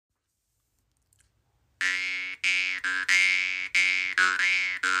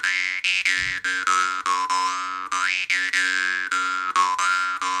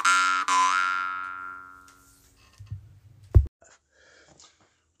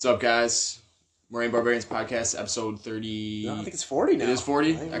What's up, guys? Moraine Barbarians Podcast, episode 30. No, I think it's 40 now. It is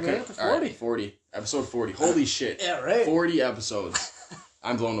 40? Okay, 40. All right, 40. Episode 40. Holy shit. Yeah, right. 40 episodes.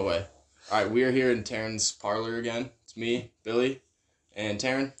 I'm blown away. All right, we are here in Terrin's parlor again. It's me, Billy, and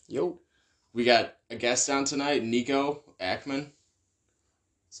Terrin. Yo. We got a guest on tonight, Nico Ackman.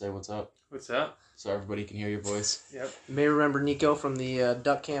 Say what's up. What's up? So everybody can hear your voice. Yep. You may remember Nico from the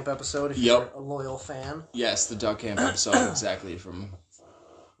Duck Camp episode if you're a loyal fan. Yes, the Duck Camp episode, exactly, from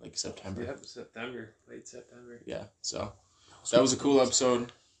like September. Yep, September. Late September. Yeah, so that was a cool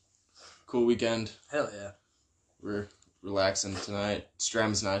episode. Cool weekend. Hell yeah. We're relaxing tonight.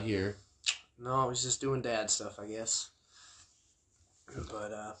 Strem's not here. No, he's just doing dad stuff, I guess.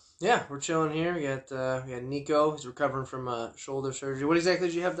 But, yeah, we're chilling here. We got Nico. He's recovering from shoulder surgery. What exactly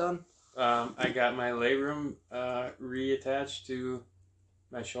did you have done? I got my labrum reattached to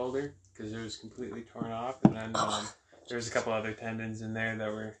my shoulder because it was completely torn off, and then there was a couple other tendons in there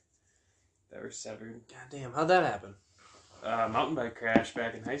that were severed. God damn, how'd that happen? Mountain bike crash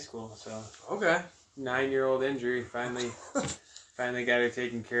back in high school. So Okay. 9-year-old injury. Finally got her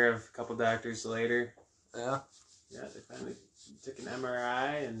taken care of. A couple doctors later. Yeah. Yeah, they finally took an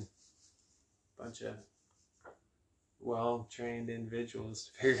MRI and a bunch of well-trained individuals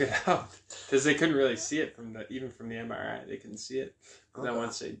to figure it out because they couldn't really see it from the MRI. They couldn't see it. But then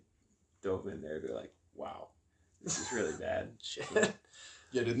once they dove in there, they're like, "Wow, this is really bad." Shit.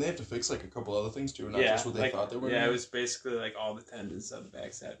 Yeah, didn't they have to fix like a couple other things too, not just what they thought they were? Yeah, it was basically like all the tendons on the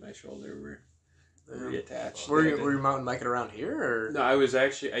backside of my shoulder were reattached. Were you mountain biking around here or? No, I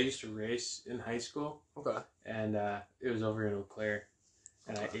used to race in high school. Okay. And it was over in Eau Claire.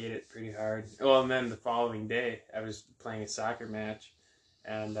 And I ate it pretty hard. Well, and then the following day, I was playing a soccer match,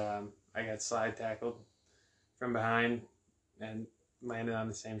 and I got slide tackled from behind and landed on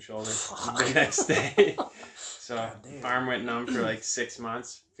the same shoulder the next day. So arm went numb for like 6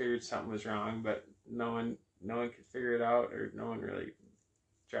 months. Figured something was wrong, but no one could figure it out, or no one really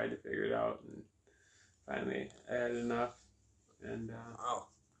tried to figure it out. And finally, I had enough. And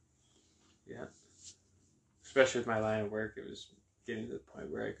yeah, especially with my line of work, it was getting to the point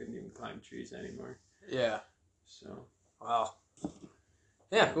where I couldn't even climb trees anymore. Yeah. So. Wow.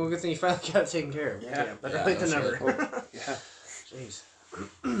 Yeah, well, good thing you finally got it taken care of. Yeah. Better late than never. Yeah. Jeez.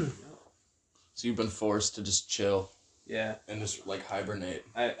 So you've been forced to just chill. Yeah. And just like hibernate.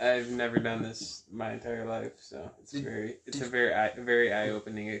 I've never done this my entire life, so it's a very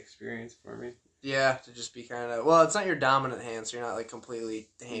eye-opening experience for me. Yeah, to just be kind of... Well, it's not your dominant hand, so you're not, like, completely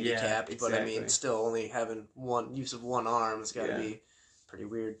handicapped. Yeah, exactly. But, I mean, still only having use of one arm has got to be pretty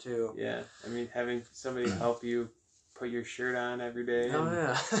weird, too. Yeah. I mean, having somebody help you put your shirt on every day. Oh,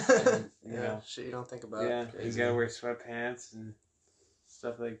 and, yeah. Shit you don't think about. Yeah, Crazy. you gotta wear sweatpants and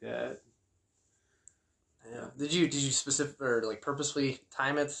stuff like that. Yeah. Did you purposely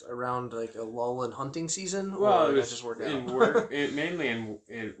time it around, like, a lull in hunting season? Well, or it was just work out? in work.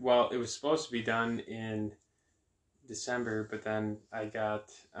 It was supposed to be done in December, but then I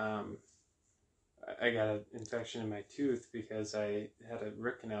got an infection in my tooth because I had a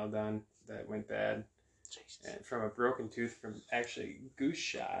root canal done that went bad. And from a broken tooth from actually goose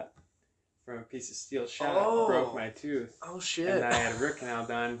shot. From a piece of steel shot, broke my tooth. Oh, shit. And I had a root canal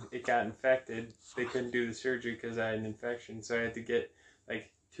done. It got infected. They couldn't do the surgery because I had an infection. So I had to get,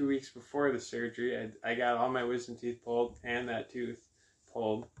 2 weeks before the surgery, I got all my wisdom teeth pulled and that tooth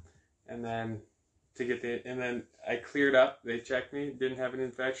pulled. And then I cleared up. They checked me. Didn't have an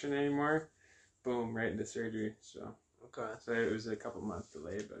infection anymore. Boom, right into surgery. So it was a couple months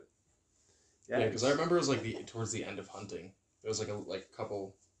delay, but yeah, because I remember it was towards the end of hunting. There was a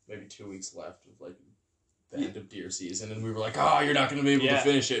couple, maybe 2 weeks left of the end of deer season, and we were like, "Oh, you're not going to be able to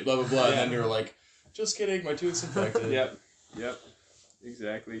finish it," blah blah blah. And then you were like, "Just kidding, my tooth's infected." Yep,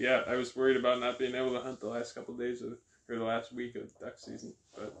 exactly. Yeah, I was worried about not being able to hunt the last couple days or the last week of duck season,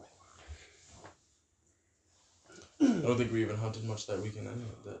 but I don't think we even hunted much that weekend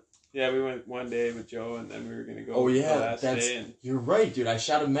anyway. Yeah, we went one day with Joe, and then we were going to go. Oh yeah, the last day. And you're right, dude. I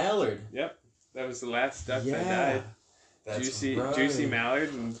shot a mallard. Yep, that was the last duck that died. Juicy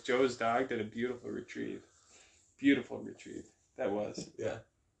mallard, and Joe's dog did a beautiful retrieve. That was. Yeah.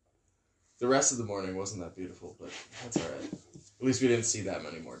 The rest of the morning wasn't that beautiful, but that's all right. At least we didn't see that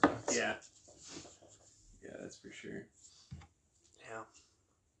many more ducks. Yeah. Yeah, that's for sure. Yeah.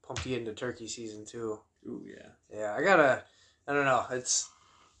 Pumped to get into turkey season, too. Ooh, yeah. Yeah, I don't know, it's...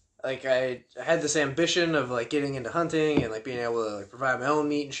 I had this ambition of, getting into hunting and, being able to, provide my own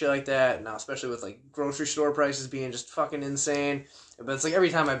meat and shit like that. And now, especially with, grocery store prices being just fucking insane. But it's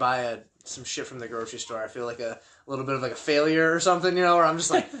every time I buy some shit from the grocery store, I feel like a little bit of, a failure or something, where I'm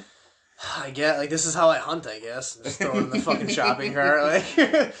just I get like this is how I hunt. I guess just throw it in the fucking shopping cart.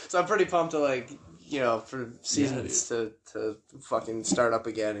 Like, so I'm pretty pumped to like for seasons to fucking start up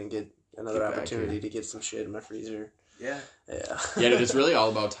again and get another opportunity to get some shit in my freezer. Yeah. Yeah. Yeah, dude, it's really all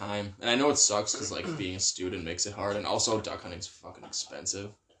about time. And I know it sucks because, like, being a student makes it hard. And also, duck hunting's fucking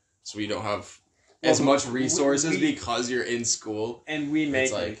expensive. So we don't have as much resources because you're in school. And we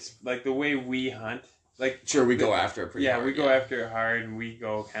make like the way we hunt. Like, sure, we go after it pretty hard. Yeah, we go after it hard and we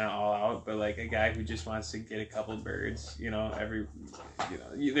go kind of all out. But, like, a guy who just wants to get a couple birds, there's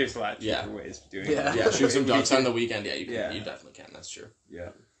a lot of cheaper ways of doing it. Yeah, shoot some ducks on the weekend. Yeah, you can. You definitely can. That's true. Yeah.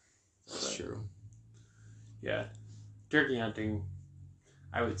 That's true. Yeah. Turkey hunting,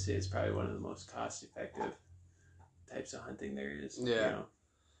 I would say, is probably one of the most cost-effective types of hunting there is. Yeah.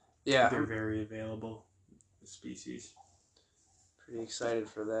 Yeah. They're very available species. Pretty excited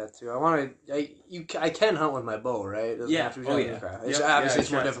for that too. I can hunt with my bow, right? Yeah. Obviously,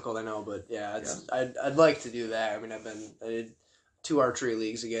 it's more difficult, I know, but I'd like to do that. I mean, I did 2 archery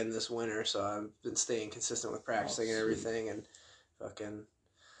leagues again this winter, so I've been staying consistent with practicing and everything, and fucking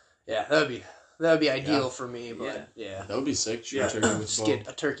that would be ideal for me, but that would be sick. Turkey with just get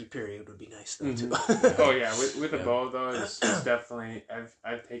a turkey period would be nice though too. Oh yeah, with a bow though, it's definitely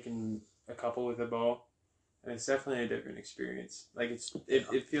I've taken a couple with a bow, and it's definitely a different experience. Like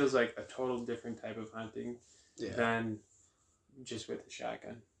it feels like a total different type of hunting than just with a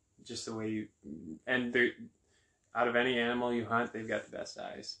shotgun. Just the way out of any animal you hunt, they've got the best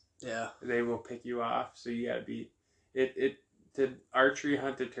eyes. Yeah, they will pick you off. So you got to be to archery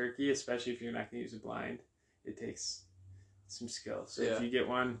hunt a turkey, especially if you're not going to use a blind, it takes some skill. So if you get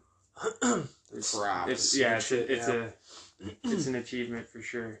one, it's an achievement for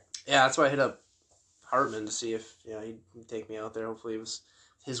sure. Yeah, that's why I hit up Hartman to see if he'd take me out there. Hopefully, it was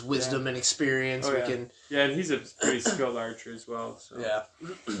his wisdom and experience. Can. Yeah, and he's a pretty skilled archer as well. So yeah.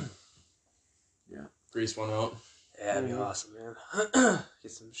 Grease one out. Yeah, that'd be awesome, man.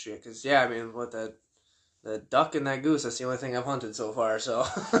 Get some shit, cause I mean, the duck and that goose, that's the only thing I've hunted so far, so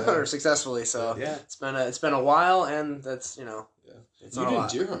or successfully, so it's been a while, and that's it's you didn't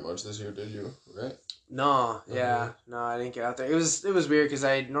deer hunt much this year, did you? Right? No, no, I didn't get out there. It was weird because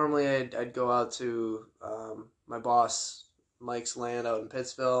I'd go out to my boss Mike's land out in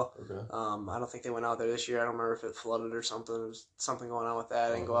Pittsville. Okay. I don't think they went out there this year. I don't remember if it flooded or something. There was something going on with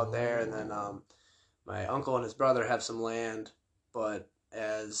that. I didn't go out there, and then my uncle and his brother have some land, but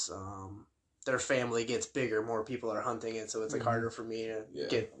as their family gets bigger, more people are hunting it, so it's like harder for me to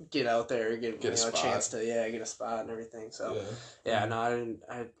get out there, get a chance to get a spot and everything. So no, I didn't.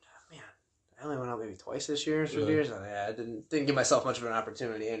 I only went out maybe twice this year, 3 years. I didn't give myself much of an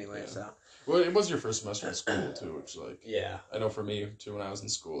opportunity anyway. So well, it was your first semester in school too, which I know for me too, when I was in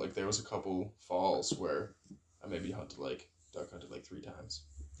school, like there was a couple falls where I maybe duck hunted 3 times.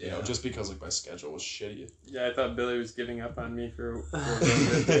 You know, just because my schedule was shitty. Yeah, I thought Billy was giving up on me for a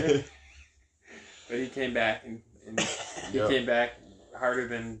little bit there. But he came back and he came back harder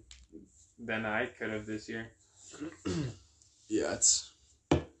than I could have this year. Yeah, it's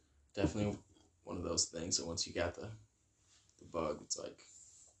definitely one of those things that once you got the bug, it's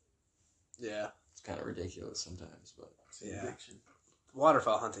it's kind of ridiculous sometimes, but it's an addiction.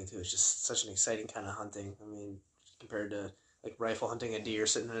 Waterfowl hunting too is just such an exciting kind of hunting. I mean, compared to rifle hunting a deer,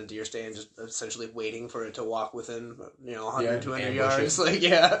 sitting in a deer stand, just essentially waiting for it to walk within 100, 200 yards.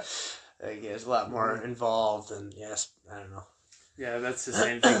 It's a lot more involved, and I don't know. Yeah, that's the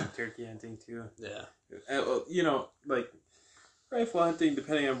same thing with turkey hunting too. Yeah. Rifle hunting,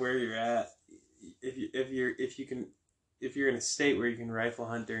 depending on where you're at, if you're in a state where you can rifle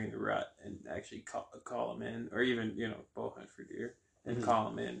hunt during the rut and actually call them in, or even bow hunt for deer and call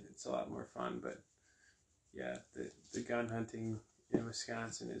them in, it's a lot more fun. But the gun hunting in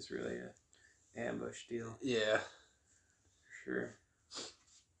Wisconsin is really a ambush deal. Yeah, sure.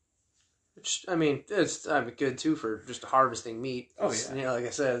 Which, I mean, it's good too for just harvesting meat. Oh yeah. Like I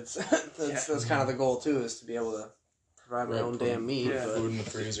said, that's kind of the goal too, is to be able to provide my own damn meat. Yeah. But, food in the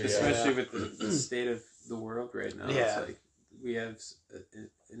freezer, especially with the state of the world right now. Yeah. It's we have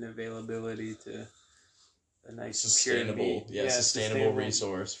an availability to a nice sustainable, sustainable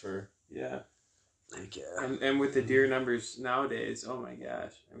resource for and with the deer numbers nowadays, oh my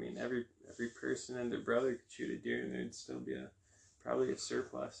gosh! I mean, every person and their brother could shoot a deer, and there'd still be probably a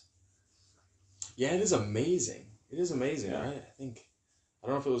surplus. Yeah, it is amazing. Right? I don't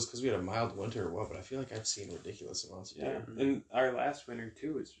know if it was because we had a mild winter or what, but I feel like I've seen ridiculous amounts of deer. And our last winter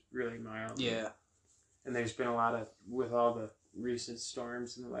too was really mild. Yeah. And there's been a lot with all the recent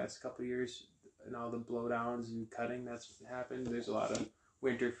storms in the last couple of years and all the blowdowns and cutting that's happened, there's a lot of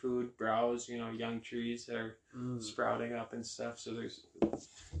winter food browse, young trees that are sprouting up and stuff. So there's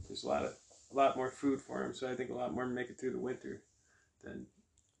a lot more food for them. So I think a lot more make it through the winter than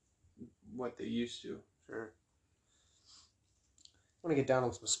what they used to. Sure. I want to get down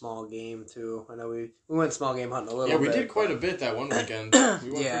on some small game too. I know we went small game hunting a little bit. Yeah, we did quite a bit that one weekend.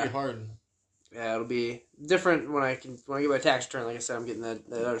 We went pretty hard. Yeah, it'll be different when I get my tax return. Like I said, I'm getting that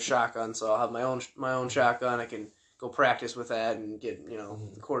other shotgun, so I'll have my own shotgun. I can go practice with that and get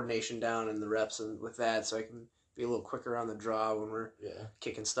the coordination down and the reps with that, so I can be a little quicker on the draw when we're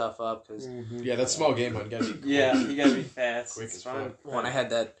kicking stuff up. Cause, that small game hunt gotta be quick. Yeah, you gotta be fast. Quick as fuck. When I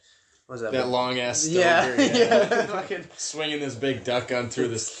had that. That long ass stoker. Yeah. Fucking swinging this big duck gun through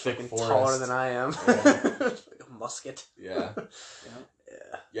this thick forest. Taller than I am. Like a musket. Yeah.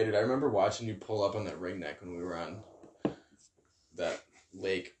 Yeah, dude, I remember watching you pull up on that ring neck when we were on that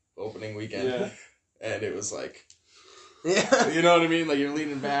lake opening weekend. Yeah. And it was like, you know what I mean? Like you're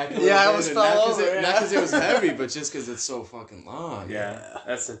leaning back. I almost fell over. Not because it was heavy, but just because it's so fucking long. Yeah,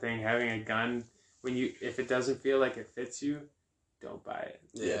 that's the thing. Having a gun, if it doesn't feel like it fits you, don't buy it.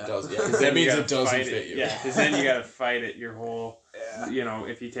 Yeah, it does. Yeah, because that means it doesn't fit you. Yeah, because then you got to fight it your whole.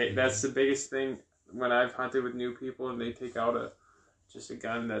 If you take that's the biggest thing when I've hunted with new people and they take out just a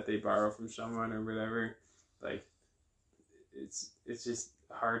gun that they borrow from someone or whatever. Like, it's just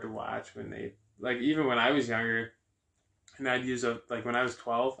hard to watch when they even when I was younger, and I'd use when I was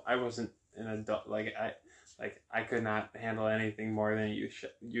 12, I wasn't an adult. I could not handle anything more than a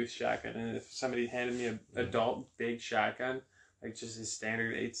youth shotgun, and if somebody handed me an adult big shotgun. Like just a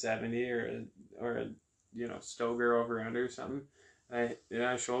standard 870 or a Stoger over under or something. And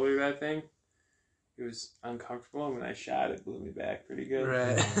I shouldered that thing. It was uncomfortable, and when I shot, it blew me back pretty good.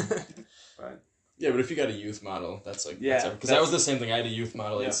 Right. But if you got a youth model, that's because that was the same thing. I had a youth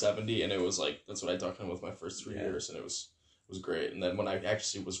model 870, and it was that's what I ducked on with my first 3 years, and it was great. And then when I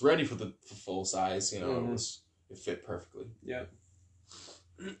actually was ready for the full size, it fit perfectly. Yeah.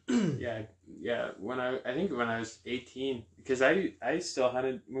 When I was 18, because I still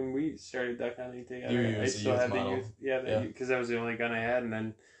hunted when we started duck hunting together. I still had the youth, because that was the only gun I had, and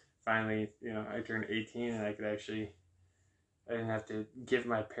then finally, I turned 18 and I didn't have to give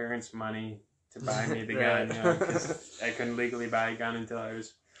my parents money to buy me the gun, because I couldn't legally buy a gun until I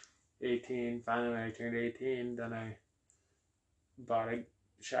was 18. Finally, when I turned 18, then I bought a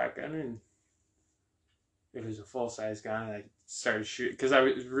shotgun, and it was a full-size gun, and I started shooting because I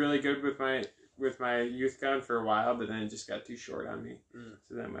was really good with my youth gun for a while, but then it just got too short on me.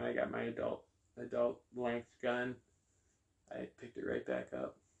 So then when I got my adult length gun, I picked it right back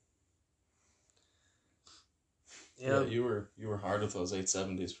up. Yeah, you were hard with those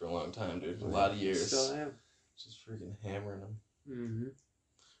 870s for a long time, dude. A lot of years. Still am. Just freaking hammering them. Mm-hmm.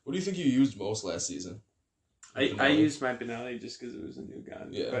 What do you think you used most last season? I used my Benelli just because it was a new gun.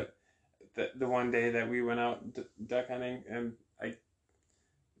 Yeah. But the one day that we went out duck hunting, and I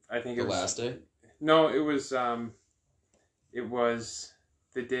think it was... The last day? No, it was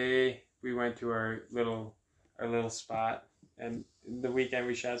the day we went to our little spot, and the weekend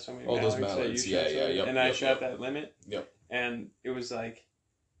we shot so many those mallards. Yep, and I shot that limit. Yep. And it was I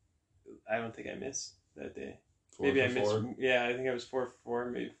don't think I missed that day. 4 maybe for I missed. 4. Yeah, I think I was 4 for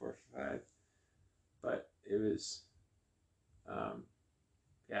 4, maybe 4 for 5. But it was,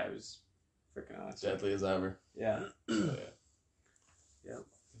 it was freaking awesome. Deadly as ever. Yeah. Yeah.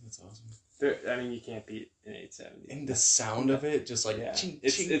 That's awesome. You can't beat an 870. And the sound of it, just ching,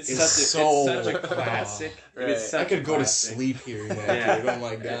 it's ching, it's so such a classic. Right. It's such I could go to classic. sleep hearing that. Dude. Oh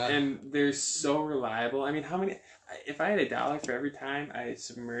my god. And they're so reliable. How many? If I had $1 for every time I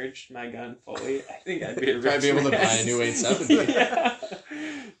submerged my gun fully, I think I'd be a rich I'd be able to buy a new 870. Yeah.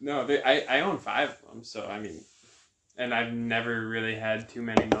 No, I own 5 of them, so and I've never really had too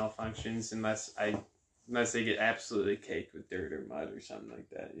many malfunctions unless they get absolutely caked with dirt or mud or something like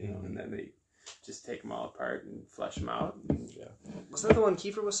that, and then they just take them all apart and flush them out. Was that the one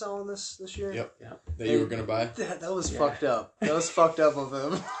Kiefer was selling this year? Yep. Yeah. That you were gonna buy? That was fucked up. That was fucked up of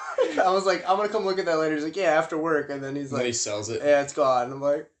him. I was like, I'm gonna come look at that later. He's like, yeah, after work, and then he's like, he sells it. Yeah, it's gone. And I'm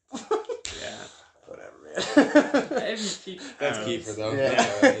like, yeah, whatever, man. That's Kiefer though.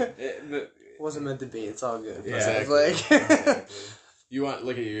 Yeah. It wasn't meant to be. It's all good. Yeah, exactly. Exactly.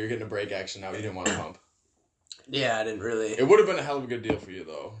 Look at you. You're getting a break action now. You didn't want to pump. Yeah, I didn't really. It would have been a hell of a good deal for you,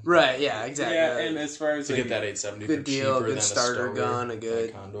 though. Right, yeah, exactly. Yeah, and as far as to get that 870 good for deal, cheaper good than starter a Stoger, gun, a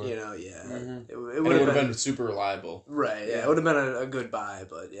good, Condor. Mm-hmm. It would have been super reliable. Right, yeah, it would have been a good buy,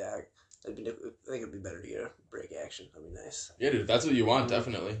 but yeah, I think it'd be better to get a break action. That'd be nice. Yeah, dude, that's what you want,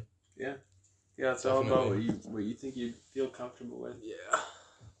 definitely. Yeah, it's definitely all about what you think you'd feel comfortable with. Yeah.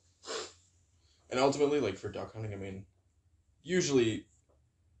 And ultimately, for duck hunting, usually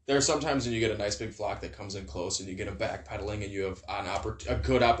there are some times when you get a nice big flock that comes in close and you get them backpedaling and you have a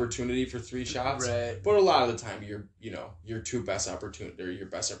good opportunity for 3 shots. Right. But a lot of the time, your two best opportunity or your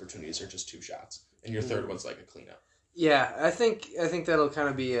best opportunities are just 2 shots, and your third one's like a cleanup. Yeah, I think that'll kind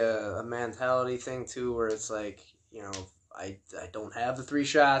of be a mentality thing too, where it's like, I don't have the 3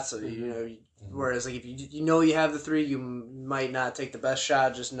 shots, so whereas like if you have the 3, you might not take the best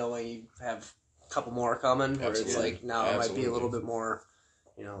shot, just knowing you have a couple more coming. Where it's like now it might be a little bit more,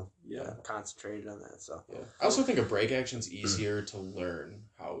 concentrated on that. So yeah. I also think a break action's easier to learn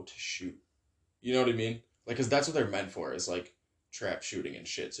how to shoot. You know what I mean? Like, because that's what they're meant for, is like trap shooting and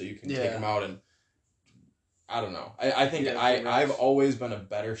shit. So you can take them out and. I don't know. I think I've always been a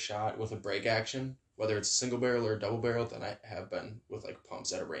better shot with a break action, whether it's a single barrel or a double barrel, than I have been with like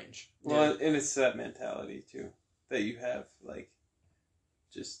pumps at a range. Well, and it's that mentality too that you have, like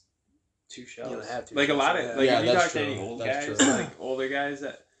just 2 shells. You don't have to. Like a lot of if you talk to any old That's guys, true. like older guys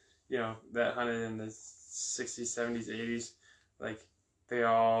that that hunted in the 60s, 70s, 80s, like they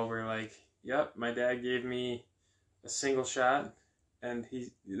all were like, "Yep, my dad gave me a single shot." And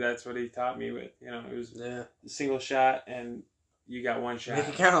that's what he taught me with, it was a single shot and you got 1 shot. Make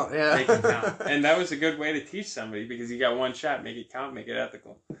it count, yeah. Make it count. And that was a good way to teach somebody, because you got 1 shot, make it count, make it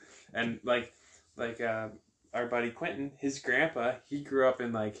ethical. And like our buddy Quentin, his grandpa, he grew up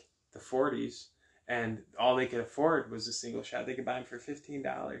in like the 40s, and all they could afford was a single shot. They could buy them for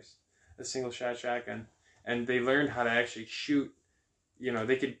 $15, a single shot shotgun. And they learned how to actually shoot,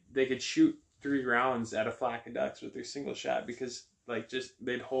 they could shoot 3 rounds at a flock of ducks with their single shot, because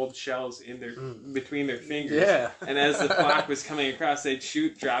they'd hold shells in their between their fingers. Yeah. And as the flock was coming across, they'd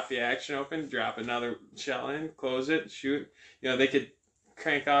shoot, drop the action open, drop another shell in, close it, shoot. They could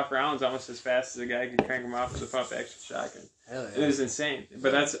crank off rounds almost as fast as a guy could crank them off with a pump action shotgun. Hell yeah. It was insane.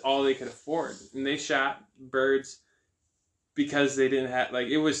 But that's all they could afford. And they shot birds because they didn't have,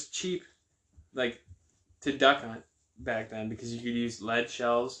 it was cheap, to duck hunt back then, because you could use lead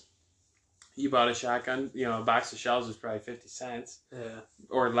shells. You bought a shotgun, a box of shells was probably 50 cents. Yeah.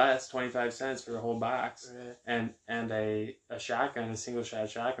 Or less, 25 cents for a whole box. Right. And a shotgun, a single shot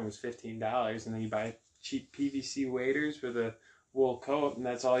shotgun was $15. And then you buy cheap PVC waders with a wool coat, and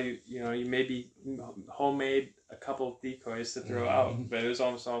that's all you maybe homemade a couple of decoys to throw out, but it was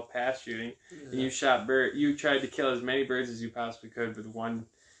almost all pass shooting. Yeah. And you tried to kill as many birds as you possibly could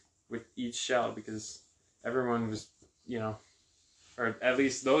with each shell, because everyone was, or at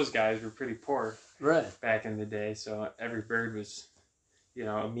least those guys were pretty poor back in the day, so every bird was,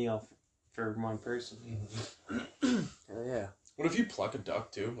 a meal for 1 person. Hell yeah. What if you pluck a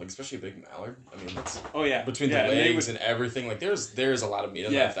duck too? Like, especially a big mallard? I mean, that's... Oh, yeah. Between the legs and everything, like, there's a lot of meat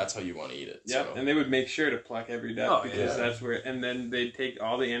in that if that's how you want to eat it. Yep, so. And they would make sure to pluck every duck, because that's where... And then they'd take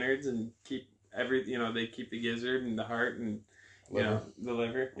all the innards and keep they'd keep the gizzard and the heart and, liver. The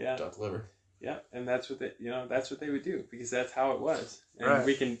liver. Yeah. Duck liver. Yeah, and that's what they would do, because that's how it was. And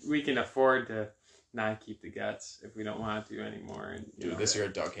we can afford to not keep the guts if we don't want to anymore. And dude, this year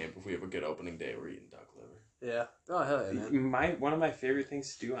at duck camp, if we have a good opening day, we're eating duck liver. Yeah. Oh, hell yeah, man. One of my favorite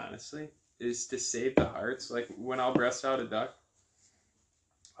things to do, honestly, is to save the hearts. Like, when I'll breast out a duck,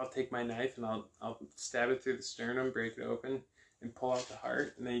 I'll take my knife and I'll stab it through the sternum, break it open, and pull out the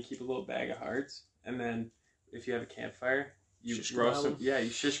heart, and then you keep a little bag of hearts, and then if you have a campfire, you roast them. Yeah,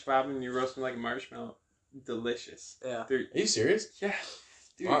 you shish kebab them and you roast them like a marshmallow. Delicious. Yeah. Are you serious? Yeah.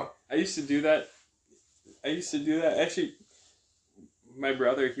 Dude, wow. I used to do that. Actually, my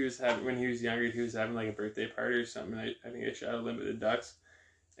brother, when he was younger, he was having like a birthday party or something. I think I shot a limit of ducks,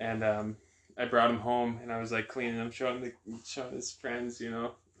 and I brought him home, and I was like cleaning them, showing his friends,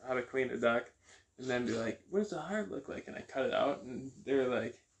 how to clean a duck, and then be like, "What does the heart look like?" And I cut it out, and they were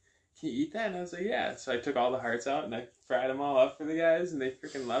like, "Can you eat that?" And I was like, "Yeah." So I took all the hearts out and I fried them all up for the guys, and they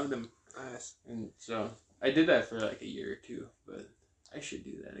freaking loved them. Nice. And so I did that for like a year or 2, but I should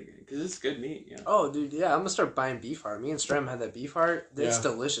do that again, because it's good meat. Oh, dude, yeah, I'm gonna start buying beef heart. Me and Stram had that beef heart. It's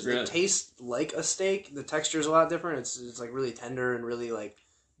delicious. Really? It tastes like a steak. The texture is a lot different. It's like really tender and really like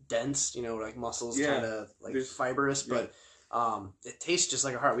dense. Like muscles, kind of like fibrous, but. It tastes just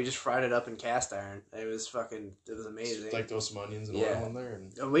like a heart. We just fried it up in cast iron. It was amazing. Just like those some onions and oil in there.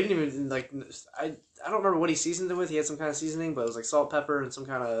 And... We didn't even I don't remember what he seasoned it with. He had some kind of seasoning, but it was like salt, pepper, and some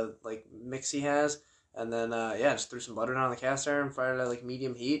kind of like mix he has. And then just threw some butter down on the cast iron, fried it at like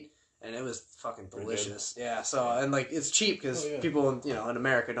medium heat, and it was fucking delicious. Yeah. So and like it's cheap because people in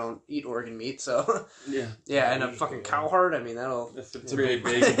America don't eat organ meat. So and a fucking cow heart. I mean it's a big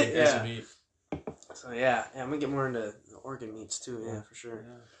piece of meat. So yeah, I'm gonna get more into organ meats too. Yeah, for sure.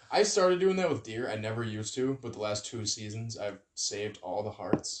 Yeah. I started doing that with deer. I never used to, but the last 2 seasons I've saved all the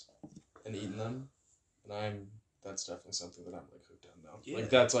hearts and eaten them, and I'm that's definitely something that I'm like hooked on now. Yeah. Like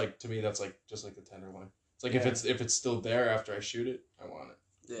that's like to me that's like just like the tenderloin. It's like if it's still there after I shoot it, I want it.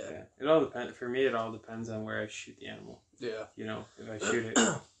 Yeah. It all depends. For me, it all depends on where I shoot the animal. Yeah. You know, if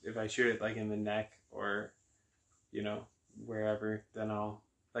I shoot it like in the neck or, you know, wherever, then I'll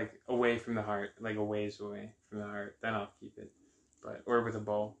like away from the heart, like a ways away from the heart, then I'll keep it. But or with a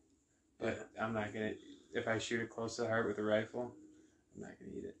bow. But I'm not gonna. If I shoot it close to the heart with a rifle, I'm not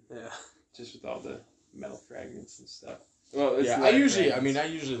gonna eat it. Yeah. Just with all the metal fragments and stuff. Well, it's I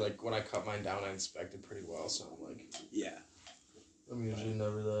usually like when I cut mine down, I inspect it pretty well. So I'm like, yeah, I'm usually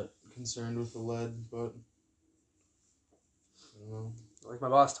never that concerned with the lead, but I don't know. Like my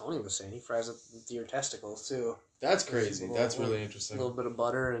boss Tony was saying, he fries up deer testicles too. That's crazy. That's really interesting. A little bit of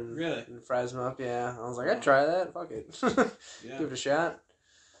butter and really and fries them up. Yeah, I was like, I'd try that. Fuck it. Give it a shot.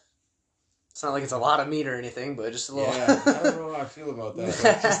 It's not like it's a lot of meat or anything, but just a little. Yeah, I don't know how I feel about that.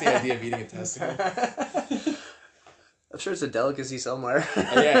 Like, just the idea of eating a testicle. I'm sure it's a delicacy somewhere.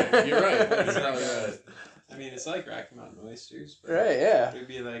 Yeah, you're right. That's probably right. I mean, it's like Rocky Mountain oysters. But right, yeah. It would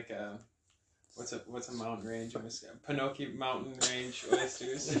be like, what's a mountain range? Pinocchio Mountain Range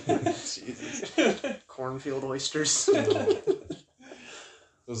oysters. Jesus. Cornfield oysters. No.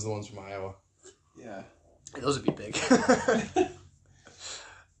 Those are the ones from Iowa. Yeah. Those would be big.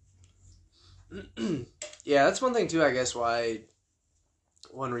 Yeah, that's one thing too, I guess,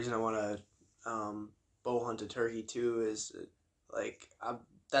 one reason I want to bow hunt a turkey too is like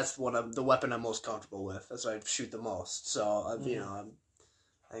that's the weapon I'm most comfortable with. That's what I shoot the most. So you know,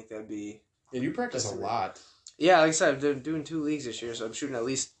 I think that'd be. Yeah, you practice a lot. Yeah, like I said, I'm doing 2 leagues this year, so I'm shooting at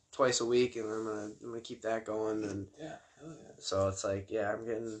least twice a week, and I'm gonna keep that going. And yeah, hell yeah. So it's like, yeah, I'm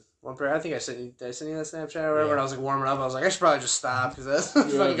getting one pair. I think did I send you that Snapchat or whatever? Yeah. And I was like warming up. I was like, I should probably just stop because that's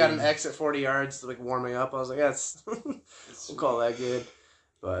fucking got an X at 40 yards, like warming up. I was like, that's we'll call that good.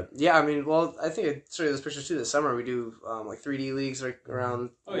 But yeah, I mean, well, I think I showed you those pictures too. This summer we do like 3D leagues like around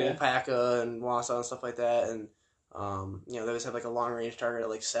Alpaca and Wausau and stuff like that, and you know they always have like a long range target at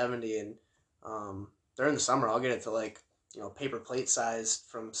like 70, and during the summer I'll get it to like paper plate size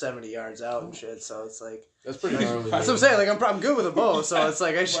from 70 yards out and shit. So it's like that's pretty gnarly. That's what I'm saying. Like I'm good with a bow, so it's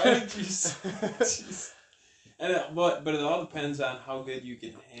like I should. Why did you and but it all depends on how good you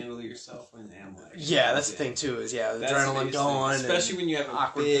can handle yourself when an animal. Yeah, that's the thing too. Is the adrenaline going, especially when you have an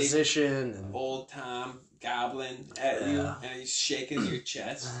awkward big position, and old Tom gobbling at you, and he's shaking your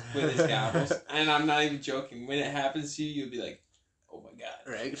chest with his gobbles. And I'm not even joking. When it happens to you, you'll be like, "Oh my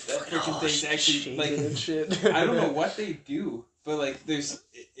god, right? That freaking thing's actually like and shit." I don't know what they do, but like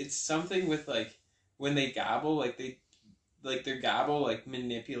it's something with like when they gobble, their gobble like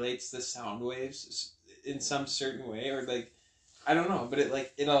manipulates the sound waves in some certain way, or like I don't know, but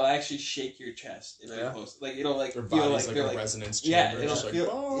it'll actually shake your chest if you're close. Like it'll like their feel body's like a resonance chamber. Yeah, it'll just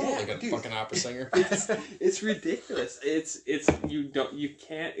feel like a fucking opera singer. It's ridiculous. It's you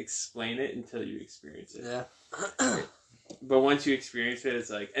can't explain it until you experience it. Yeah. But once you experience it,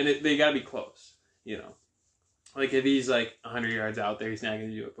 it's like, and they gotta be close, Like if he's like 100 yards out there, he's not gonna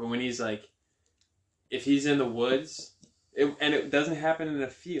do it. But when he's like, if he's in the woods, and it doesn't happen in a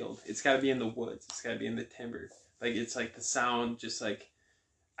field, it's gotta be in the woods. It's gotta be in the timber. Like it's like the sound, just like,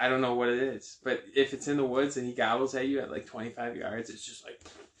 I don't know what it is. But if it's in the woods and he gobbles at you at like 25 yards, it's just like,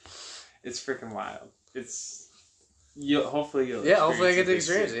 it's freaking wild. Hopefully I get to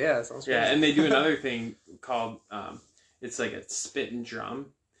experience it. Yeah, that sounds crazy. Yeah, and they do another thing called it's like a spit and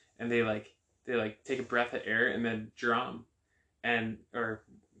drum, and they take a breath of air and then drum, or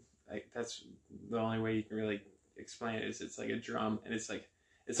that's the only way you can really explain it is it's like a drum, and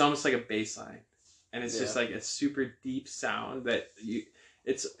it's almost like a bass line, and it's just like a super deep sound that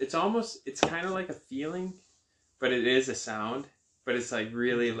it's kind of like a feeling, but it is a sound. But it's like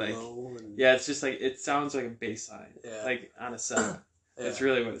really like it's just like it sounds like a bass line, like on a set. That's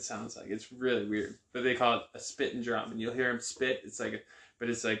really what it sounds like. It's really weird, but they call it a spit and drum, and you'll hear them spit. It's like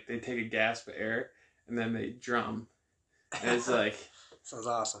they take a gasp of air and then they drum, and it's like sounds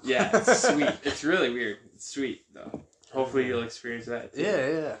awesome. Yeah, it's sweet. It's really weird. It's sweet though. Hopefully you'll experience that too.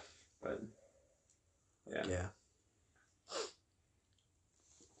 Yeah. But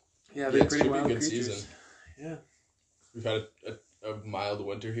they're pretty wild creatures. Season. Yeah, we've had a mild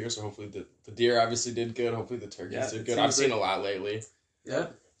winter here, so hopefully the deer obviously did good. Hopefully the turkeys did good. I've seen a lot lately. Yeah.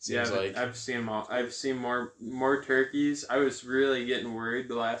 Seems like I've seen them all. I've seen more turkeys. I was really getting worried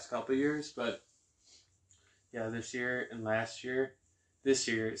the last couple of years, but this year and last year, this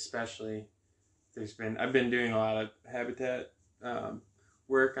year especially, I've been doing a lot of habitat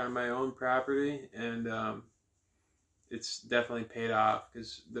work on my own property, and it's definitely paid off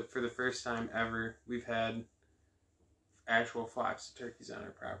because for the first time ever, we've had actual flocks of turkeys on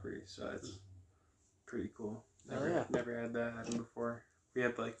our property, so that's pretty cool. Never had that happen before. We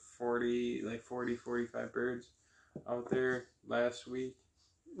had like 45 birds out there last week.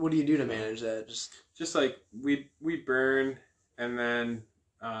 What do you do to manage that? Just like we burn, and then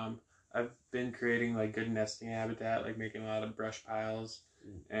I've been creating like good nesting habitat, like making a lot of brush piles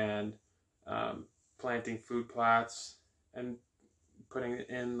and planting food plots and putting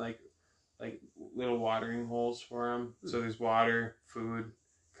in like little watering holes for them. So there's water, food,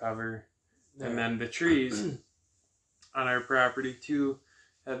 cover, and then the trees on our property too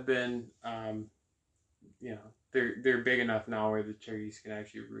have been, they're big enough now where the trees can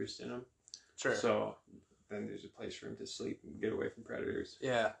actually roost in them. Sure. So then there's a place for him to sleep and get away from predators.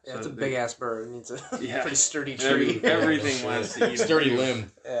 Yeah, so it's a big ass bird. It needs a pretty sturdy tree. tree. Everything wants to eat him. Sturdy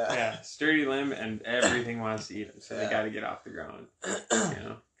limb. Yeah, sturdy limb, and everything wants to eat him. So they got to get off the ground,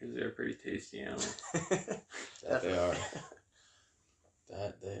 because they're pretty tasty animals. That they are.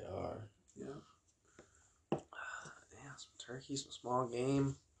 That they are. Yeah. Yeah, some turkey, some small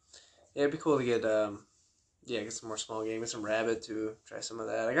game. Yeah, it'd be cool to get get some more small game, get some rabbit too. Try some of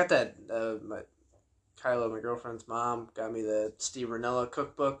that. I got that. Kyla, my girlfriend's mom, got me the Steve Ranella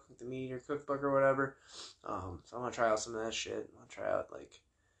cookbook, the Meat Eater cookbook or whatever. So I'm gonna try out some of that shit. I'm gonna try out like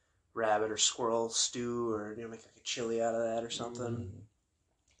rabbit or squirrel stew, or make like a chili out of that or something.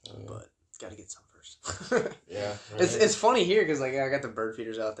 But gotta get some first. Yeah, right. It's funny here because like I got the bird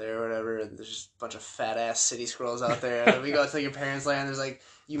feeders out there or whatever, and there's just a bunch of fat ass city squirrels out there. And then we go to your parents' land. There's like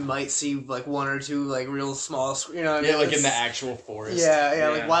you might see like one or two like real small, you know what I mean? Yeah, like in the actual forest. Yeah,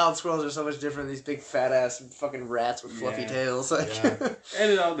 like wild squirrels are so much different than these big fat ass fucking rats with fluffy tails. Like,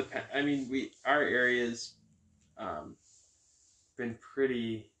 and it all depends. I mean, our area's been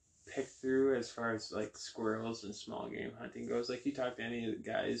pretty picked through as far as like squirrels and small game hunting goes. Like you talk to any of the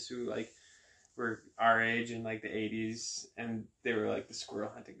guys who like were our age in like the 80s, and they were like the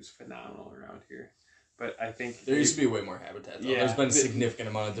squirrel hunting was phenomenal around here. But I think there used to be way more habitat, though. There's been a significant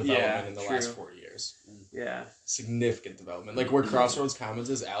amount of development in the last 4 years. Yeah. Significant development. Like where Crossroads Commons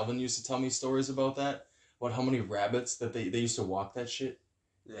is, Alvin used to tell me stories about that. About how many rabbits that they used to walk that shit.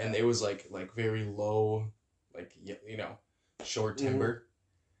 Yeah. And it was like very low, like, short timber.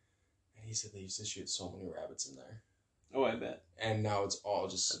 And he said they used to shoot so many rabbits in there. Oh, I bet. And now it's all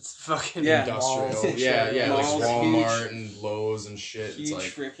just it's fucking industrial. Malls. Yeah, malls, like Walmart and Lowe's and shit. Huge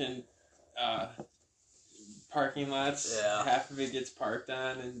it's like freaking parking lots. Yeah. Half of it gets parked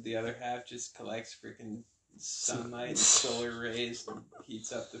on, and the other half just collects freaking sunlight and solar rays and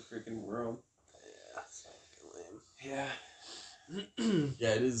heats up the freaking world. Yeah, that's fucking lame.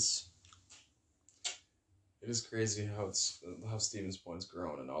 Yeah, it is. It is crazy how Stevens Point's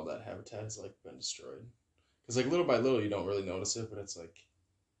grown and all that habitat has like been destroyed. Because like little by little you don't really notice it, but it's like.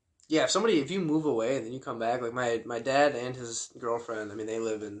 Yeah, if you move away and then you come back, like my dad and his girlfriend, I mean they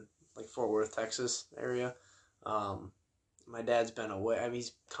live in like Fort Worth, Texas area. My dad's been away. I mean,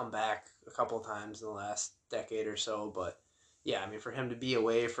 he's come back a couple of times in the last decade or so, but yeah, I mean, for him to be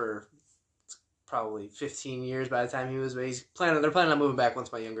away for probably 15 years by the time he was away, they're planning on moving back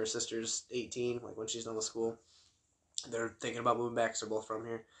once my younger sister's 18, like when she's done with school. They're thinking about moving back because they're both from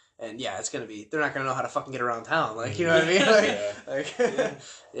here. And yeah, it's going to be, they're not going to know how to fucking get around town. Like, you know what I mean?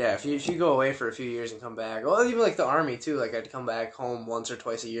 Yeah, if you go away for a few years and come back, well, even like the army too, like I'd come back home once or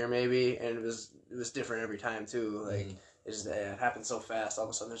twice a year maybe, and it was different every time too. Like, it happened so fast. All of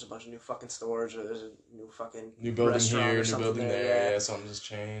a sudden there's a bunch of new fucking stores, or there's a new fucking building restaurant here, or new building there. Yeah, something just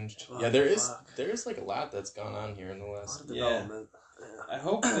changed. Oh, yeah, there's like a lot that's gone on here in the last. A lot of development. I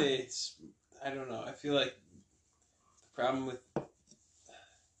hope I don't know. I feel like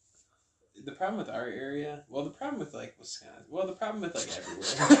the problem with our area, well, the problem with like Wisconsin, well, the problem with like everywhere,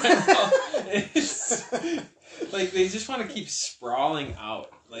 it's like they just want to keep sprawling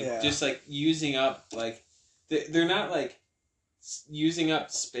out, like just like using up, like they're not like using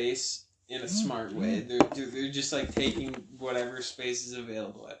up space in a smart way. They're just like taking whatever space is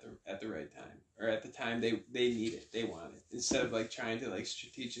available at the right time, or at the time they need it, they want it, instead of like trying to like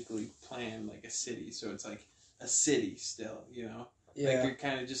strategically plan like a city, so it's like a city still, you know, like you're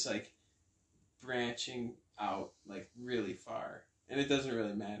kind of just like branching out like really far, and it doesn't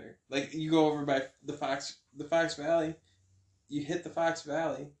really matter. Like you go over by the Fox Valley, you hit the Fox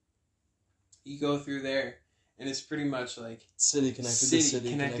Valley, you go through there, and it's pretty much like city connected to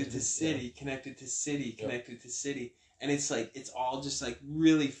city, connected to city, connected to city, connected to city, and it's like it's all just like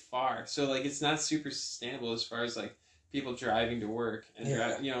really far. So like it's not super sustainable as far as like people driving to work and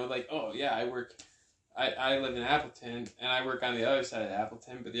drive, you know, like I live in Appleton, and I work on the other side of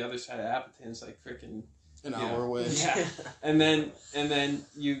Appleton, but the other side of Appleton is like freaking an hour away. Yeah, and then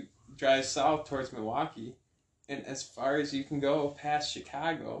you drive south towards Milwaukee, and as far as you can go past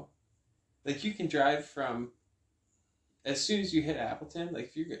Chicago, like you can drive from as soon as you hit Appleton, like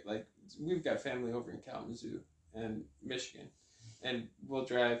if you get like we've got family over in Kalamazoo and Michigan, and we'll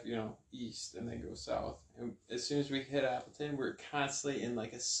drive east and then go south. And as soon as we hit Appleton, we're constantly in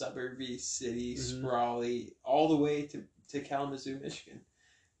like a suburby city, sprawly, all the way to Kalamazoo, Michigan.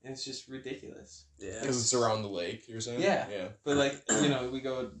 And it's just ridiculous. Yeah, because it's around the lake. You're saying? Yeah. But like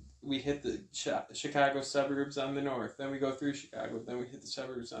we hit the Chicago suburbs on the north, then we go through Chicago, then we hit the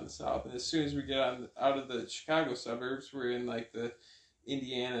suburbs on the south, and as soon as we get out of the Chicago suburbs, we're in like the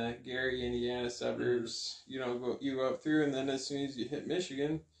Gary, Indiana suburbs. You go up through, and then as soon as you hit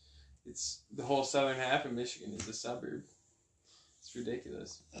Michigan, it's the whole southern half of Michigan is a suburb. It's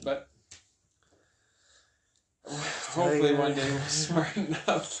ridiculous, but. Hopefully one day we're smart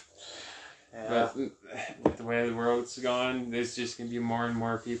enough. Yeah. But with the way the world's going, there's just going to be more and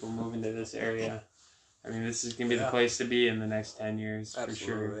more people moving to this area. I mean, this is going to be the place to be in the next 10 years, for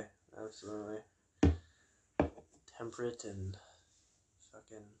sure. Absolutely. Temperate and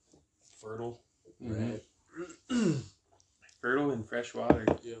fucking... fertile. Right. Fertile and fresh water.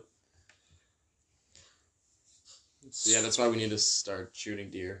 Yeah. Yeah, that's why we need to start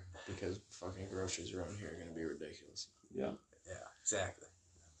shooting deer, because fucking groceries around here are gonna be ridiculous. Yeah. Yeah, exactly.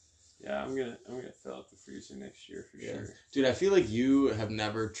 Yeah, I'm gonna fill up the freezer next year for sure. Dude, I feel like you have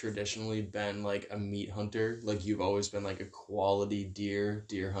never traditionally been like a meat hunter. Like you've always been like a quality deer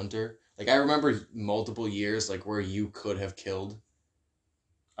hunter. Like I remember multiple years like where you could have killed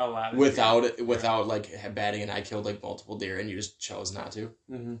a lot of without like batting, and I killed like multiple deer and you just chose not to.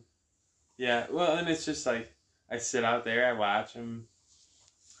 Mm-hmm. Yeah, well, and it's just like I sit out there, I watch them.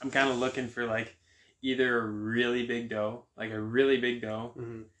 I'm kind of looking for like either a really big doe,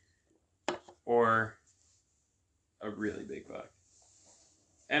 Mm-hmm. or a really big buck.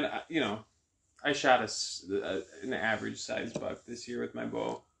 And I shot an average sized buck this year with my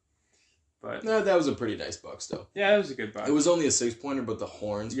bow. But no, that was a pretty nice buck still. Yeah, it was a good buck. It was only a 6-pointer, but the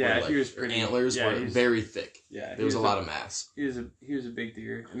horns he was pretty, antlers were very thick. Yeah, there was a lot of mass. He was a big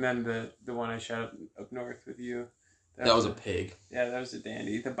deer. And then the one I shot up north with you. That was a pig. Yeah, that was a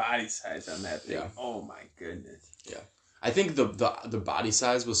dandy. The body size on that thing. Yeah. Oh my goodness. Yeah. I think the body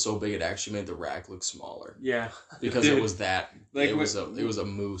size was so big it actually made the rack look smaller. Yeah. Because it was that like it was a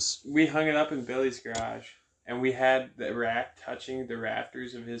moose. We hung it up in Billy's garage, and we had the rack touching the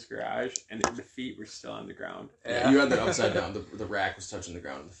rafters of his garage, and the feet were still on the ground. Yeah, you had that upside down. The rack was touching the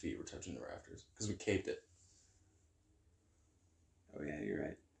ground, and the feet were touching the rafters because we caped it. Oh yeah, you're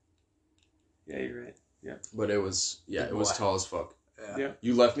right. Yeah, you're right. Yeah. But it was tall as fuck. Yeah.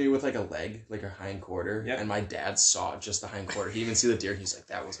 You left me with like a leg, like a hind quarter, and my dad saw just the hind quarter. He even see the deer. He's like,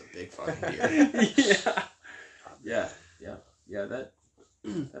 "That was a big fucking deer." Yeah.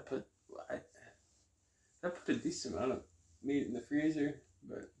 That put a decent amount of meat in the freezer,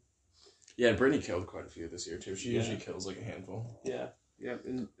 but yeah, Brittany killed quite a few this year too. She usually kills like a handful. Yeah,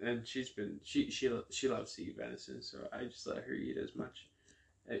 and she loves to eat venison, so I just let her eat as much.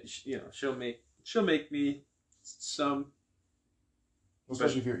 She'll make me some.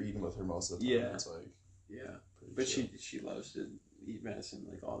 Especially if you're eating with her most of the time. Yeah. It's like but she loves to eat venison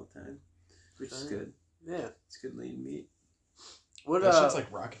like all the time, which is good. Yeah, it's good lean meat. That shit's like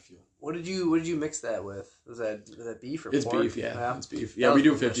rocket fuel. What did you mix that with? Was that beef or it's pork? Beef, yeah. It's beef. Yeah, we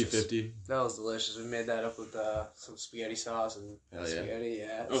do 50-50. That was delicious. We made that up with some spaghetti sauce and spaghetti.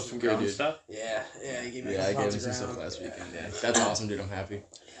 Yeah. Oh, some ground stuff. Yeah. You gave me I gave him some stuff last weekend. Yeah. That's awesome, dude. I'm happy.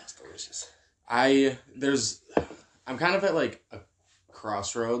 Yeah, it's delicious. I'm kind of at like a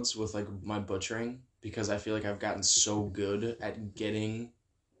crossroads with like my butchering because I feel like I've gotten so good at getting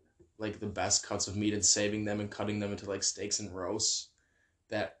like the best cuts of meat and saving them and cutting them into like steaks and roasts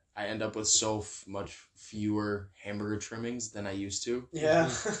that I end up with so much fewer hamburger trimmings than I used to. Yeah.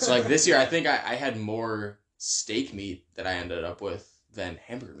 So like this year, I think I had more steak meat that I ended up with than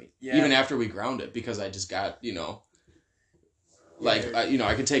hamburger meat. Yeah. Even after we ground it, because I just got, I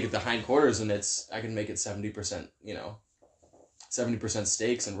could take the hindquarters and I can make it 70%, 70%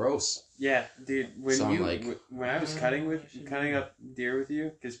 steaks and roasts. Yeah, dude. When I was cutting up deer with you,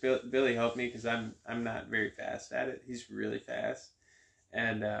 because Billy helped me because I'm not very fast at it. He's really fast,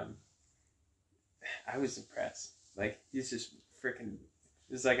 and I was impressed. Like he's just freaking.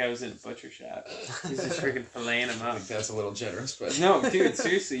 It's like I was in a butcher shop. He's just freaking filleting them up. I think that's a little generous, but no, dude.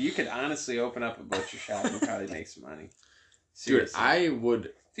 Seriously, you could honestly open up a butcher shop and probably make some money. Seriously. Dude, I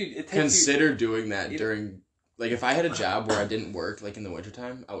would consider doing that during. Like, if I had a job where I didn't work, like, in the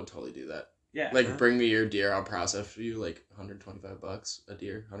wintertime, I would totally do that. Yeah. Like, bring me your deer, I'll process for you, like, $125 a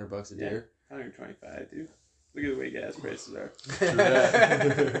deer, $100 a deer. 125, dude. Look at the way gas prices are.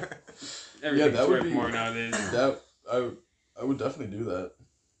 Everything's worth more nowadays. I would definitely do that.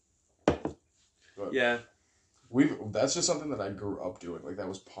 Yeah. That's just something that I grew up doing. Like, that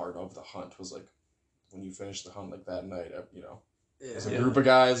was part of the hunt, was like, when you finish the hunt, like, that night, you know, as a group of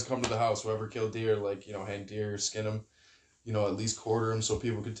guys come to the house, whoever killed deer, like, you know, hang deer, skin them, you know, at least quarter them so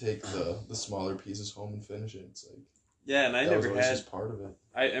people could take the smaller pieces home and finish it. It's like, yeah, and I never had just part of it.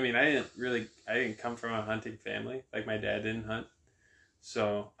 I mean, I didn't come from a hunting family. Like, my dad didn't hunt,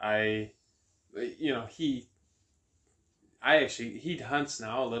 so you know, he hunts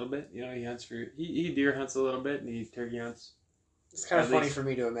now a little bit. You know, he deer hunts a little bit, and he turkey hunts. It's kind of funny for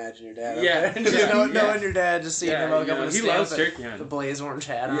me to imagine your dad. Yeah, knowing your dad, just seeing him up on the he loves turkey hunting. The blaze orange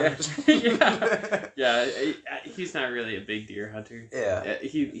hat on. He's not really a big deer hunter. Yeah,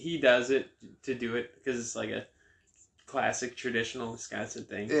 he does it to do it because it's like a classic traditional Wisconsin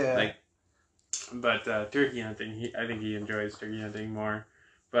thing. Yeah, but turkey hunting, I think he enjoys turkey hunting more.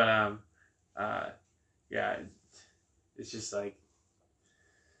 But yeah, it's just like,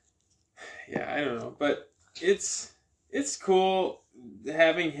 yeah, I don't know, but it's cool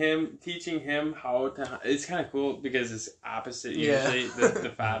having him, teaching him how to. It's kind of cool because it's opposite usually.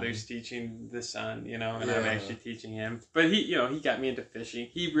 The father's teaching the son, you know, and I'm actually teaching him. But he got me into fishing.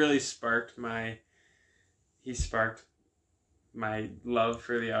 He really sparked my love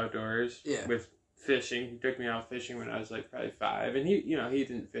for the outdoors with fishing. He took me out fishing when I was like probably 5, and he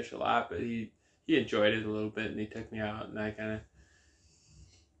didn't fish a lot, but he enjoyed it a little bit, and he took me out, and I kind of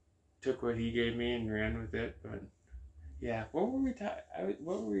took what he gave me and ran with it. But yeah, what were we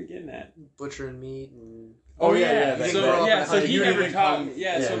getting at? Butchering meat and so he never taught me.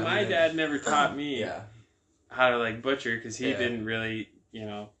 So my dad never taught me how to like butcher, because he didn't really, you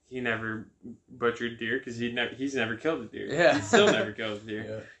know, he never butchered deer because he's never killed a deer. Yeah, he still never kills a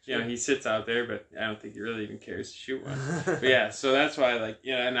deer. You know, he sits out there, but I don't think he really even cares to shoot one. But yeah, so that's why, like,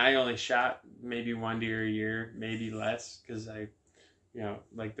 you know, and I only shot maybe 1 deer a year, maybe less, because I, you know,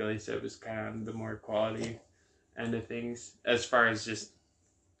 like Billy said, was kind of the more quality end of things. As far as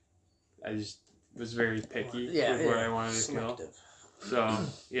I just was very picky with what I wanted to kill. So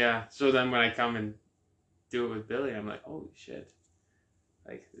yeah, so then when I come and do it with Billy, I'm like, holy shit.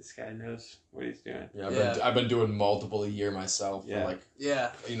 Like, this guy knows what he's doing. Yeah, I've been doing multiple a year myself for like,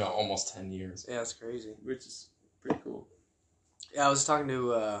 you know, almost 10 years. Yeah, it's crazy. Which is pretty cool. Yeah, I was talking to,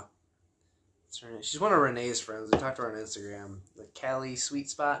 what's her name? She's one of Renee's friends. We talked to her on Instagram. Like, Callie Sweet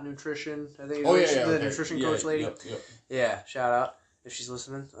Spot Nutrition, I think. The nutrition coach lady. Yep. Yeah, shout out if she's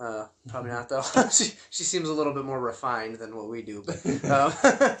listening. Probably not, though. she seems a little bit more refined than what we do. But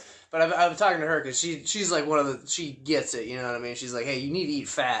but I've talking to her because she's like one of the, she gets it, you know what I mean? She's like, hey, you need to eat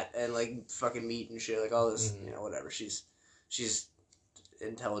fat and like fucking meat and shit, like all this, you know, whatever. She's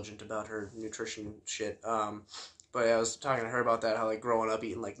intelligent about her nutrition shit. But I was talking to her about that, how like growing up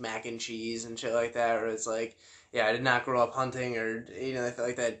eating like mac and cheese and shit like that, or it's like, yeah, I did not grow up hunting or, you know, I feel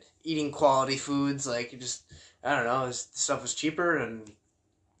like that, eating quality foods, like, just, I don't know, this stuff was cheaper and,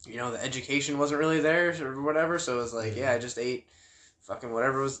 you know, the education wasn't really there or whatever, so it was like, I just ate fucking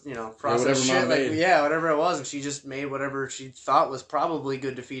whatever was, you know, processed shit, like, whatever it was, and she just made whatever she thought was probably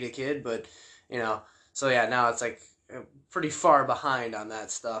good to feed a kid, but, you know, so yeah, now it's like pretty far behind on that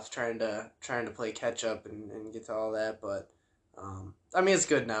stuff, trying to play catch up and get to all that, but, I mean, it's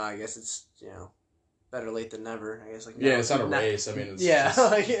good now, I guess it's, you know, better late than never, I guess. Like, it's not a race. I mean, it's just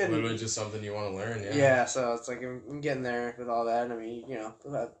like, literally just something you want to learn. Yeah, so it's like I'm getting there with all that. I mean, you know,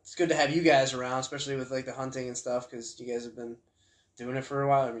 it's good to have you guys around, especially with like the hunting and stuff, because you guys have been doing it for a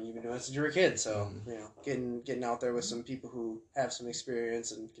while. I mean, you've been doing it since you were a kid, so you know, getting out there with some people who have some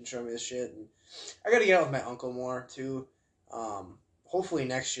experience and can show me this shit. And I got to get out with my uncle more too. Hopefully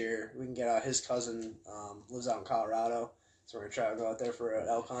next year we can get out. His cousin lives out in Colorado, so we're gonna try to go out there for an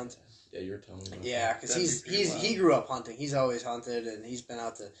elk hunt. Yeah, you're telling me. Yeah, because he grew up hunting. He's always hunted, and he's been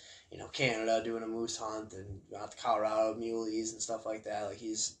out to, you know, Canada doing a moose hunt, and out to Colorado muleys and stuff like that. Like,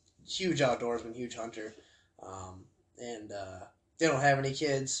 he's huge outdoorsman, huge hunter, and they don't have any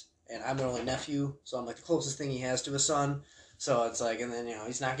kids, and I'm their only nephew, so I'm like the closest thing he has to a son. So it's like, and then, you know,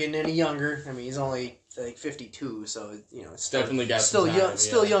 he's not getting any younger. I mean, he's only like 52, so, you know, it's definitely got still time, young,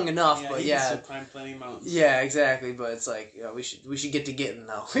 still young enough. But he can still climb plenty of mountains. Yeah, exactly. But it's like, you know, we should get to getting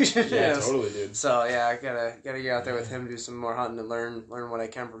though. Yeah, totally, dude. So yeah, I gotta get out there with him, do some more hunting, and learn what I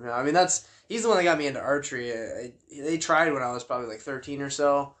can from him. I mean, he's the one that got me into archery. They tried when I was probably like 13 or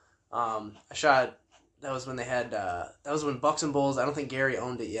so. I shot. That was when they had. That was when Bucks and Bulls. I don't think Gary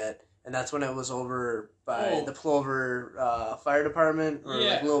owned it yet. And that's when it was over by the Plover Fire Department, or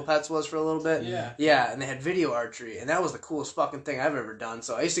like Little Pets was for a little bit. Yeah, and they had video archery, and that was the coolest fucking thing I've ever done.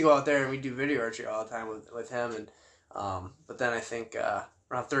 So I used to go out there and we'd do video archery all the time with him. And but then I think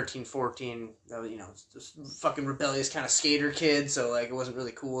around 13, 14, you know, just fucking rebellious kind of skater kid, so, like, it wasn't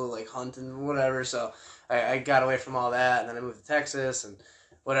really cool to, like, hunt and whatever, so I got away from all that, and then I moved to Texas and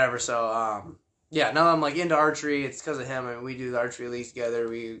whatever, so, yeah, now I'm, like, into archery. It's because of him. I mean, we do the archery league together.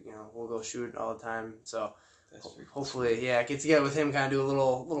 We'll go shoot all the time, so hopefully, yeah, get together with him, kind of do a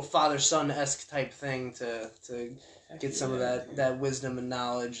little father-son-esque type thing to get some of that wisdom and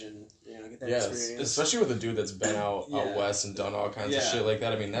knowledge and, you know, get that experience. Especially with a dude that's been out west and done all kinds of shit like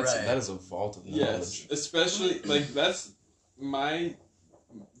that. I mean, that is a vault of knowledge. Yes, especially, like, that's my,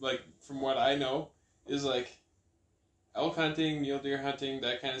 like, from what I know, is, like, elk hunting, mule deer hunting,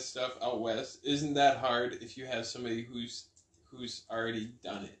 that kind of stuff out west isn't that hard if you have somebody who's already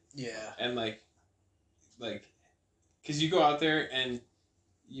done it. Yeah. And, like, because you go out there and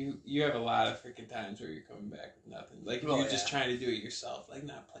you have a lot of freaking times where you're coming back with nothing. Like, if you're just trying to do it yourself, like,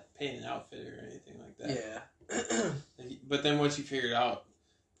 not paying an outfitter or anything like that. Yeah. But then once you figure it out,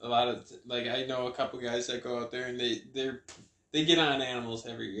 a lot of, like, I know a couple guys that go out there and they get on animals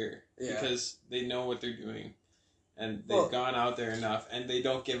every year because they know what they're doing. And they've gone out there enough, and they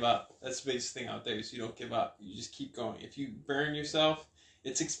don't give up. That's the biggest thing out there, is you don't give up. You just keep going. If you burn yourself,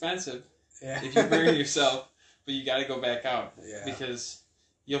 it's expensive. Yeah. If you burn yourself, but you got to go back out. Yeah. Because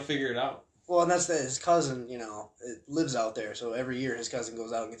you'll figure it out. Well, and that's his cousin, you know, it lives out there, so every year his cousin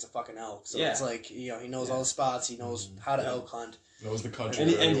goes out and gets a fucking elk. So it's like, you know, he knows all the spots, he knows how to elk hunt. Knows the country.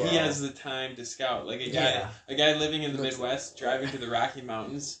 And he has the time to scout. Like, a guy living in the Midwest, driving to the Rocky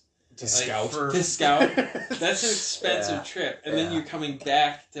Mountains. To scout. To scout. That's an expensive trip. And then you're coming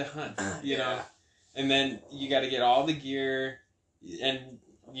back to hunt, you know. And then you got to get all the gear, and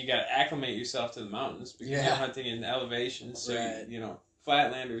you got to acclimate yourself to the mountains because you're hunting in elevations. So, you know,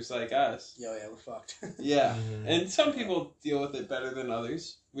 flatlanders like us. Yeah, we're fucked. Yeah. And some people deal with it better than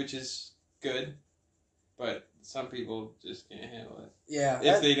others, which is good. But some people just can't handle it. Yeah.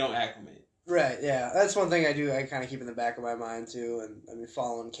 If they don't acclimate. Right, yeah. That's one thing I kind of keep in the back of my mind, too. And, I mean,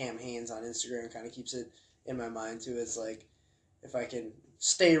 following Cam Haynes on Instagram kind of keeps it in my mind, too. It's like, if I can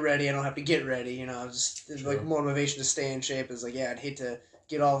stay ready, I don't have to get ready, you know. Just, there's, like, motivation to stay in shape is like, I'd hate to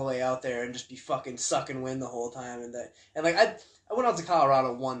get all the way out there and just be fucking sucking wind the whole time. And like, I went out to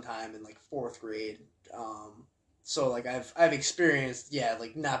Colorado one time in, like, 4th grade. So, like, I've experienced,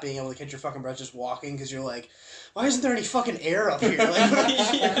 like, not being able to catch your fucking breath just walking because you're like, why isn't there any fucking air up here?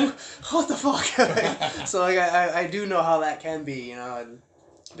 Like, what the fuck? So, like, I do know how that can be, you know,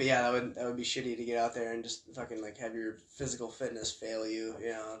 but yeah, that would be shitty to get out there and just fucking, like, have your physical fitness fail you, you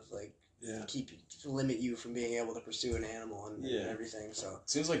know, like, limit you from being able to pursue an animal and everything. So it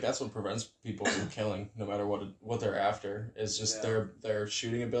seems like that's what prevents people from killing, no matter what they're after, is just their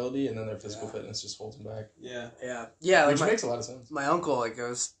shooting ability, and then their physical fitness just holds them back. Yeah. Which makes a lot of sense. My uncle, like, I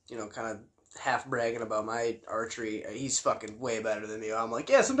was, you know, kind of half bragging about my archery. He's fucking way better than me. I'm like,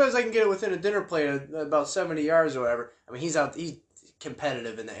 sometimes I can get it within a dinner plate at about 70 yards or whatever. I mean, he's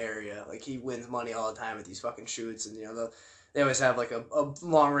competitive in the area. Like, he wins money all the time at these fucking shoots, and, you know, they always have, like, a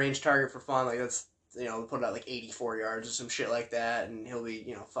long-range target for fun. Like, that's, you know, put out, like, 84 yards or some shit like that, and he'll be,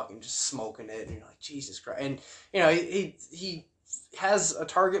 you know, fucking just smoking it, and you're like, Jesus Christ. And, you know, he has a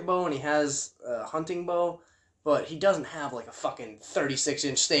target bow, and he has a hunting bow, but he doesn't have, like, a fucking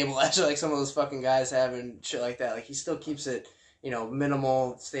 36-inch stabilizer like some of those fucking guys have and shit like that. Like, he still keeps it, you know,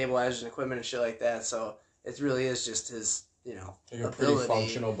 minimal stabilizers and equipment and shit like that, so it really is just his, you know, like a pretty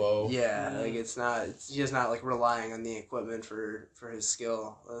functional bow. Yeah, like, he's just not, like, relying on the equipment for his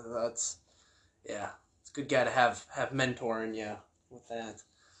skill. It's a good guy to have mentoring you with that.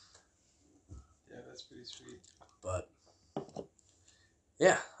 Yeah, that's pretty sweet. But,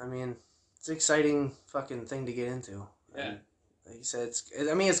 yeah, I mean, it's an exciting fucking thing to get into. Yeah. And like you said,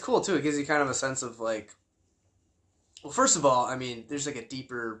 it's cool, too. It gives you kind of a sense of, like, well, first of all, I mean, there's, like, a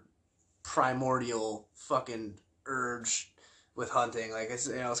deeper primordial fucking urge with hunting. Like,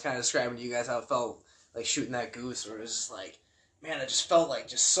 you know, I was kind of describing to you guys how it felt, like, shooting that goose, where it was just like, man, it just felt like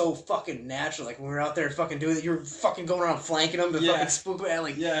just so fucking natural. Like, when we were out there fucking doing it, you were fucking going around flanking them to fucking spook them.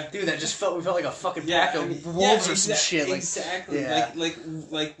 Like, dude, that just we felt like a fucking pack of wolves or some shit. Like, exactly.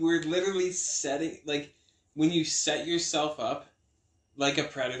 Like we're literally setting, like, when you set yourself up like a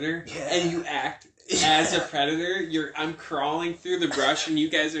predator and you act as a predator, I'm crawling through the brush and you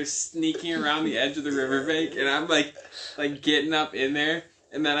guys are sneaking around the edge of the riverbank, and I'm like getting up in there,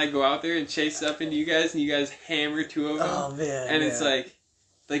 and then I go out there and chase up into you guys, and you guys hammer 2 of them. Oh man! And it's like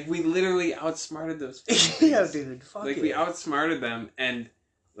we literally outsmarted those. Yeah, dude. Fuck like, we outsmarted them, and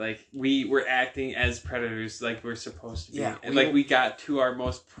like we were acting as predators like we're supposed to be. Yeah, and like we got to our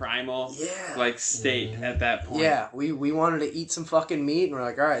most primal like state at that point. Yeah, we wanted to eat some fucking meat, and we're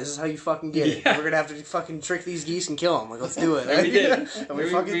like, all right, this is how you fucking get it. We're gonna have to fucking trick these geese and kill them. Like, let's do it. And we did. And we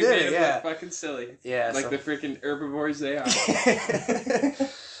fucking did it. Yeah, fucking silly. Yeah, like the freaking herbivores they are.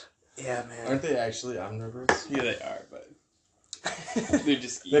 Yeah, man. Aren't they actually omnivores? Yeah, they are, but they're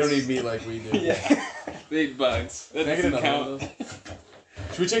just geese. They don't eat meat like we do. Yeah, they eat bugs. That doesn't count.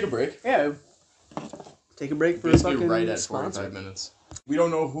 Should we take a break? Yeah. Take a break for Basically a fucking right at sponsor. 45 minutes. We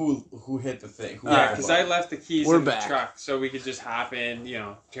don't know who hit the thing. Yeah, because I left the keys We're in the back. truck so we could just hop in,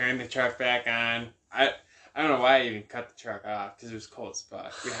 turn the truck back on. I don't know why I even cut the truck off because it was cold as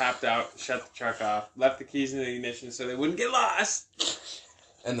fuck. We hopped out, shut the truck off, left the keys in the ignition so they wouldn't get lost.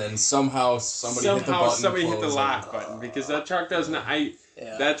 And then somebody hit the button. Somebody hit the lock button because that truck does not.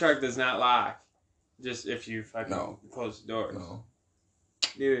 That truck does not lock. Just if you fucking close the door. No.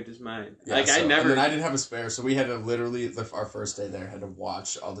 Neither does mine. Yeah, I never. And then I didn't have a spare, so we had to literally our first day there had to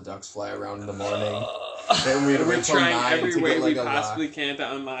watch all the ducks fly around in the morning. Then we had to wait till 9 every to way get like we a possibly lock. can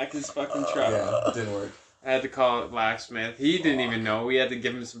to unlock his fucking truck. Yeah, it didn't work. I had to call it locksmith. He didn't even know. We had to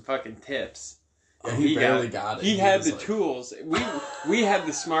give him some fucking tips. Yeah, he barely got it. He had the like, tools. We had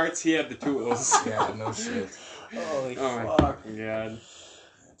the smarts. He had the tools. Yeah, no shit. Holy My fuck. fucking god.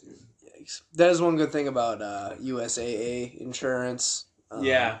 Yeah, dude. Yikes. That is one good thing about USAA insurance.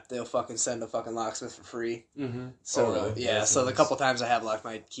 Yeah. They'll fucking send a fucking locksmith for free. Mm-hmm. So, Oh, really? yeah, That's so the nice. couple times I have left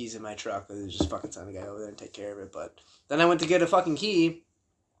my keys in my truck, they just fucking send a guy over there and take care of it. But then I went to get a fucking key.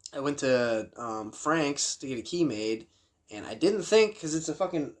 I went to Frank's to get a key made, and I didn't think, because it's a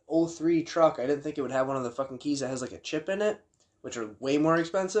fucking 03 truck, I didn't think it would have one of the fucking keys that has like a chip in it, which are way more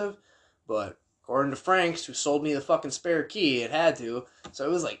expensive. But according to Frank's, who sold me the fucking spare key, it had to. So it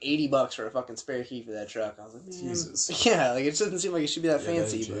was like $80 for a fucking spare key for that truck. I was like, man. Jesus. Yeah, like it doesn't seem like it should be that Yeah,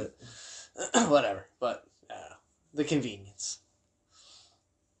 fancy, that but whatever. But I don't know. The convenience.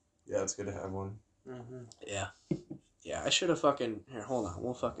 Yeah, it's good to have one. Mm-hmm. Yeah. Yeah, I should have fucking... Here, hold on.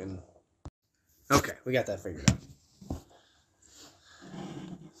 We'll fucking... Okay, we got that figured out.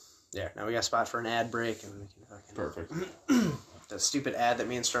 There, now we got a spot for an ad break, and we can fucking... Perfect. The stupid ad that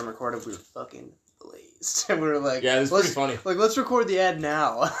me and Storm recorded, we were fucking blazed. And we were like... Yeah, it's pretty funny. Like, let's record the ad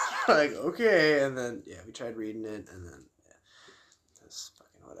now. Like, okay. And then, yeah, we tried reading it, and then, yeah. That's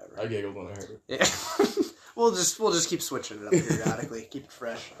fucking whatever. I giggled when I heard it. Yeah. We'll just keep switching it up periodically, keep it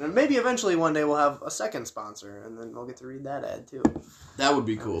fresh. And maybe eventually one day we'll have a second sponsor, and then we'll get to read that ad too. That would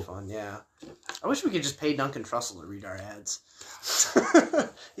be That'd cool. be fun, yeah. I wish we could just pay Duncan Trussell to read our ads.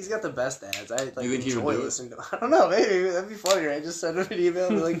 He's got the best ads. I like You think he would enjoy do it? listening to. I don't know, maybe that'd be funny, right? Just send him an email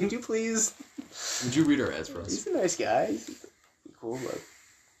and be like, "Could you please?" Would you read our ads for us? He's a nice guy. He's cool, but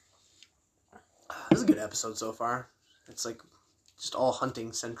this is a good episode so far. It's like just all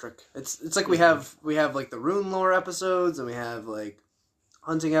hunting centric. It's like we have like the rune lore episodes, and we have like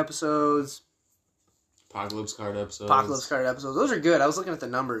hunting episodes, Apocalypse card episodes. apocalypse card episodes. Those are good. I was looking at the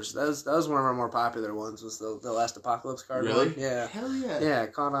numbers. That was one of our more popular ones. Was the last apocalypse card Really? one? Yeah. Hell yeah. Yeah,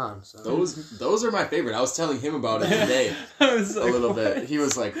 it caught on. So. Those are my favorite. I was telling him about it today. I was like, A little what? bit. He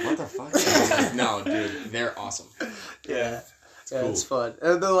was like, "What the fuck?" I was like, "No, dude, they're awesome." Yeah. Yeah, cool. it's fun.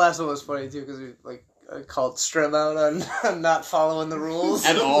 And the last one was funny too because we like called Strim out on not following the rules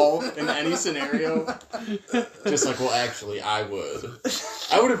At all in any scenario. Just like, well, actually, I would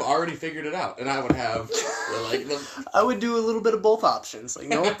have already figured it out, and I would have like the. I would do a little bit of both options. Like,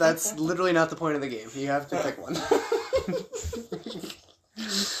 nope, that's literally not the point of the game. You have to pick one.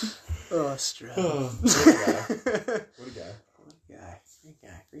 Oh, Strim. What a guy. What a guy. Great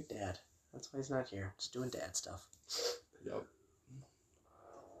guy. Great dad. That's why he's not here. Just doing dad stuff. Yep.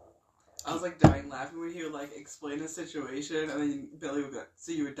 I was like dying laughing when he would like explain a situation, and then Billy would be like,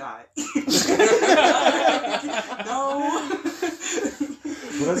 "So you would die?" No.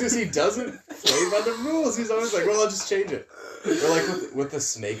 Well, that's because he doesn't play by the rules. He's always like, well, I'll just change it. Or like with the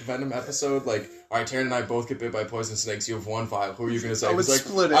snake venom episode, like, all right, Terrin and I both get bit by poison snakes. You have one file. Who are you going to say? I would He's like,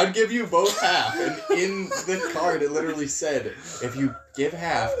 split it. I'd give you both half. And in the card, it literally said, if you give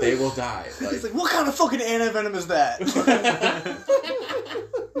half, they will die. Like, He's like, what kind of fucking antivenom is that?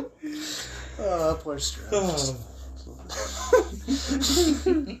 Oh, poor Strim.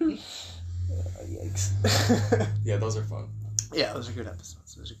 Yikes. yeah, those are fun. Yeah, those are good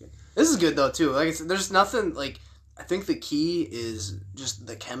episodes. Those are good. This is good though too. Like I said, there's nothing like. I think the key is just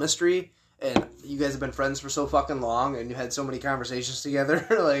the chemistry, and you guys have been friends for so fucking long, and you had so many conversations together,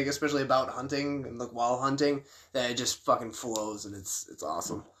 like especially about hunting and like while hunting, that it just fucking flows, and it's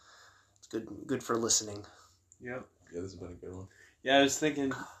awesome. It's good for listening. Yep. Yeah, this has been a good one. Yeah, I was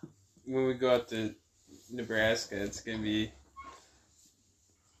thinking when we go out to Nebraska, it's gonna be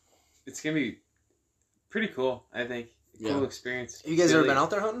it's gonna be pretty cool. I think cool experience. You guys ever been out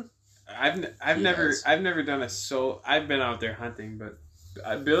there hunting? I've never done I've been out there hunting, but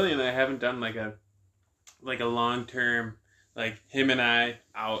Billy and I haven't done like a long term, like him and I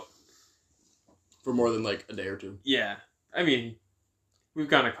out for more than like a day or two. Yeah, I mean, we've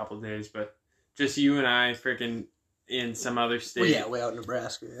gone a couple days, but just you and I freaking in some other state. Well, yeah, way out in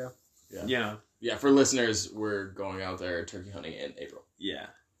Nebraska. Yeah. You know. Yeah, for listeners, we're going out there turkey hunting in April. Yeah,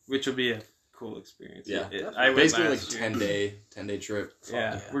 which will be a cool experience. Yeah, I basically like 10 day trip.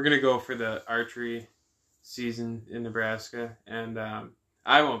 Yeah, we're gonna go for the archery season in Nebraska, and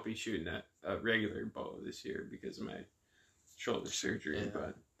I won't be shooting at a regular bow this year because of my shoulder surgery,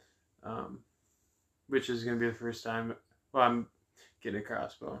 but which is gonna be the first time. Well, I'm getting a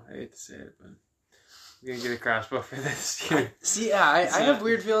crossbow. I hate to say it, but I'm gonna get a crossbow for this year. See, I have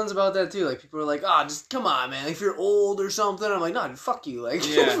weird feelings about that too. Like people are like, "Oh, just come on, man! Like, if you're old or something," I'm like, "No, fuck you!" Like,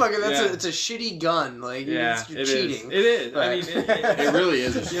 it's a shitty gun. Like, you're cheating. It is. But... I mean, it really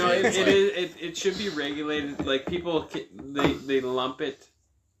is. It should be regulated. Like people, they lump it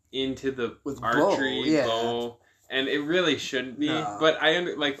into the archery bow, and it really shouldn't be. No. But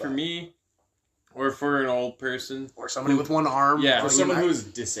for me. Or for an old person, or somebody with one arm, or someone who's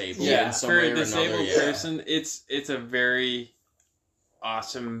disabled. Yeah, for a disabled person, it's a very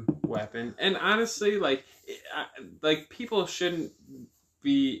awesome weapon. And honestly, like people shouldn't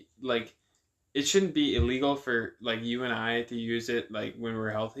be like, it shouldn't be illegal for like you and I to use it like when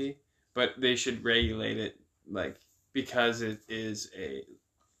we're healthy, but they should regulate it like because it is a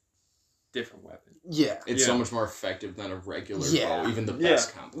different weapon. Yeah, it's so much more effective than a regular bow, even the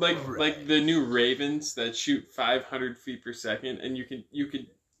best combo. Like the new Ravens that shoot 500 feet per second, and you could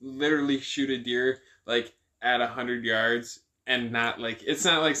literally shoot a deer like at 100 yards, and not like it's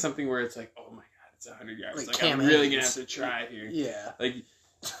not like something where it's like, oh my god, it's 100 yards. Like I'm really gonna have to try here. Yeah, like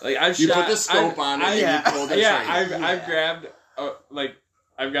I've you put the scope on it. I've grabbed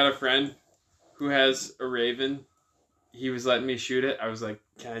I've got a friend who has a Raven. He was letting me shoot it. I was like,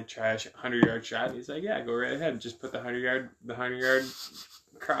 "Can I try a 100-yard shot?" And he's like, "Yeah, go right ahead. Just put the 100-yard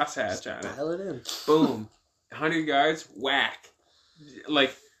crosshatch on it. Dial it in. Boom, 100 yards, whack."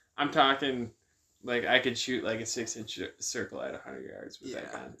 Like I'm talking, like I could shoot like a 6-inch circle at 100 yards with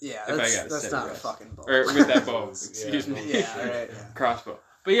that gun. Yeah, that's not a fucking bow. Or with that bow. Excuse me. Yeah, right. Yeah. Crossbow.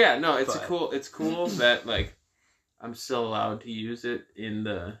 But yeah, no, it's cool that like I'm still allowed to use it in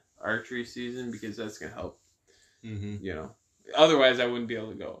the archery season because that's gonna help. Mm-hmm. You know, otherwise I wouldn't be able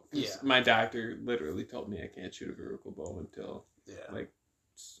to go. Yeah. My doctor literally told me I can't shoot a vertical bow until like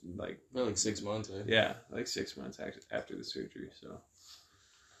 6 months. Yeah, like 6 months after the surgery. So,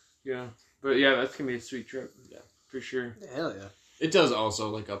 yeah, but yeah, that's gonna be a sweet trip. Yeah, for sure. Yeah, hell yeah. It does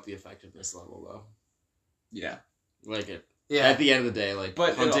also like up the effectiveness level though. Yeah, like it. Yeah. At the end of the day, like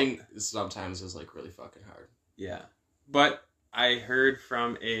but hunting sometimes is like really fucking hard. Yeah, but I heard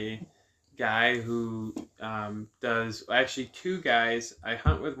from a guy who does actually two guys. I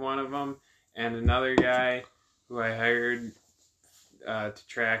hunt with one of them and another guy who I hired to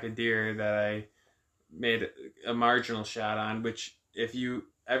track a deer that I made a marginal shot on. Which if you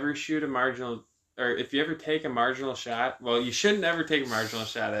ever shoot a marginal, or if you ever take a marginal shot, well, you shouldn't ever take a marginal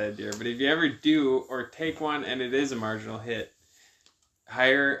shot at a deer, but if you ever do or take one and it is a marginal hit,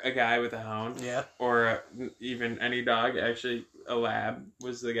 hire a guy with a hound, or even any dog. Actually, a lab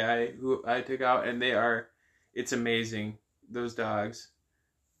was the guy who I took out, and it's amazing. Those dogs,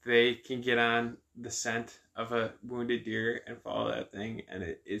 they can get on the scent of a wounded deer and follow that thing, and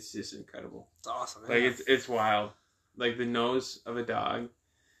it's just incredible. It's awesome. Like it's wild. Like the nose of a dog,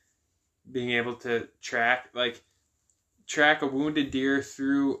 being able to track a wounded deer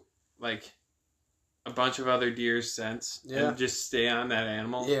through like a bunch of other deer's scents and just stay on that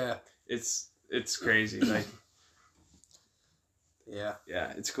animal. Yeah. It's crazy. Like yeah,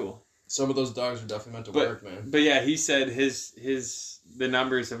 it's cool. Some of those dogs are definitely meant to work, man. But yeah, he said the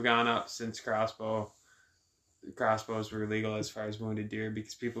numbers have gone up since crossbows were legal as far as wounded deer,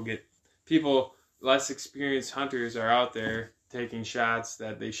 because people less experienced hunters are out there taking shots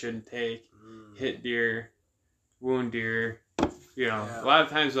that they shouldn't take, hit deer, wound deer. You know, a lot of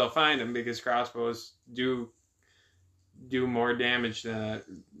times they'll find them because crossbows do more damage than a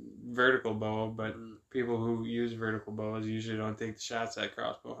vertical bow, but people who use vertical bows usually don't take the shots that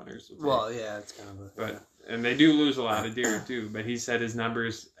crossbow hunters will take. Well, yeah, it's kind of and they do lose a lot of deer too, but he said his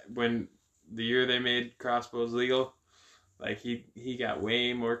numbers when the year they made crossbows legal, like he got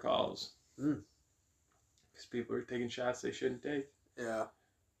way more calls. Because people are taking shots they shouldn't take. Yeah.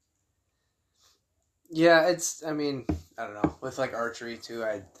 Yeah, I mean, I don't know. With like archery too,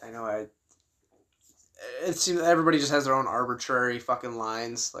 I know it seems everybody just has their own arbitrary fucking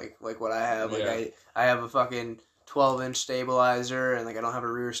lines, like what I have. Like I have a fucking 12-inch stabilizer, and like I don't have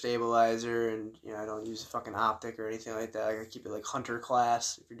a rear stabilizer, and I don't use a fucking optic or anything like that. Like, I keep it like hunter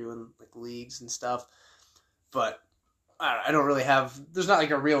class if you're doing like leagues and stuff. But I don't really have. There's not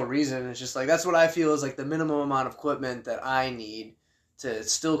like a real reason. It's just like that's what I feel is like the minimum amount of equipment that I need to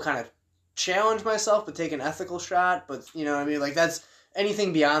still kind of challenge myself, but take an ethical shot. But you know what I mean? Like that's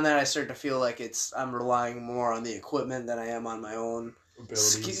anything beyond that. I start to feel like I'm relying more on the equipment than I am on my own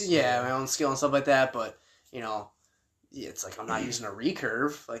abilities. My own skill and stuff like that. But it's like I'm not using a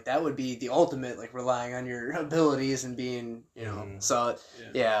recurve. Like that would be the ultimate, like relying on your abilities and being, So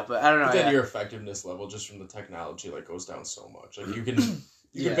but I don't know. But then your effectiveness level just from the technology like goes down so much. Like you can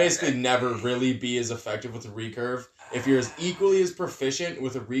basically never really be as effective with a recurve if you're as equally as proficient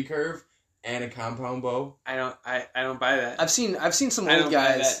with a recurve and a compound bow. I don't buy that. I've seen some old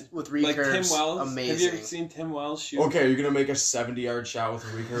guys with recurves. Like Tim Wells. Amazing. Have you ever seen Tim Wells shoot? Okay, you're gonna make a 70-yard shot with a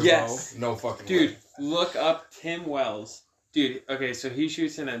recurve yes. bow? No fucking dude, way. Look up Tim Wells. Dude, okay, so he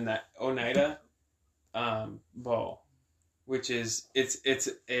shoots in an Oneida bow, which is it's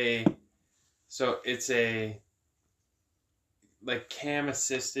a like cam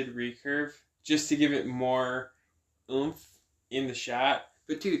assisted recurve just to give it more oomph in the shot.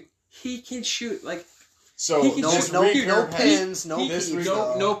 But dude, he can shoot like no pins, no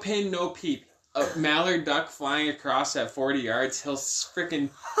pin, no peep. A mallard duck flying across at 40 yards, he'll strip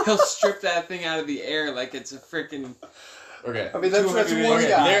that thing out of the air like it's a freaking. Okay. I mean that's one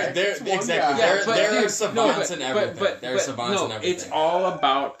guy. Exactly. There are savants and everything. There are savants and everything. It's all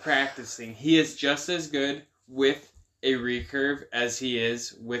about practicing. He is just as good with a recurve as he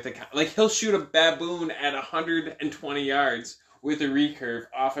is with he'll shoot a baboon at 120 yards with a recurve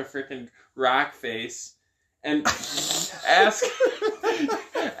off a freaking rock face, and ask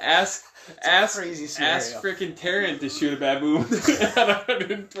freaking Terrin to shoot a baboon at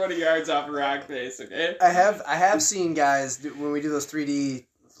 120 yards off a rock face. Okay. I have seen guys when we do those 3D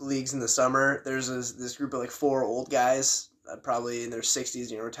leagues in the summer. There's this group of like 4 old guys, probably in their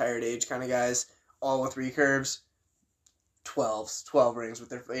 60s, retired age kind of guys, all with recurves. 12 rings with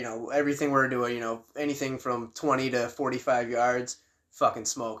their, everything we're doing, anything from 20 to 45 yards, fucking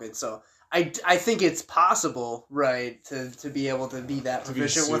smoking. So I think it's possible, right, to be able to be that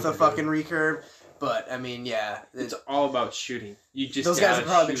proficient with a fucking recurve. But I mean, it's all about shooting. You just those guys have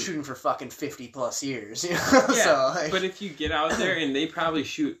probably been shooting for fucking 50+ years. Yeah, so, but if you get out there and they probably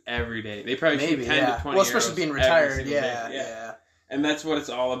shoot every day, they probably shoot 10 to 20. Well, especially being retired, yeah. And that's what it's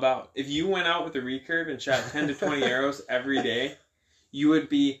all about. If you went out with a recurve and shot 10 to 20 arrows every day, you would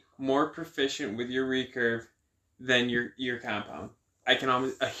be more proficient with your recurve than your compound. A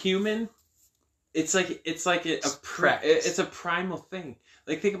human. It's a primal thing.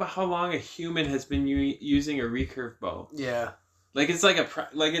 Like think about how long a human has been using a recurve bow. Yeah. Like it's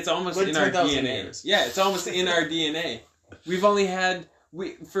it's almost in our DNA. Years. Yeah, it's almost in our DNA. We've only had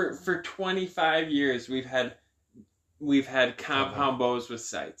for 25 years we've had compound bows with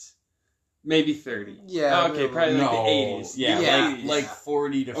sights. Maybe 30. Yeah. Okay, probably like the 80s. Yeah. Like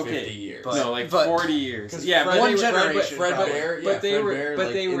 40 to 50 years. But 40 years. Yeah, one generation. Fred Bear they were in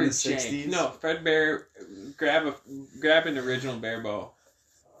the 60s. No, Fred Bear, grab an original bear bow.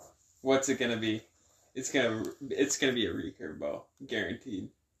 What's it gonna be? It's gonna be a recurve bow, guaranteed.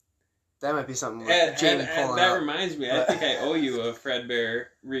 That might be something. And that reminds me, I think I owe you a Fred Bear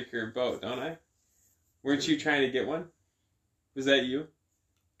recurve bow, don't I? Weren't you trying to get one? Was that you?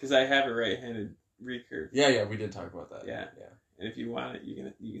 Because I have a right-handed recurve. Yeah, we did talk about that. Yeah. And if you want it, you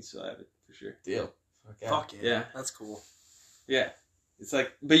can still have it for sure. Deal. Fuck yeah. Yeah. That's cool. Yeah. It's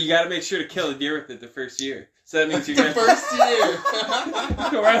like, but you got to make sure to kill a deer with it the first year. So that means you're the first year.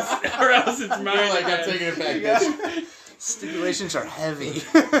 or else it's mine. You're like, I'm taking it back, bitch. Stipulations are heavy.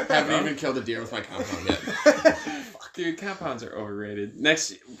 Haven't even killed a deer with my compound yet. Dude, compounds are overrated.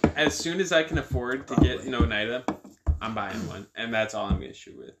 As soon as I can afford to get an Oneida, I'm buying one, and that's all I'm gonna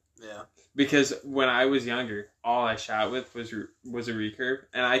shoot with. Yeah. Because when I was younger, all I shot with was a recurve,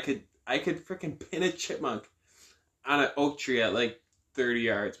 and I could freaking pin a chipmunk on an oak tree at like 30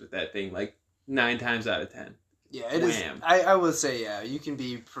 yards with that thing, like 9 times out of 10. Yeah, it is. I would say you can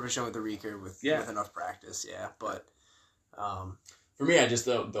be proficient with the recurve with enough practice. Yeah, but for me, I just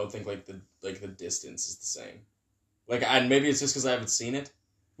don't think the distance is the same. Like, maybe it's just because I haven't seen it.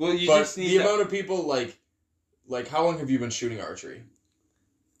 Well, just need the amount of people like how long have you been shooting archery?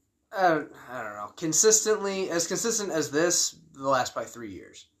 I don't know. As consistent as this, the last probably 3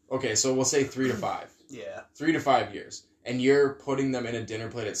 years. Okay, so we'll say 3 to 5. Yeah. 3 to 5 years. And you're putting them in a dinner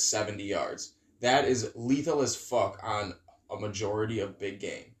plate at 70 yards. That is lethal as fuck on a majority of big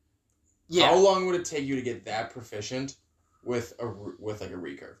game. Yeah. How long would it take you to get that proficient with like a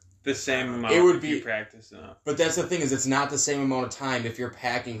recurve? The same amount. It would be you practice enough. But that's the thing is, it's not the same amount of time if you're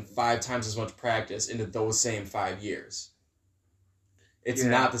packing 5 times as much practice into those same 5 years. It's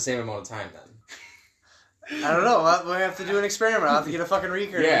not the same amount of time then. I don't know. We'll have to do an experiment. I'll have to get a fucking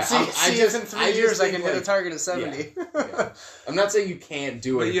recurve. Yeah, See if in 3 years I can hit a target of 70. Yeah. I'm not saying you can't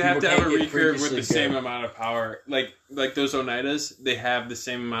do it. But you have to have a recurve with the same amount. amount of power. Like those Oneidas, they have the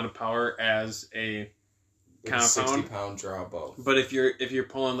same amount of power as a compound. 60-pound draw bow. But if you're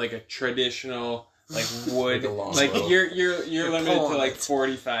pulling like a traditional like wood, like you're limited to like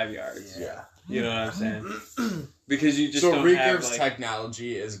 45 yards. Yeah. You know what I'm saying? Because you just so don't recurve's have,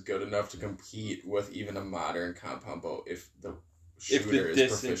 technology is good enough to compete with even a modern compound bow if the shooter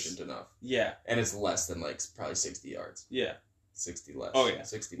is proficient enough. Yeah. And it's less than like probably 60 yards. Yeah. 60 less. Oh yeah.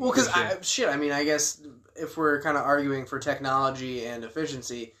 60. Well, because I mean, I guess if we're kind of arguing for technology and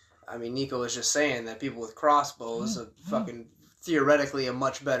efficiency, I mean, Nico was just saying that people with crossbows are fucking theoretically a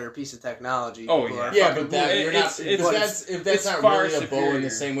much better piece of technology. Oh, People yeah. are Yeah, fucking but that, you're not. If that's not far really a bow in superior. the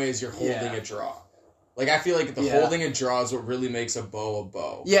same way as you're holding Yeah. a draw. Like I feel like the holding a draw is what really makes a bow a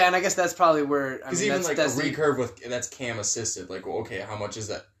bow. Yeah, and I guess that's probably where Because even like a recurve with that's cam assisted. Like, well, okay, how much is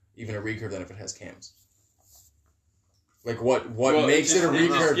that? Even a recurve then if it has cams. Like what makes it a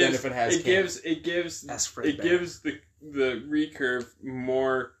recurve then if it has cams? It gives the recurve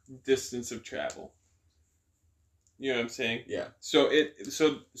more distance of travel. You know what I'm saying? Yeah. So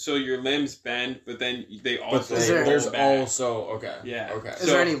your limbs bend, but then they also there's roll back. also okay. Yeah. Okay. Is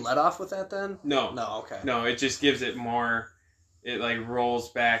there any let off with that then? No. No. Okay. No, it just gives it more. It like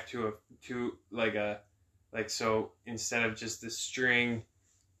rolls back to so instead of just the string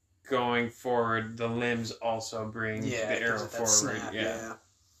going forward, the limbs also bring the arrow forward. Snap, yeah.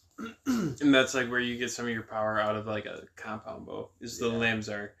 And that's like where you get some of your power out of like a compound bow. Is the limbs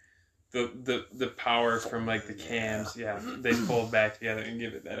are the power from like the cams. Yeah, they fold back together and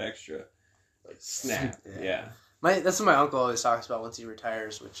give it that extra like snap. Yeah. That's what my uncle always talks about once he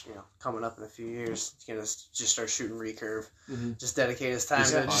retires, which, coming up in a few years, he's going to just start shooting recurve. Mm-hmm. Just dedicate his time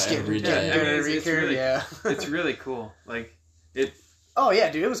to just every getting day. good at It's recurve. really, yeah. It's really cool. Like, it... Oh,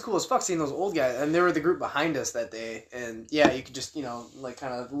 yeah, dude, it was cool as fuck seeing those old guys. And they were the group behind us that day. And, yeah, you could just, like,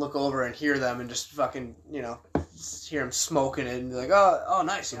 kind of look over and hear them and just fucking, just hear them smoking it and be like, oh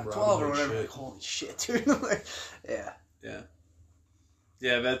nice, 12 or whatever. Like, holy shit, dude. Like, yeah. Yeah.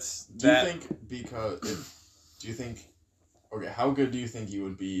 Yeah, that's... Do you think... Okay, how good do you think you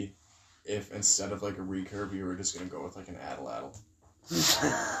would be if instead of like a recurve, you were just going to go with like an addle-addle?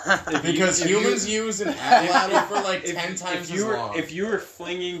 Because humans use an addle-addle for like 10 times as long. If you were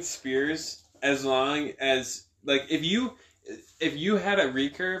flinging spears as long as... Like, if you had a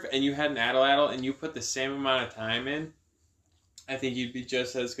recurve and you had an addle-addle and you put the same amount of time in, I think you'd be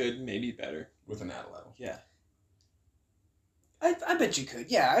just as good, maybe better. With an addle-addle. Yeah. I bet you could.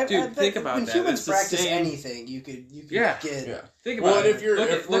 Yeah, Dude, I bet think about when that. humans It's the practice same- anything, you could Yeah. get. Yeah. Think about Well, it. and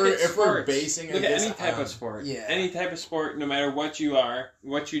if we're sports. basing look it at any type of sport. Yeah. Any type of sport, no matter what you are,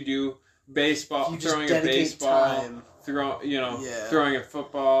 what you do, baseball, You just throwing a dedicate baseball, time. throwing a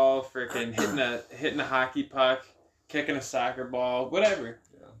football, freaking hitting a hockey puck, kicking a soccer ball, whatever.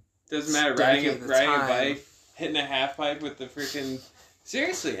 Yeah. Doesn't matter. Dedicate Riding the a time. bike, hitting a half pipe with the freaking.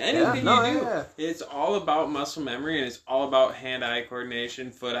 Seriously, anything you do, it's all about muscle memory, and it's all about hand-eye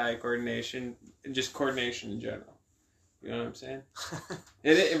coordination, foot-eye coordination, and just coordination in general. You know what I'm saying?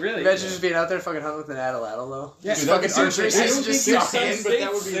 It really. Imagine just being out there fucking hunting with an addle though. Yeah, Dude, fucking that'd be archery. so cool. Just There's suck. some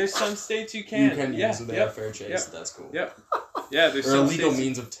states- There's some states you can. You can use it. They have fair chase. That's cool. Yep. Yeah, there's Or some illegal states.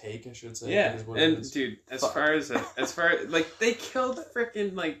 means of take, I should say. Yeah, is what it and is. dude, as far as like they killed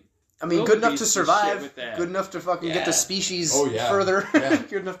freaking like. I mean, good enough to wildebeest and shit survive. with that. Good enough to fucking get the species further. Yeah.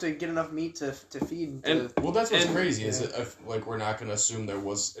 Good enough to get enough meat to feed. Well, that's what's crazy is if like we're not going to assume there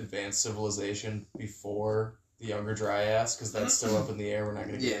was advanced civilization before the Younger Dryas because that's still up in the air. We're not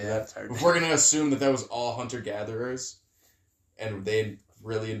going to get into that. That's hard. If we're going to assume that was all hunter gatherers, and they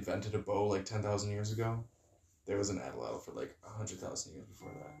really invented a bow like 10,000 years ago, there was an addle for like 100,000 years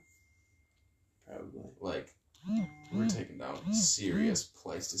before that. Probably. Like. We're taking down serious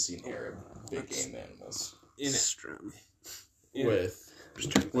Pleistocene Arab big game animals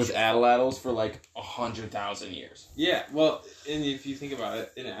with addle for like 100,000 years. Yeah, well, and if you think about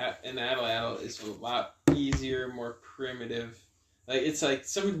it, an addle is a lot easier, more primitive. Like it's like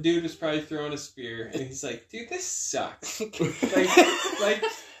some dude was probably throwing a spear, and he's like, "Dude, this sucks." like,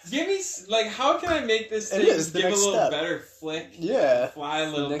 give me how can I make this thing give a little better flick? Yeah, fly a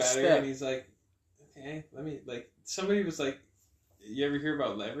little better. step. And he's like, "Okay, let me somebody was like, you ever hear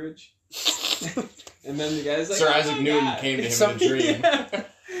about leverage?" And then the guy's like, Sir Isaac Newton came to him in a dream.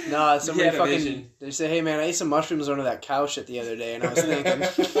 No, somebody He had a fucking. vision. They say, "Hey man, I ate some mushrooms under that cow shit the other day," and I was thinking.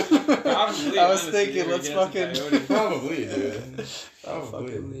 Probably, I was honestly, thinking, or let's he has a fucking. coyote. Probably, dude. Oh, Probably.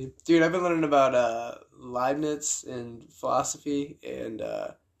 fucking leave. Dude, I've been learning about Leibniz and philosophy, and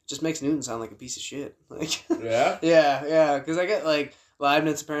just makes Newton sound like a piece of shit. Like, Yeah? yeah, because I get like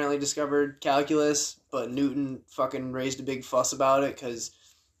Leibniz apparently discovered calculus, but Newton fucking raised a big fuss about it because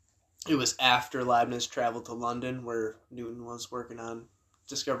it was after Leibniz traveled to London where Newton was working on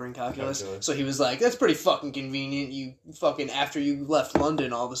discovering calculus. So he was like, that's pretty fucking convenient. You fucking, after you left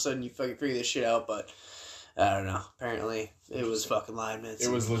London, all of a sudden you fucking figure this shit out, but I don't know. Apparently it was fucking Leibniz.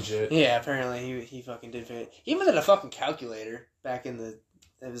 It was legit. Yeah, apparently he fucking did it. He even had a fucking calculator back in the,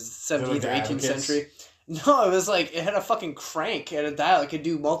 it was 17th or 18th century. No, it was like, it had a fucking crank and a dial. It could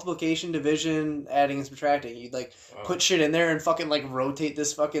do multiplication, division, adding, and subtracting. You'd like put shit in there and fucking like rotate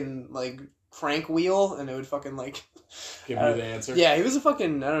this fucking like crank wheel and it would fucking like give you the answer. Yeah, he was a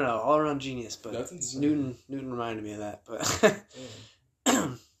fucking, I don't know, all around genius, but that's insane. Newton reminded me of that, but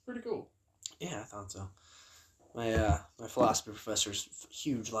pretty cool. Yeah, I thought so. My philosophy professor's a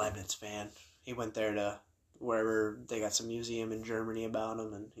huge Leibniz fan. He went there to wherever they got some museum in Germany about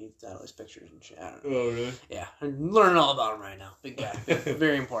him, and he got all these pictures and shit. I don't know. Oh, really? Yeah, I'm learning all about him right now. Big guy.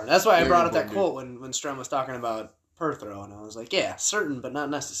 Very important. That's why I brought up that quote when Strum was talking about per throw, and I was like, yeah, certain but not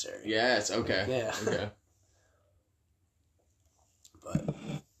necessary. Yes, okay. Yeah. Okay. But,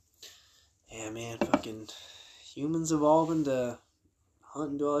 yeah, man, fucking humans evolving to hunt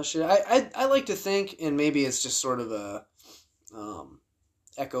and do all that shit. I like to think, and maybe it's just sort of a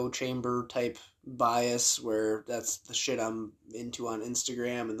echo chamber type bias where that's the shit I'm into on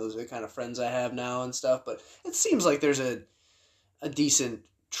Instagram and those are the kind of friends I have now and stuff, but it seems like there's a decent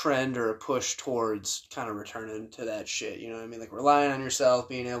trend or a push towards kind of returning to that shit, you know what I mean? Like relying on yourself,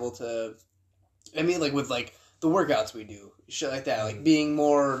 being able to, I mean, like with like the workouts we do, shit like that, like being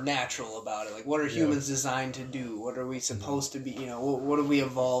more natural about it. Like what are humans designed to do? What are we supposed to be, you know, what have we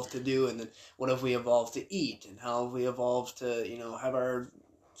evolved to do? And then what have we evolved to eat? And how have we evolved to, you know, have our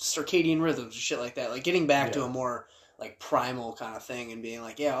circadian rhythms and shit like that? Like getting back to a more like primal kind of thing and being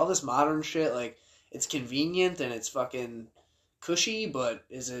like, yeah, all this modern shit, like it's convenient and it's fucking cushy, but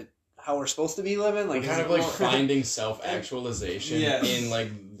is it how we're supposed to be living? Like, we're kind of like finding self-actualization in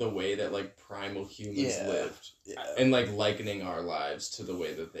like the way that like primal humans lived, and like likening our lives to the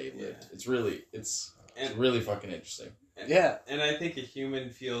way that they lived. It's really fucking interesting. And I think a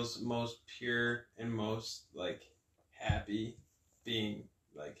human feels most pure and most like happy being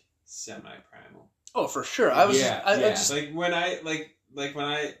like semi-primal. Oh, for sure. I just like when I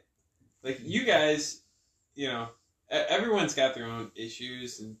you guys, you know, everyone's got their own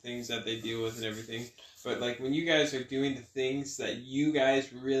issues and things that they deal with and everything. But like when you guys are doing the things that you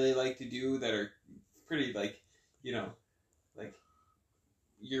guys really like to do that are pretty like, you know, like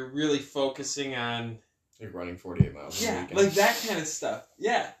you're really focusing on like running 48 miles. Yeah, like that kind of stuff.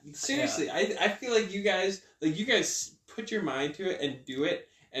 Yeah, seriously, I feel like you guys put your mind to it and do it,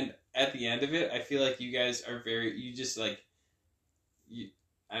 and at the end of it, I feel like you guys are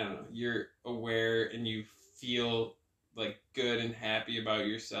I don't know, you're aware and you feel like good and happy about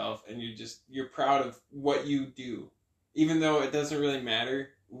yourself, and you're proud of what you do, even though it doesn't really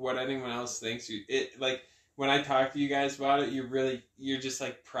matter what anyone else thinks. Like when I talk to you guys about it, you're just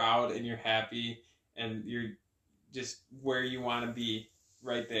like proud and you're happy and you're just where you want to be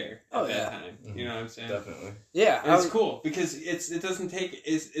right there at that time. Mm-hmm. You know what I'm saying? Definitely. Yeah, and it's cool because it doesn't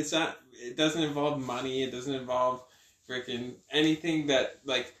involve money. It doesn't involve freaking anything that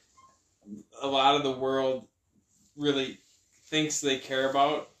like a lot of the world really thinks they care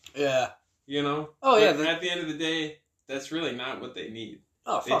about. Yeah. You know? Oh, but yeah. at the end of the day, that's really not what they need.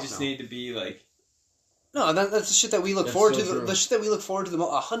 Oh, they just need to be like... No, that's the shit that we look forward to. The shit that we look forward to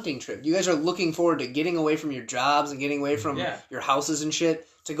a hunting trip. You guys are looking forward to getting away from your jobs and getting away from your houses and shit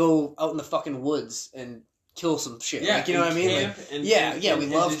to go out in the fucking woods and kill some shit. Yeah, like, you know what I mean? Like, we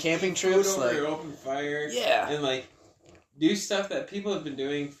love camping trips. Over like open fire. Yeah. And like do stuff that people have been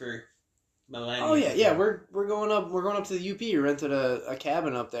doing for millennia. Oh yeah. We're going up to the UP. We rented a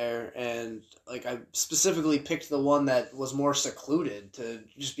cabin up there, and like I specifically picked the one that was more secluded to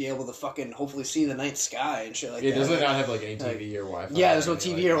just be able to fucking hopefully see the night sky and shit like that. Yeah, doesn't it not have like any TV or Wi-Fi? Yeah, there's no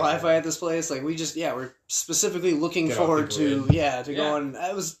TV or Wi-Fi at this place. Like we just we're specifically looking forward to going.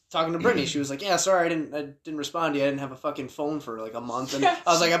 I was talking to Brittany. She was like, "Yeah, sorry, I didn't respond to you. I didn't have a fucking phone for like a month." And I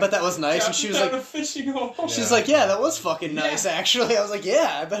was like, "I bet that was nice." And she was like, "Fishing hole." She's like, "Yeah, that was fucking nice, actually." I was like,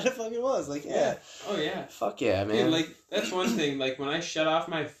 "Yeah, I bet it fucking was." Like, yeah. Oh yeah. Fuck yeah, man. And like that's one thing. Like when I shut off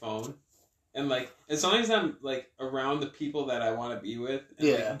my phone, and like as long as I'm like around the people that I want to be with,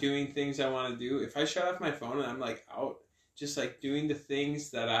 and like doing things I want to do, if I shut off my phone and I'm like out, just like doing the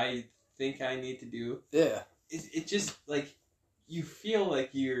things that I think I need to do. Yeah. It just like you feel like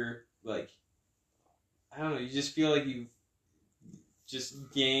you're like I don't know. You just feel like you've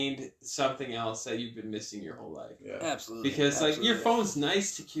just gained something else that you've been missing your whole life. Yeah, absolutely. Because like your phone's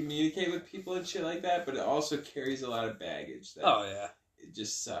nice to communicate with people and shit like that, but it also carries a lot of baggage. That it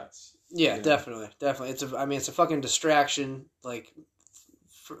just sucks. Yeah, definitely. It's a fucking distraction.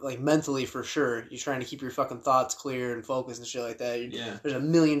 Like mentally for sure. You're trying to keep your fucking thoughts clear and focused and shit like that. There's a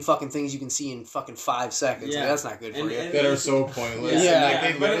million fucking things you can see in fucking 5 seconds. Yeah. Like, that's not good for you. That are so pointless. Yeah.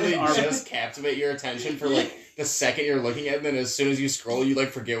 And like, they literally just captivate your attention for like the second you're looking at them, and as soon as you scroll, you like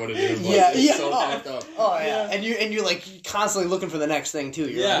forget what it is. Like, it's so fucked up. Oh yeah. And you're like constantly looking for the next thing too.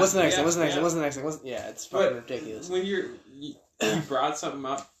 You're like, what's the next thing? What's the next thing? What's the next thing? It's fucking ridiculous. When you brought something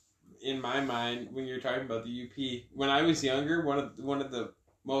up in my mind when you're talking about the UP. When I was younger, one of the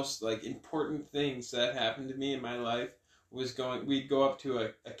most like important things that happened to me in my life was we'd go up to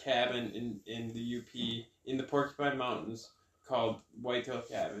a cabin in the UP in the Porcupine Mountains called Whitetail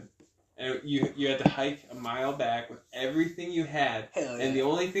Cabin, and you had to hike a mile back with everything you had. And the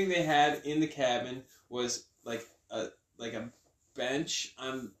only thing they had in the cabin was like a bench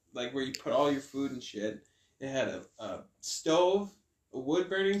on like where you put all your food and shit. It had a stove, a wood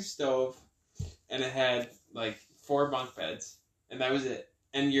burning stove, and it had like 4 bunk beds, and that was it.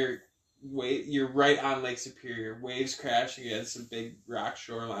 And you're right on Lake Superior. Waves crashing against some big rock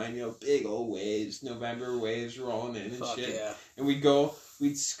shoreline. Big old waves, November waves rolling in and shit. Yeah. And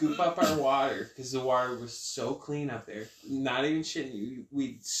we'd scoop up our water because the water was so clean up there. Not even shitting you.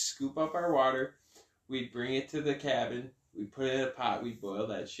 We'd scoop up our water. We'd bring it to the cabin. We'd put it in a pot. We'd boil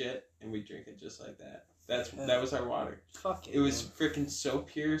that shit, and we'd drink it just like that. That was our water. Fuck it. It was freaking so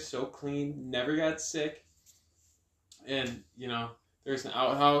pure, so clean. Never got sick. And there's an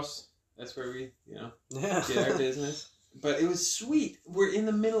outhouse. That's where we, did our business. But it was sweet. We're in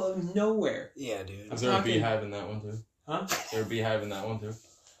the middle of nowhere. Yeah, dude. Is there a beehive in that one too? Huh? Is there a beehive in that one too?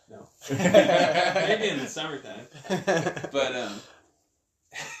 No. Maybe in the summertime.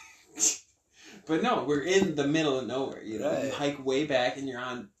 But no, we're in the middle of nowhere. You hike way back and you're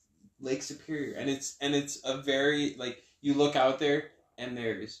on Lake Superior, and it's a very like you look out there and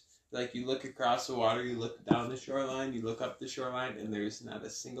there's. Like, you look across the water, you look down the shoreline, you look up the shoreline, and there's not a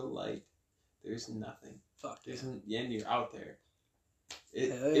single light. There's nothing. Fuck. And you're out there.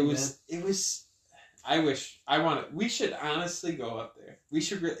 It was, we should honestly go up there. We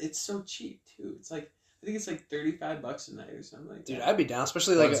should, it's so cheap, too. It's like, I think it's like $35 a night or something like that. Dude, I'd be down,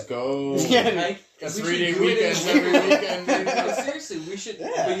 especially like... Let's go. Yeah, like, a 3-day weekends every weekend. No, seriously, we should...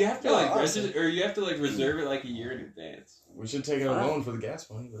 Yeah. But you have to reserve it like a year in advance. We should take out a loan for the gas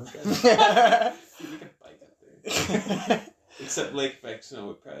money. But okay. Dude, we can bike up there. Except lake effect snow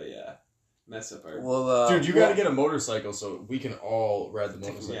would probably mess up our... dude, you gotta get a motorcycle so we can all ride the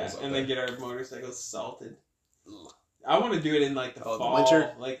motorcycles. Yeah, and then get our motorcycles salted. I want to do it in like the fall,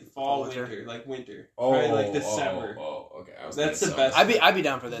 winter? like winter, like winter. Probably like December. Okay. That's the best. I'd be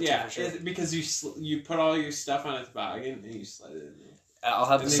down for that too, for sure. Because you put all your stuff on a toboggan and you sled it in there. I'll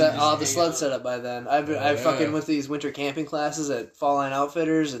have the sled set up by then. I fucking went to these winter camping classes at Fall Line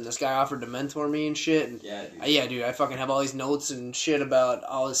Outfitters, and this guy offered to mentor me and shit. And dude, I fucking have all these notes and shit about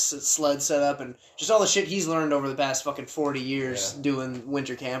all his sled setup and just all the shit he's learned over the past fucking 40 years doing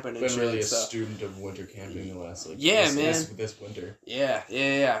winter camping and shit. Been really a student of winter camping the last this winter.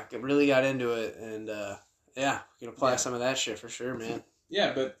 Yeah. Really got into it, and we can apply some of that shit for sure, man.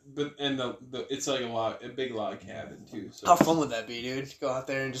 Yeah, but the it's like a big log cabin too. So. How fun would that be, dude? Go out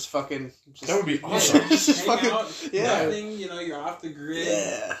there and just fucking... that would be awesome. Just hang out, nothing, you're off the grid.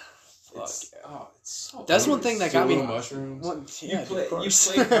 Yeah. It's so that's one thing that got me... mushrooms. You play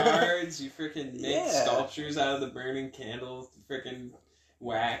cards, you freaking make sculptures out of the burning candles, freaking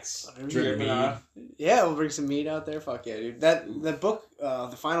wax. Drink meat. Yeah, we'll bring some meat out there. Fuck yeah, dude. That book,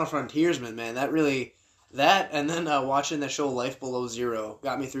 The Final Frontiersman, man, that really... That, and then watching the show Life Below Zero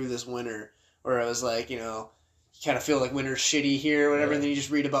got me through this winter, where I was like, you kind of feel like winter's shitty here or whatever, and then you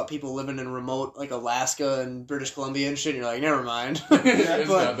just read about people living in remote, like, Alaska and British Columbia and shit, and you're like, never mind. But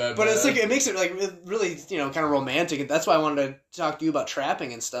it's like, it makes it, like, really, kind of romantic, and that's why I wanted to talk to you about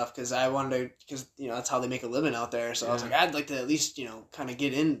trapping and stuff, because that's how they make a living out there, so I was like, I'd like to at least, kind of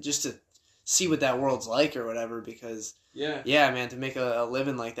get in, just to see what that world's like or whatever, because... Yeah, man, to make a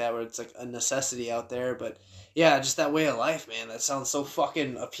living like that where it's like a necessity out there, but yeah, just that way of life, man, that sounds so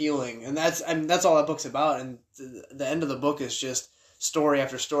fucking appealing, and that's all that book's about, and the end of the book is just story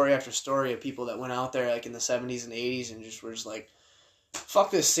after story after story of people that went out there like in the 70s and 80s and just were just like,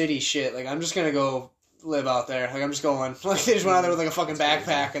 fuck this city shit, like I'm just gonna go live out there. Like, I'm just going. Like, they just went out there with, like, a fucking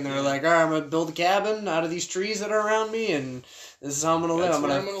backpack, and they were like, all right, I'm going to build a cabin out of these trees that are around me, and this is how I'm going to live. I'm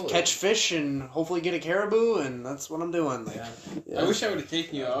going to catch fish and hopefully get a caribou, and that's what I'm doing. Like, I wish I would have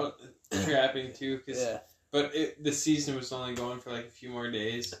taken you out trapping, too, because... Yeah. But the season was only going for, like, a few more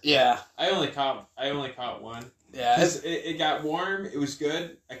days. Yeah. I only caught one. Yeah. Because it got warm, it was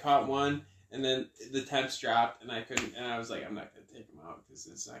good, I caught one, and then the temps dropped, and I couldn't, and I was like, I'm not going to take them out, because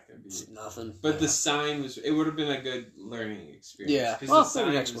it's not going to be... It's nothing. But the sign was, it would have been a good learning experience. Yeah. Because Well, the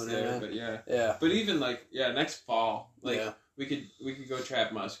sign next was winter, there, man. but yeah. Yeah. But even, like, next fall, like, we could go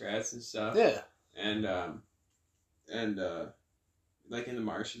trap muskrats and stuff. Yeah. And like, in the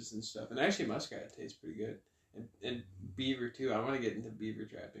marshes and stuff. And actually, muskrat tastes pretty good. And beaver, too. I want to get into beaver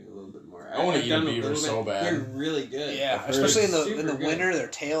trapping a little bit more. I want to eat a beaver so bad. They're really good. Yeah, especially in the winter, their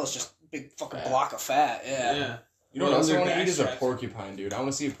tail is just a big fucking block of fat. Yeah. You know what else I want to eat is a porcupine, dude. I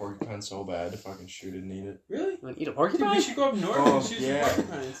want to see a porcupine so bad to fucking shoot it and eat it. Really? You want to eat a porcupine? Dude, we should go up north and shoot some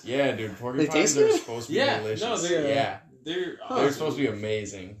porcupines. Yeah, dude. Porcupines are supposed to be delicious. No, they're awesome. They're supposed to be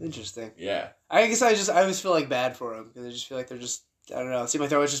amazing. Interesting. Yeah. I guess I always feel like bad for them because I just feel like they're just, I don't know. It seems like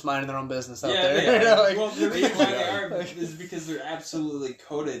they're always just minding their own business out there. Yeah, you know, like, well, the reason why they are is because they're absolutely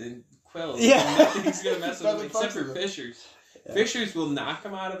coated in quills. Yeah. Nothing's going to mess with them except for them. fishers. Yeah. Fishers will knock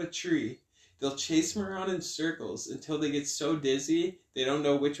them out of a tree. They'll chase them around in circles until they get so dizzy they don't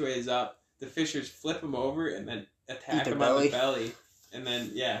know which way is up. The fishers flip them over and then attack them on the belly. And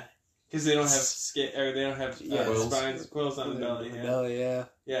then, because they don't have spines, quills on the belly.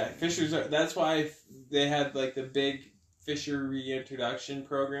 Yeah, fishers are. That's why they had like the big fisher reintroduction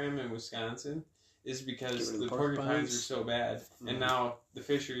program in Wisconsin, is because the porcupines are so bad, and now the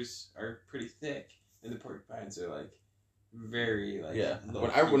fishers are pretty thick, and the porcupines are like very like low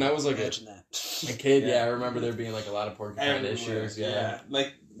when I was like a kid, I remember there being like a lot of porcupine issues.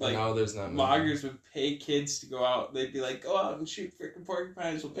 Like now there's not. Loggers would pay kids to go out. They'd be like, "Go out and shoot freaking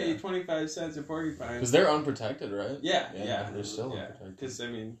porcupines. We'll pay you 25 cents a porcupine." Because they're unprotected, right? Yeah, they're still unprotected. Because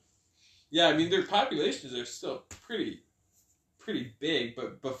their populations are still pretty big.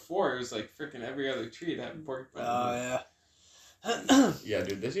 But before it was like freaking every other tree to have a porcupine. Oh yeah,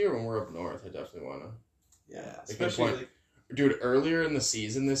 dude. This year when we're up north, I definitely wanna. Yeah, especially dude, earlier in the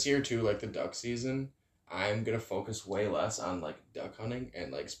season this year too, like the duck season, I'm gonna focus way less on like duck hunting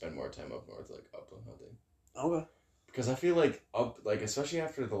and like spend more time up north, like upland hunting. Okay. Because I feel like especially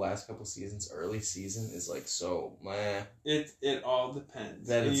after the last couple seasons, early season is like so meh. It all depends.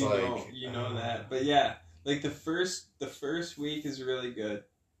 Then it's you know that, but yeah, like the first week is really good.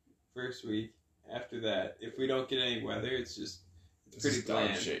 First week. After that, if we don't get any weather, it's pretty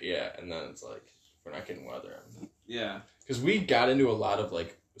bland. Shit, yeah, and then it's like we're not getting weather. Yeah. Because we got into a lot of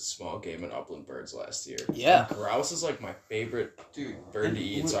like small game and upland birds last year. Yeah. And grouse is like my favorite bird to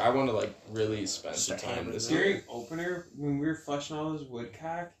eat, so I want to like really spend some time this year. During opener, when we were flushing all those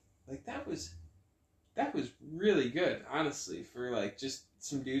woodcock, like that was really good, honestly, for like just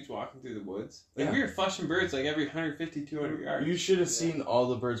some dudes walking through the woods. Like we were flushing birds like every 150, 200 yards. You should have seen all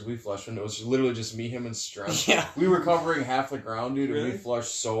the birds we flushed when it was literally just me, him, and Strunk. Yeah. We were covering half the ground, dude, Really? and we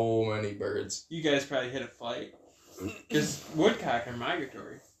flushed so many birds. You guys probably hit a flight. Because woodcock are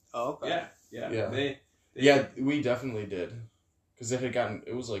migratory. Oh, okay. Yeah. We definitely did. Because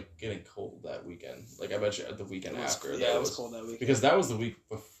it was like getting cold that weekend. Like I bet you at the weekend after. Yeah, it was cold that weekend. Because that was the week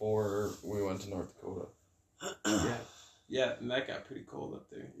before we went to North Dakota. Yeah, and that got pretty cold up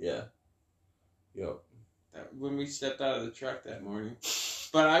there. Yeah. Yep. When we stepped out of the truck that morning.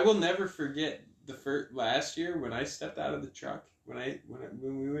 But I will never forget last year when I stepped out of the truck.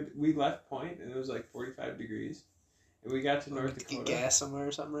 When we left Point and it was like 45 degrees. And we got to North Dakota. Gas somewhere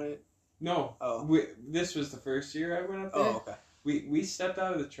or something, right? No. Oh. This was the first year I went up there. Oh, okay. We stepped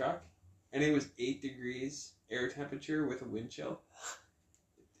out of the truck, and it was 8 degrees air temperature with a wind chill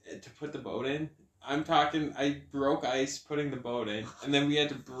to put the boat in. I'm talking, I broke ice putting the boat in, and then we had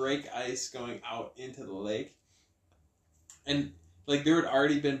to break ice going out into the lake. And like there had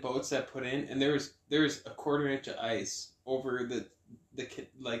already been boats that put in, and there was a quarter inch of ice over the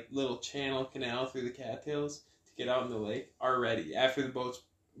like little canal through the cattails to get out in the lake already. After the boats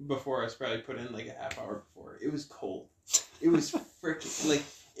before us probably put in like a half hour before. It was cold. It was freaking like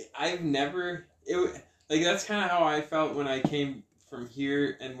that's kind of how I felt when I came from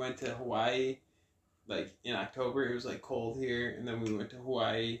here and went to Hawaii. Like in October, it was like cold here, and then we went to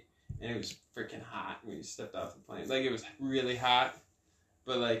Hawaii, and it was freaking hot when you stepped off the plane. Like it was really hot,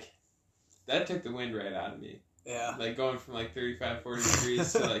 but like that took the wind right out of me. Yeah. Like going from like 35, 40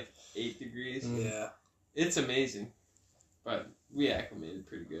 degrees to like 8 degrees. Yeah. It's amazing, but we acclimated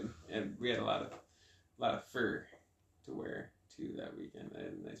pretty good, and we had a lot of fur to wear too that weekend. I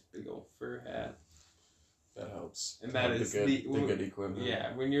had a nice big old fur hat. That helps. And that is the good equipment.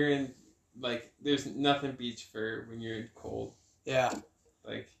 Yeah, when you're in, like, there's nothing beats for when you're in cold. Yeah.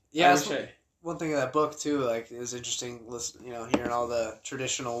 Like, yeah. One thing in that book too, like, is interesting. Listen, hearing all the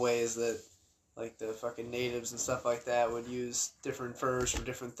traditional ways that, like, the fucking natives and stuff like that would use different furs for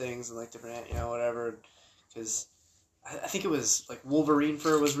different things and like different, whatever. Because I think it was like Wolverine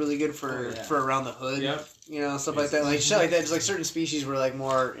fur was really good for around the hood. Yep. Stuff like that. Like shit like that. Just like certain species were like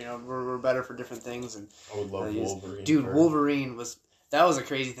more, were better for different things. And I would love Wolverine. Dude, fur. Wolverine was a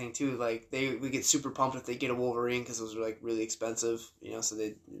crazy thing too. Like we get super pumped if they get a Wolverine because those are like really expensive. So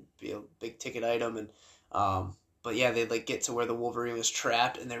they'd be a big ticket item and. But yeah, they'd like get to where the Wolverine was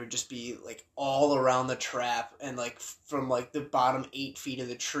trapped, and there would just be like all around the trap, and like from like the bottom 8 feet of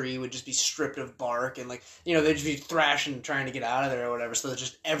the tree would just be stripped of bark, and like they'd just be thrashing, trying to get out of there or whatever. So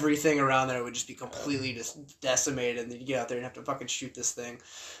just everything around there would just be completely just decimated, and then you get out there and have to fucking shoot this thing.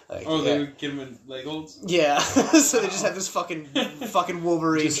 Like, they would get them in leg holds. Yeah, so they just have this fucking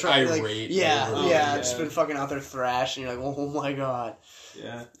Wolverine, just irate. Just been fucking out there thrashing. You're like, oh my god.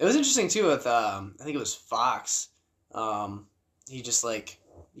 Yeah, it was interesting too with I think it was Fox. He just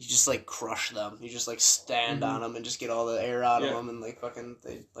crush them. You just like stand on them and just get all the air out of them, and like fucking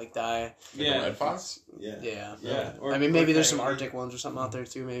they like die. Yeah, Red Fox. Yeah. Or, I mean, maybe there's some Arctic ones or something out there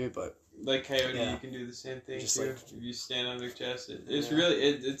too, maybe, but like coyote, you can do the same thing just too. If you stand on their chest, it's really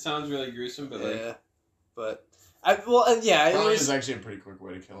it sounds really gruesome, but but. Probably is actually a pretty quick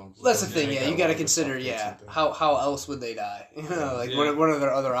way to kill them. That's the thing, you got to consider, how else would they die? What are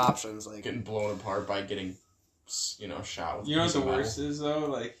their other options? Like getting blown apart by getting, shot with. You know what the worst is though?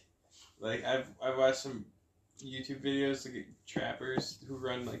 Like I've watched some YouTube videos of trappers who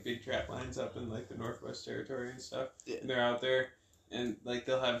run like big trap lines up in like the Northwest Territory and stuff. Yeah. And they're out there, and like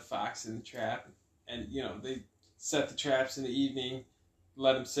they'll have a fox in the trap, and they set the traps in the evening.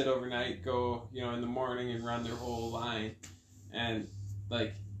 Let them sit overnight, go, in the morning and run their whole line. And,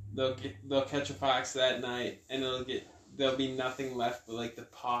 like, they'll catch a fox that night, and there'll be nothing left but, like, the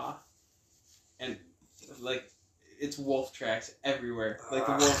paw. And, like, it's wolf tracks everywhere. Like,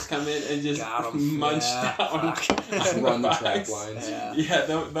 the wolves come in and just munch down. Just run the trap lines.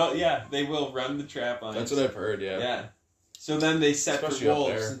 Yeah, they will run the trap lines. That's what I've heard, yeah. Yeah. So then they set the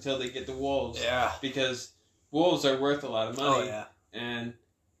wolves until they get the wolves. Yeah. Because wolves are worth a lot of money. Oh, yeah. And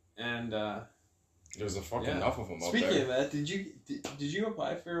there's a fucking enough of them out there. Speaking of that, did you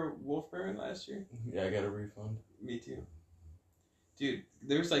apply for a wolf permit last year? Yeah, I got a refund. Me too. Dude,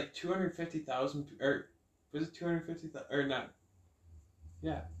 there was like 250,000, or was it 250,000, or not?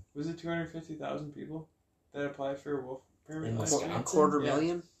 Yeah, was it 250,000 people that applied for a wolf permit last year? A quarter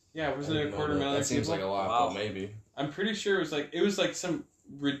million? Yeah, wasn't it a quarter million? That seems people? like a lot, wow. But maybe. I'm pretty sure it was like some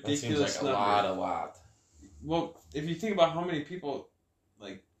ridiculous that seems like number. a lot. Well, if you think about how many people,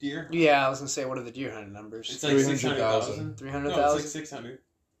 like, deer. Yeah, I was going to say, what are the deer hunting numbers? It's like 600,000. 300,000? No, it's like 600.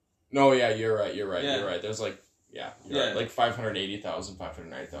 No, yeah, you're right. You're Yeah. right. There's like, right. Like 580,000,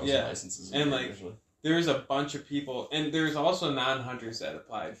 590,000 licenses. And like, there's a bunch of people, and there's also non-hunters that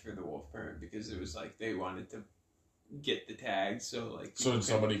applied for the wolf permit because it was like they wanted to get the tag, so like. So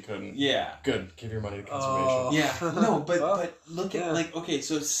somebody couldn't. Yeah. Good. Give your money to conservation. Yeah. No, but look at like, okay,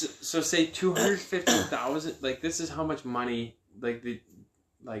 so say 250,000. Like, this is how much money like the.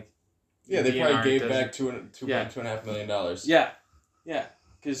 Like, yeah, they probably gave back $2.5 million. Yeah,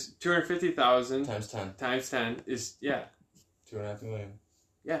 because 250,000 times 10 is $2.5 million.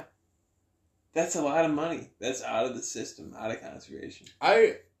 Yeah, that's a lot of money. That's out of the system, out of conservation.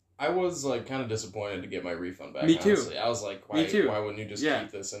 I was like kind of disappointed to get my refund back. Me too. Honestly. I was like, why wouldn't you just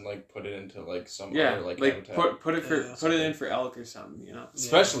keep this and like put it into like some other like habitat? put it in for elk or something,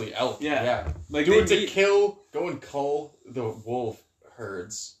 Especially elk. Yeah. Like do it to go and cull the wolf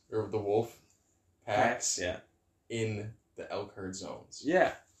herds or the wolf packs in the elk herd zones.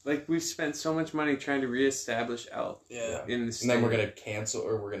 Yeah. Like, we've spent so much money trying to reestablish elk in the state. And then we're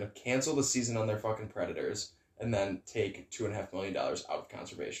gonna cancel the season on their fucking predators and then take $2.5 million out of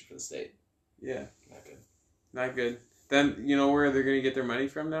conservation for the state. Yeah. Not good. Then you know where they're gonna get their money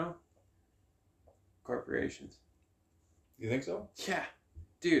from now? Corporations. You think so? Yeah.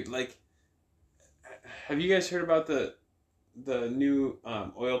 Dude, like, have you guys heard about the new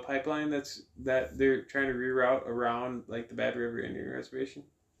oil pipeline that they're trying to reroute around like the Bad River Indian Reservation?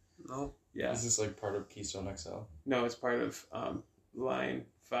 No. Yeah. Is this like part of Keystone XL? No, it's part of Line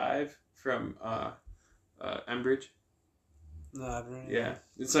 5 from Enbridge. No, I've heard of Yeah.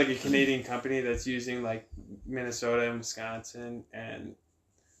 It's like a Canadian company that's using like Minnesota and Wisconsin and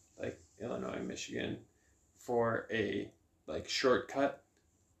like Illinois and Michigan for a like shortcut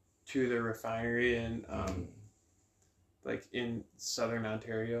to the refinery in like in southern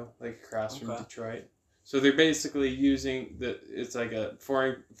Ontario, like across from Detroit. So they're basically using it's like a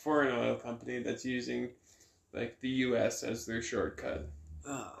foreign oil company that's using like the U.S. as their shortcut,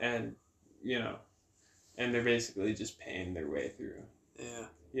 and and they're basically just paying their way through.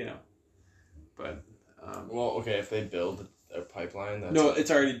 Yeah. But well, okay, if they build a pipeline, that's no, it's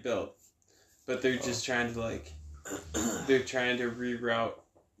already built, but they're just trying to they're trying to reroute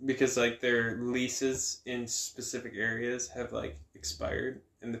because like their leases in specific areas have like expired,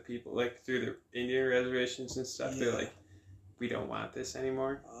 and the people like through the Indian reservations and stuff, they're like, we don't want this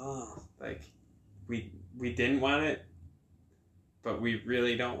anymore. Like we didn't want it, but we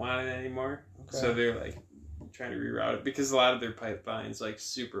really don't want it anymore. Okay. So they're like trying to reroute it because a lot of their pipelines like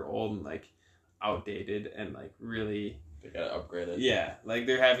super old and like outdated and like really they gotta upgrade it. Yeah, like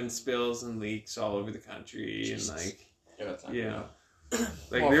they're having spills and leaks all over the country. Jesus. And like that's not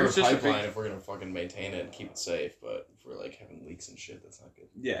like well, there's for a just pipeline if we're gonna fucking maintain it and keep it safe, but if we're like having leaks and shit, that's not good.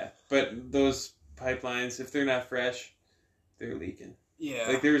 Yeah, but those pipelines, if they're not fresh, they're leaking. Yeah,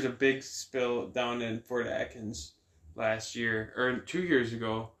 like there was a big spill down in Fort Atkins last year or 2 years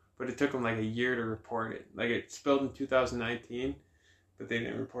ago, but it took them like a year to report it. Like it spilled in 2019, but they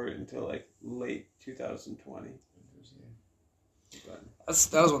didn't report it until like late 2020. But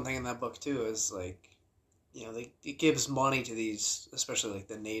that was one thing in that book too. Is like, it gives money to these, especially like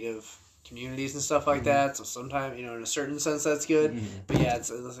the native communities and stuff like that. So sometimes, in a certain sense, that's good. But yeah,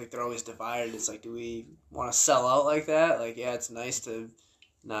 it's like they're always divided. It's like, do we want to sell out like that? Like, yeah, it's nice to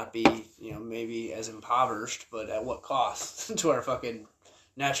not be, maybe as impoverished, but at what cost to our fucking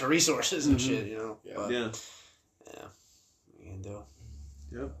natural resources and shit, Yeah. But, yeah. We can do.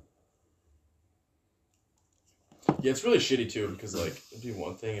 Yep. Yeah, it's really shitty too because like it'd be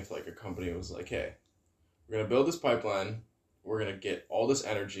one thing if like a company was like, hey, we're gonna build this pipeline, we're gonna get all this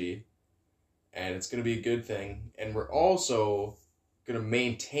energy, and it's gonna be a good thing, and we're also gonna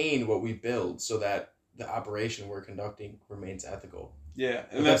maintain what we build so that the operation we're conducting remains ethical. Yeah,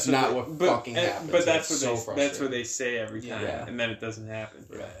 and that's not what fucking happens. But that's what they say every time, and then it doesn't happen.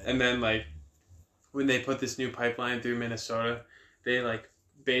 Right. And then like when they put this new pipeline through Minnesota, they like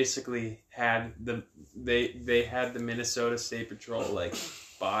basically had they had the Minnesota State Patrol like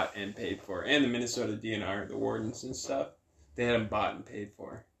bought and paid for, and the Minnesota DNR, the wardens and stuff, they had them bought and paid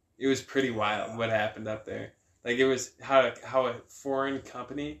for. It was pretty wild what happened up there. Like it was how a foreign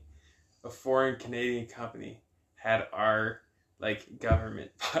Canadian company had our like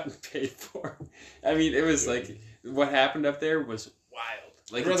government bought and paid for. I mean, it was like what happened up there was wild.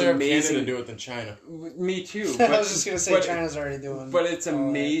 Like, I'd rather have Canada do it than China. Me too. But, I was just gonna say China's already doing. But it's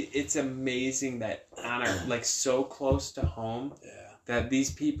amazing that on our like so close to home, that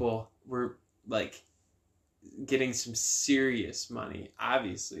these people were like getting some serious money,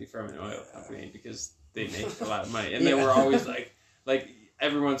 obviously from an oil company because they make a lot of money, and they were always like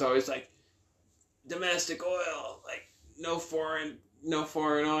everyone's always like domestic oil, like no foreign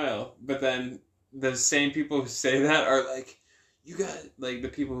oil, but then the same people who say that are like. You got, like, the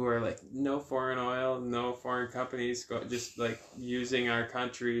people who are, like, no foreign oil, no foreign companies, just, like, using our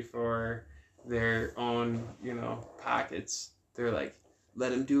country for their own, pockets. They're like, let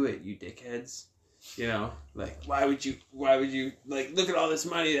them do it, you dickheads. Like, why would you, like, look at all this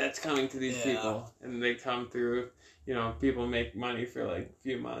money that's coming to these people. And they come through, people make money for, like, a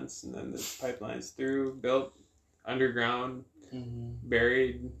few months, and then the pipeline's through, built, underground,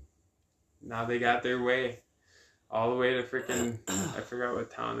 buried. Now they got their way. All the way to freaking, I forgot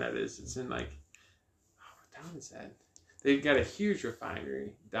what town that is. It's in like, what town is that? They've got a huge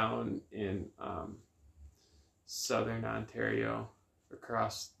refinery down in southern Ontario,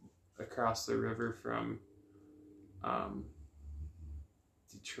 across the river from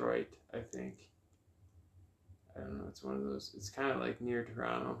Detroit, I think. I don't know. It's one of those. It's kind of like near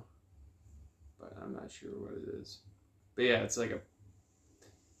Toronto, but I'm not sure what it is. But yeah, it's like a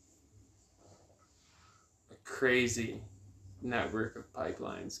crazy network of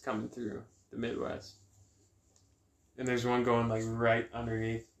pipelines coming through the Midwest. And there's one going like right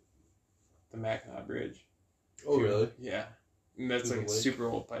underneath the Mackinac Bridge. Oh, really? Yeah. And that's Through like a the lake? super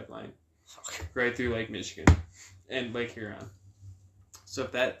old pipeline. Right through Lake Michigan and Lake Huron. So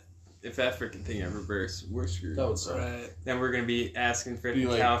if that freaking thing ever bursts, we're screwed. That would suck. Right. Then we're gonna be asking Be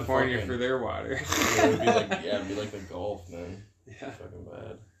like California the fucking- for their water. It'd be like the Gulf, man. Yeah. Fucking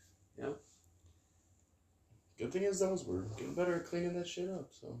bad. Yeah. Good thing is, though, is we're getting better at cleaning that shit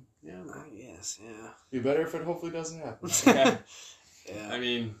up, so. Yeah. Yes, yeah. Be better if it hopefully doesn't happen. Yeah. Yeah. I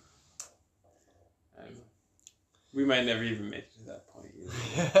mean, I don't know. We might never even make it to that point either.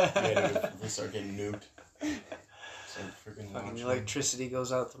 Yeah, dude, if we start getting nuked. Some freaking Fucking launch. electricity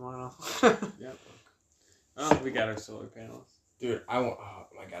goes out tomorrow. Yep. Oh, we got our solar panels. Dude, oh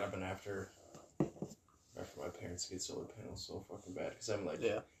my god, I've been after for my parents to get solar panels so fucking bad because I'm like,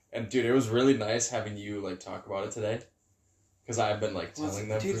 Yeah. And dude, it was really nice having you like talk about it today because I've been like telling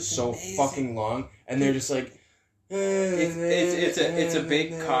them for so fucking long, and they're just like, it's a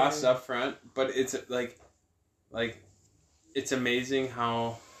big cost up front, but it's like it's amazing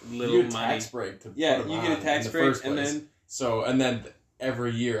how little you get a money. tax break to Yeah, put them you get a tax in the break, first and place. And then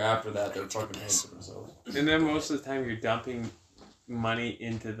every year after that, they're fucking paying for themselves. And then most of the time, you're dumping money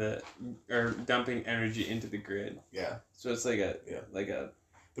dumping energy into the grid. Yeah. So it's like a.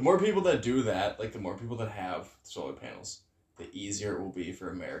 The more people that do that, like the more people that have solar panels, the easier it will be for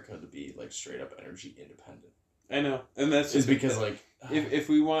America to be like straight up energy independent. I know, and that's just because like if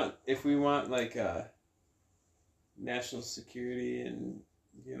we want like national security and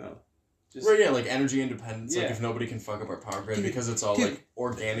just right, yeah, like energy independence. Yeah. Like if nobody can fuck up our power grid because it's all like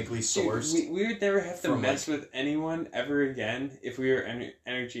organically sourced. We would never have to mess with anyone ever again if we were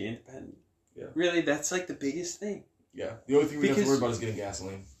energy independent. Yeah, really, that's like the biggest thing. Yeah, the only thing we have to worry about is getting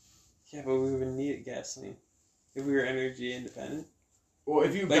gasoline. Yeah, but we would need gasoline if we were energy independent. Well,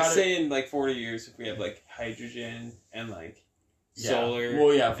 if you like got say in like 40 years, if we have like hydrogen and like solar,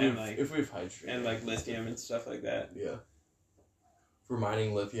 well, yeah, if we have hydrogen and like lithium and stuff like that, yeah, if we're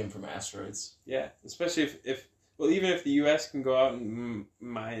mining lithium from asteroids, yeah, especially if even if the U.S. can go out and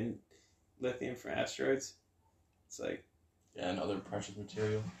mine lithium from asteroids, it's like and other precious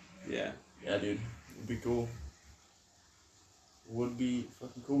material, yeah, dude, it'd be cool. Would be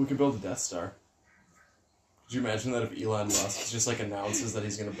fucking cool. We could build a Death Star. Could you imagine that if Elon Musk just like announces that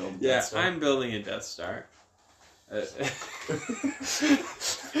he's gonna build a Death Star? Yeah, I'm building a Death Star.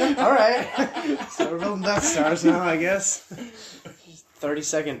 Alright. So we're building Death Stars now, I guess.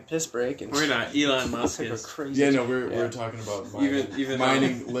 30-second piss break. And we're not. Elon Musk is. Crazy. Yeah, no, we're talking about mining, even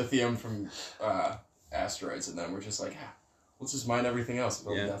mining lithium from asteroids, and then we're just like, let's just mine everything else and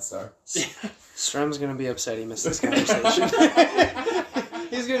build a Death Star. Strem's gonna be upset he missed this conversation.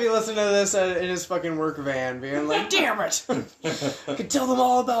 He's gonna be listening to this in his fucking work van, being like, "Damn it! I could tell them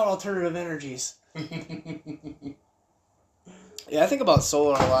all about alternative energies." Yeah, I think about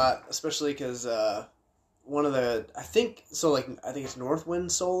solar a lot, especially because one of the I think it's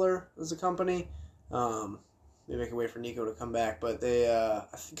Northwind Solar is a company. Maybe I can wait for Nico to come back, but they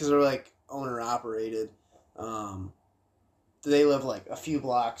because they're like owner operated. They live like a few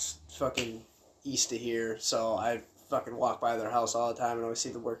blocks fucking east of here, so I fucking walk by their house all the time and always see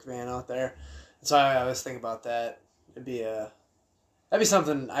the work van out there. And so I always think about that. That'd be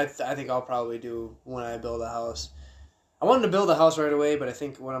something I think I'll probably do when I build a house. I wanted to build a house right away, but I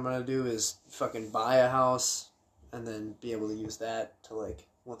think what I'm gonna do is fucking buy a house and then be able to use that to like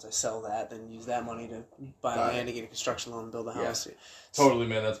once I sell that, then use that money to buy land to get a construction loan and build a house. Yeah. Totally,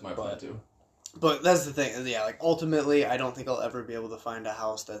 man. That's my plan too. But that's the thing. Yeah, like ultimately, I don't think I'll ever be able to find a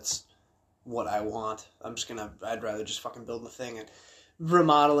house that's what I want. I'd rather just fucking build the thing. And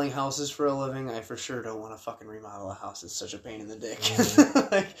remodeling houses for a living, I for sure don't want to fucking remodel a house. It's such a pain in the dick.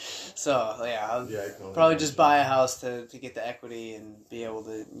 Mm-hmm. I'll probably just buy a house to get the equity and be able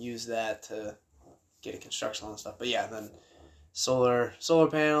to use that to get a construction loan and stuff. But yeah, then solar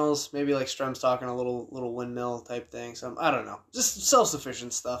panels, maybe like Strem's talking a little windmill type thing. So I don't know, just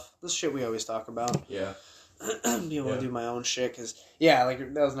self-sufficient stuff. This shit we always talk about. Yeah. Be able to do my own shit, because like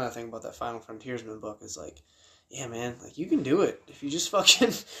that was another thing about that Final Frontiersman book is like, yeah, man, like you can do it if you just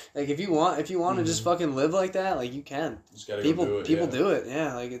fucking like if you want to just fucking live like that, like you can. Just gotta people go do it. People do it,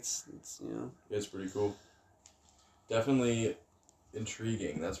 yeah. Like it's it's pretty cool. Definitely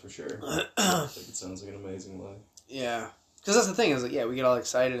intriguing, that's for sure. I think it sounds like an amazing life. Yeah, because that's the thing is like we get all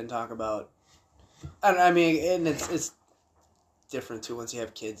excited and talk about. I mean, and it's different too once you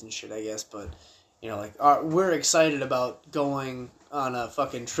have kids and shit, I guess, but. We're excited about going on a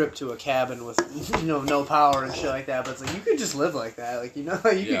fucking trip to a cabin with, no power and shit like that. But it's like, you could just live like that. Like, you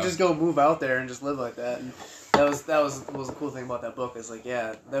could just go move out there and just live like that. And that was the cool thing about that book is like,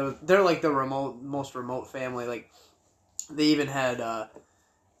 they're like the most remote family. Like, they even had,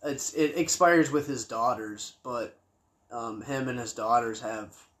 it expires with his daughters, but him and his daughters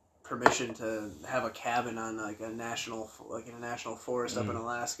have permission to have a cabin on in a national forest up in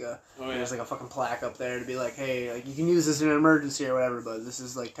Alaska. Oh, yeah. There's like a fucking plaque up there to be like, hey, like you can use this in an emergency or whatever, but this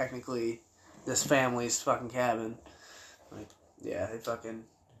is like technically this family's fucking cabin. Like, yeah, they fucking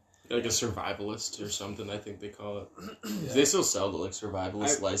like a survivalist or something, I think they call it. Yeah. They still sell the like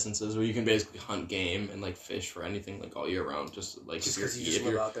survivalist licenses where you can basically hunt game and like fish for anything like all year round, just like if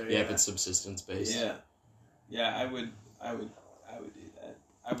you're out there. Yeah, if it's subsistence based. Yeah, I would do that.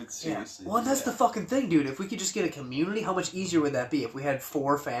 I would seriously. Well, that's the fucking thing, dude. If we could just get a community, how much easier would that be? If we had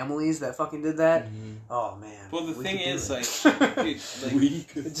 4 families that fucking did that, oh man. Well, the thing is, like, dude, We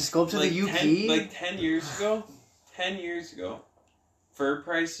could just go up to the UP. 10 years ago, fur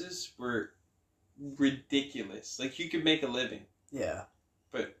prices were ridiculous. Like, you could make a living. Yeah.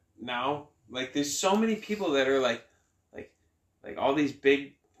 But now, like, there's so many people that are like all these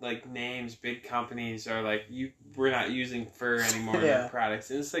big, like, names, big companies are like, we're not using fur anymore in our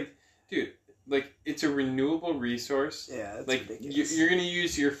products. And it's like, dude, like, it's a renewable resource. Yeah, it's like, ridiculous. you're going to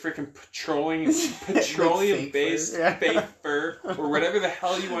use your freaking petroleum-based fake fur or whatever the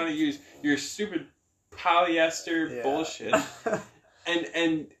hell you want to use. Your stupid polyester bullshit.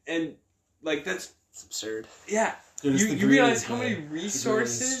 And like, that's... It's absurd. Yeah. You realize how many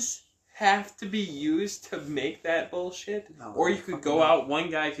resources have to be used to make that bullshit? No, or you could go out, one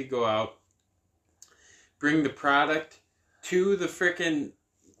guy could go out, bring the product to the frickin'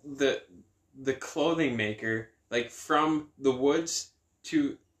 the clothing maker, like from the woods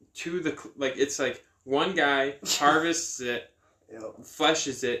to the, like, it's like one guy harvests it,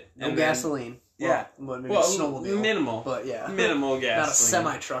 fleshes it, no gasoline. Yeah. Well, maybe snowmobile. Minimal. But yeah. Minimal gasoline. Not a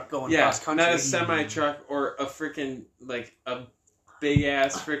semi-truck going cross country. Not a semi-truck or a freaking, like, a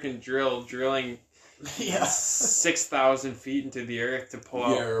big-ass freaking drilling 6,000 feet into the earth to pull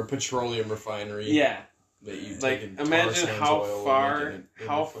out. Yeah, or a petroleum refinery. Yeah. That you like, imagine how far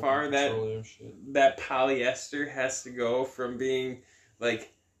that polyester has to go from being,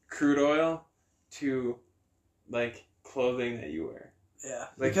 like, crude oil to, like, clothing that you wear. Yeah,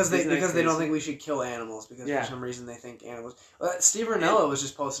 like, because they don't think we should kill animals because for some reason they think animals. Well, Steve Ranella was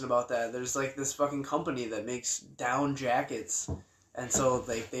just posting about that. There's like this fucking company that makes down jackets, and so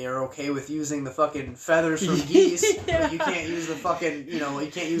they are okay with using the fucking feathers from geese, but you can't use the fucking you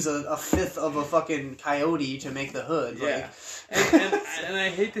can't use a fifth of a fucking coyote to make the hood. Yeah, like, and I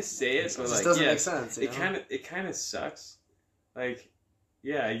hate to say it, but like doesn't make sense. It kind of sucks. Like,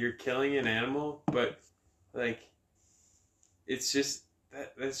 yeah, you're killing an animal, but like, it's just.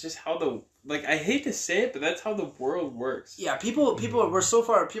 That's just how I hate to say it, but that's how the world works. Yeah, people are so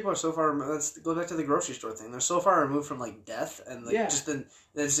far. Let's go back to the grocery store thing. They're so far removed from like death and like just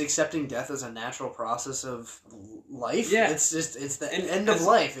accepting death as a natural process of life. Yeah, it's the end of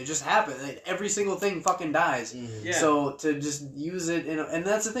life. It just happened. Like, every single thing fucking dies. Mm-hmm. Yeah. So to just use it, and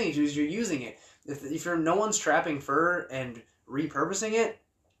that's the thing. Is you're using it. If no one's trapping fur and repurposing it.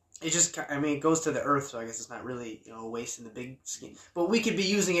 It just, it goes to the earth, so I guess it's not really, a waste in the big scheme. But we could be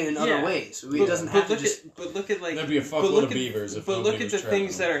using it in other ways. It doesn't have to just... But look at, like... That'd be a fuckload of beavers if But look at the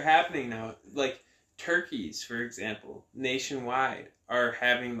things that are happening now. Like, turkeys, for example, nationwide, are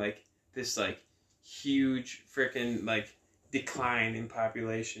having, like, this, like, huge frickin', like, decline in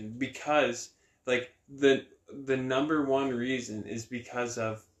population. Because, like, the number one reason is because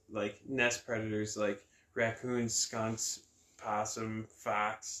of, like, nest predators like raccoons, skunks, possum,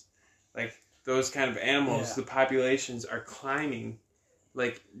 fox... Like, those kind of animals, the populations are climbing,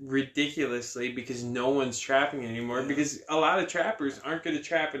 like, ridiculously because no one's trapping anymore. Because a lot of trappers aren't going to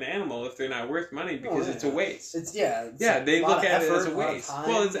trap an animal if they're not worth money because it's a waste. They look at it as a waste.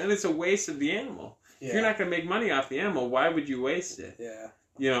 Well, it's a waste of the animal. Yeah. If you're not going to make money off the animal, why would you waste it? Yeah.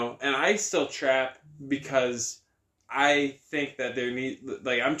 And I still trap because I think that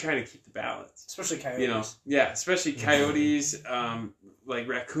I'm trying to keep the balance. Especially coyotes. Especially coyotes, like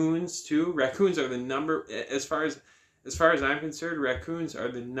raccoons too. Raccoons are the number, as far as I'm concerned, raccoons are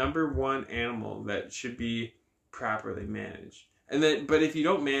the number one animal that should be properly managed. But if you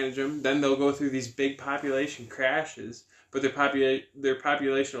don't manage them, then they'll go through these big population crashes, but their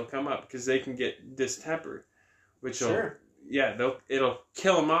population will come up because they can get distemper, which it'll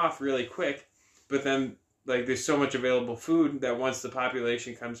kill them off really quick, but then, like, there's so much available food that once the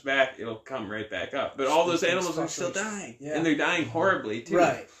population comes back, it'll come right back up. But all those animals are still dying. Yeah. And they're dying horribly, too.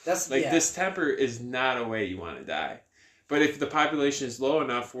 Right. Distemper is not a way you want to die. But if the population is low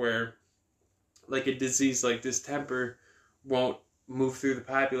enough where, like, a disease like distemper won't move through the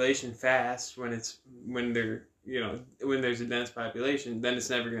population fast when there's a dense population, then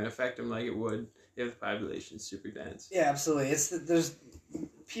it's never going to affect them like it would if the population is super dense. Yeah, absolutely.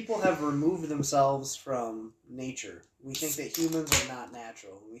 People have removed themselves from nature. We think that humans are not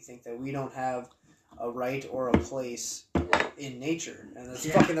natural. We think that we don't have a right or a place in nature, and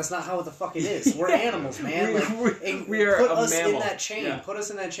that's not how the fuck it is. We're animals, man. We are put a us mammal. in that chain. Yeah. Put us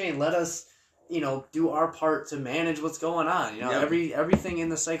in that chain. Let us, do our part to manage what's going on. Everything in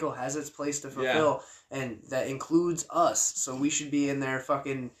the cycle has its place to fulfill, and that includes us. So we should be in there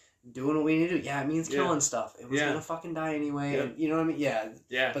fucking doing what we need to do. Yeah, it means killing stuff. It was gonna fucking die anyway. And, you know what I mean? Yeah.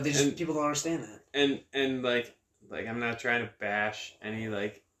 Yeah. But people don't understand that. And like like I'm not trying to bash any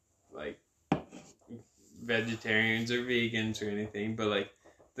like vegetarians or vegans or anything, but like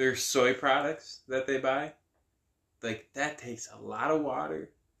their soy products that they buy, like that takes a lot of water,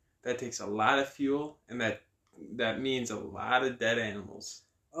 that takes a lot of fuel, and that means a lot of dead animals.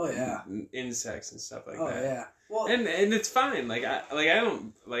 Oh yeah, insects and stuff like that. Oh yeah, well, and it's fine. Like I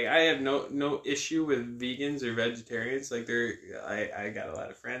don't like I have no issue with vegans or vegetarians. Like I got a lot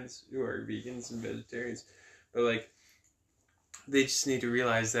of friends who are vegans and vegetarians, but like they just need to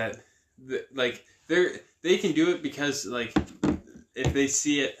realize that like they can do it because like if they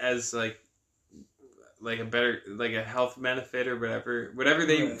see it as like a better like a health benefit or whatever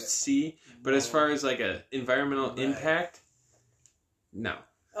they see. But as far as like a environmental impact, no.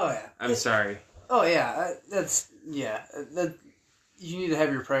 Oh yeah. I'm sorry. Oh yeah, that you need to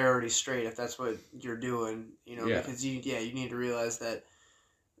have your priorities straight if that's what you're doing, because you need to realize that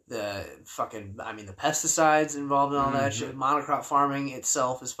the pesticides involved in all that shit, monocrop farming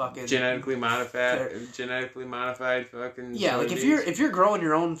itself is fucking genetically modified fucking like if you're growing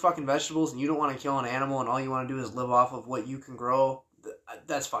your own fucking vegetables and you don't want to kill an animal and all you want to do is live off of what you can grow,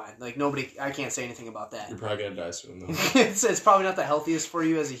 that's fine. Like I can't say anything about that. You're probably gonna die soon though. It's probably not the healthiest for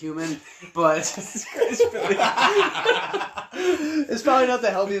you as a human, but it's probably not the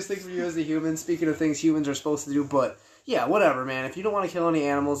healthiest thing for you as a human. Speaking of things humans are supposed to do, but yeah, whatever, man. If you don't want to kill any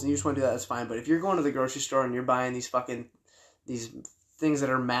animals and you just want to do that, that's fine. But if you're going to the grocery store and you're buying these things that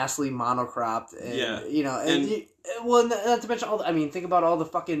are massively monocropped, and not to mention think about all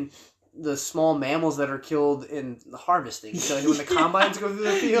the small mammals that are killed in the harvesting. So when the combines go through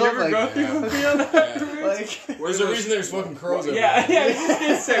the field, you ever go through the field afterwards? There's a reason there's fucking crows over there. Yeah, I was just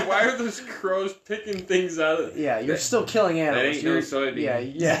gonna say, why are those crows picking things out of... Yeah, you're still killing animals. That ain't no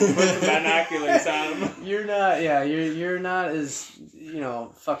soybean. Yeah. Put the binoculars on them. You're not as,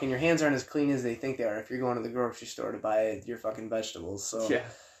 fucking your hands aren't as clean as they think they are if you're going to the grocery store to buy your fucking vegetables. So,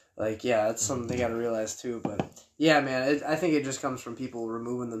 that's something they gotta realize too. But, yeah, man, I think it just comes from people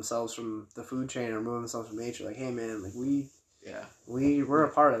removing themselves from the food chain or removing themselves from nature. Like, hey, man, like, we're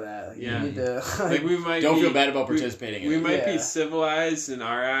a part of that. Like, you need to... like, we might don't feel bad about participating in it. We might be civilized in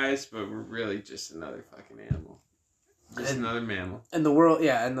our eyes, but we're really just another fucking animal. Just another mammal. And the world,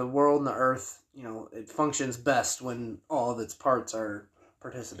 and the world and the earth, it functions best when all of its parts are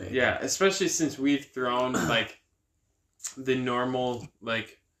participating. Yeah, especially since we've thrown, like, the normal,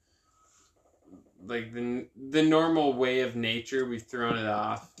 like the normal way of nature, we've thrown it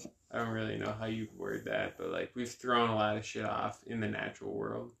off. I don't really know how you word that, but like we've thrown a lot of shit off in the natural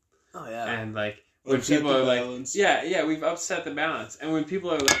world. Oh yeah. And like when people are like, we've upset the balance. And when people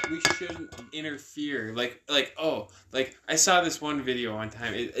are like, we shouldn't interfere, like I saw this one video one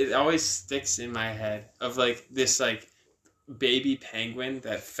time. It always sticks in my head of like this like baby penguin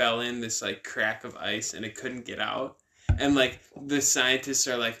that fell in this like crack of ice and it couldn't get out. And like the scientists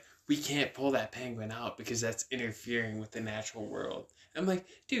are like, we can't pull that penguin out because that's interfering with the natural world. I'm like,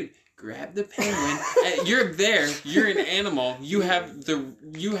 dude, grab the penguin. You're there. You're an animal. You have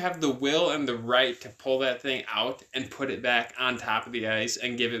the will and the right to pull that thing out and put it back on top of the ice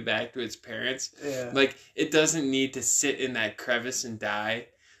and give it back to its parents. Yeah. Like, it doesn't need to sit in that crevice and die.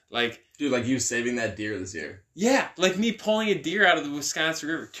 Like, dude, like you saving that deer this year. Yeah, like me pulling a deer out of the Wisconsin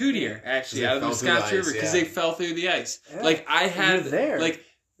River. 2 deer, actually, out of the Wisconsin River because they fell through the ice. Yeah. Like, I had... You're there. Like,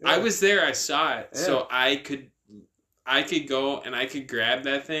 I was there. I saw it. Yeah. So I could go and I could grab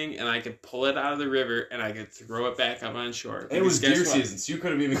that thing and I could pull it out of the river and I could throw it back up on shore. It was deer season, so you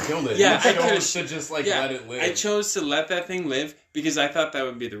could have even killed it. Yeah, I chose to just let it live. I chose to let that thing live because I thought that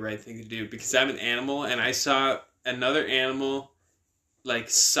would be the right thing to do because I'm an animal and I saw another animal like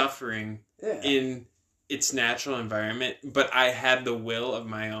suffering in its natural environment, but I had the will of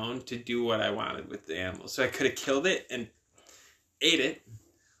my own to do what I wanted with the animal. So I could have killed it and ate it,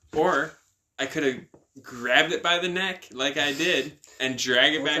 or I could have grabbed it by the neck like I did and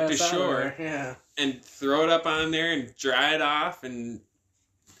drag it back to shore and throw it up on there and dry it off and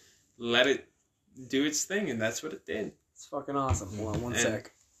let it do its thing, and that's what it did. It's fucking awesome. Hold on one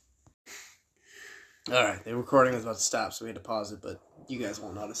sec. Alright, the recording was about to stop, so we had to pause it, but you guys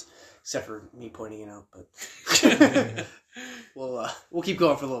won't notice, except for me pointing it out, but we'll keep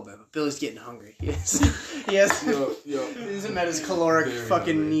going for a little bit, but Billy's getting hungry. He hasn't met his caloric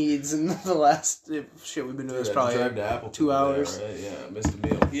fucking needs in the last shit we've been doing. This probably 2 hours. Right? Yeah, I missed a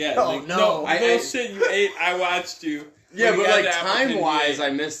meal. Yeah. Oh like, no! Bullshit! You ate. I watched you. Yeah, but like time-wise, I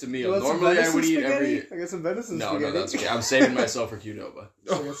missed a meal. Normally, I would eat every. I got some venison spaghetti. No, that's okay. I'm saving myself for Qdoba.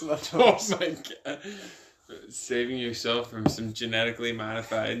 Oh my god. Saving yourself from some genetically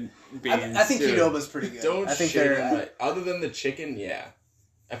modified beans. I think Qdoba's pretty good. I think they're other than the chicken, yeah.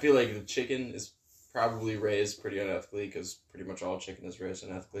 I feel like the chicken is probably raised pretty unethically because pretty much all chicken is raised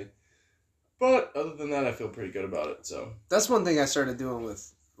unethically. But other than that, I feel pretty good about it. So that's one thing I started doing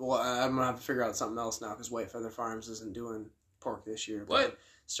with. Well, I'm gonna have to figure out something else now because White Feather Farms isn't doing pork this year. But What?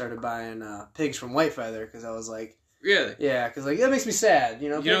 Started buying pigs from White Feather because I was like, Really? yeah, because like that makes me sad. You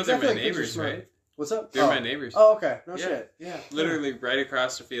know, You know pigs- they're I feel my like pigs are neighbors, smart. right? What's up? They're my neighbors. Oh, okay. No yeah, shit. Yeah, literally right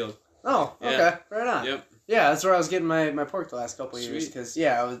across the field. Oh, okay. Yeah. Right on. Yep. Yeah, that's where I was getting my pork the last couple of years. Sweet.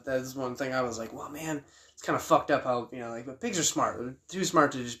 Because, that's one thing I was like, well, man, it's kind of fucked up how, but pigs are smart. They're too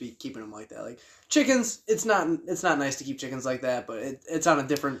smart to just be keeping them like that. Like, chickens, it's not nice to keep chickens like that, but it's on a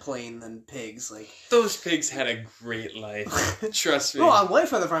different plane than pigs. Like Those pigs had a great life. Trust me. well, on White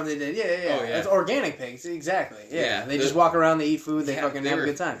Feather Farm they did. Yeah. Oh, yeah. It's organic pigs, exactly. Yeah. Yeah, They just walk around, they eat food, they fucking have a were-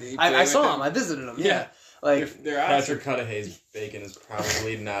 good time. they I play saw with them, I visited them. Yeah. Like, they're awesome. Patrick Cudahy's bacon is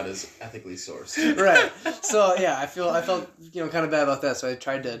probably not as ethically sourced. right. So yeah, I felt kind of bad about that. So I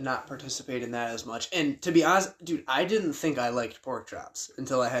tried to not participate in that as much. And to be honest, dude, I didn't think I liked pork chops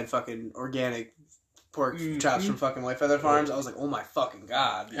until I had fucking organic pork chops from fucking White Feather Farms. I was like, oh my fucking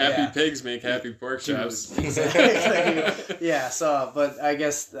god. Happy pigs make happy pork chops. Exactly. Yeah. So, but I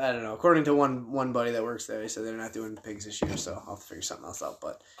guess I don't know. According to one buddy that works there, he said they're not doing pigs this year. So I'll have to figure something else out.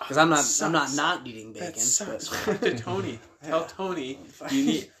 But because I'm not eating bacon. That sucks. But, Talk to Tony. Tell Tony.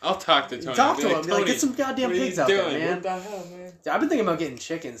 I'll talk to Tony. talk I'll to be him. Like, get some goddamn what are you pigs out there, doing? man. What the hell, man? I've been thinking about getting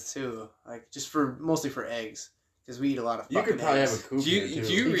chickens too, like just mostly for eggs, because we eat a lot of. You could probably eggs. have a coop Do you, here, too.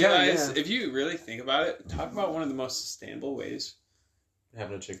 do you You realize, can, yeah. if you really think about it, talk about one of the most sustainable ways.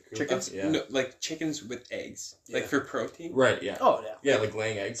 Having a chicken coop. Chickens? Yeah. No, like chickens with eggs. Like Yeah. for protein. Right, yeah. Oh yeah. Yeah, like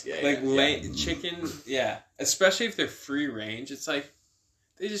laying eggs. Yeah, Like yeah. chicken, yeah. Especially if they're free range. It's like,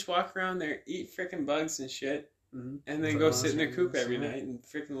 they just walk around there, eat freaking bugs and shit, Mm-hmm. and then For go months sit in their and coop months, every yeah. night and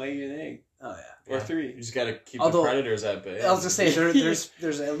freaking lay you an egg. Oh yeah. Or Yeah. 3. You just gotta keep Although- the predators at bay. I was gonna say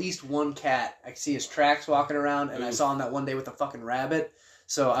there's at least one cat. I see his tracks walking around, and I Ooh. saw him that one day with a fucking rabbit.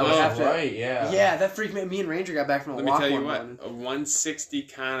 So I would Oh, have to. right, yeah. Yeah, that freaked me. Me and Ranger got back from a Let me walk tell you one what, morning. a 160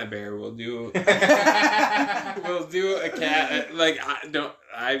 conibear will do. We'll do a cat. Like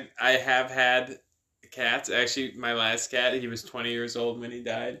I have had cats. Actually, my last cat, he was 20 years old when he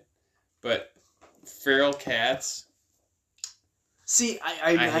died. But feral cats, See,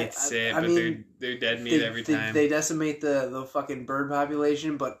 I hate to say it, I but mean, they're dead meat every time. They decimate the fucking bird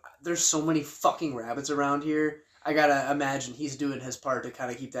population, but there's so many fucking rabbits around here. I gotta imagine he's doing his part to kind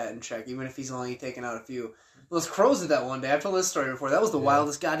of keep that in check, even if he's only taking out a few. Those crows did that one day. I've told this story before. That was the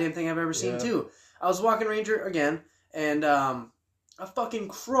wildest goddamn thing I've ever seen, too. I was walking Ranger again, and a fucking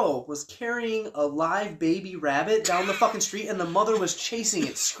crow was carrying a live baby rabbit down the fucking street, and the mother was chasing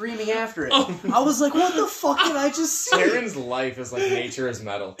it, screaming after it. I was like, what the fuck did I just see? Terrin's life is like nature is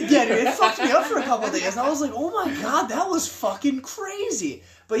metal. Yeah, dude, it fucked me up for a couple of days. I was like, oh my god, that was fucking crazy.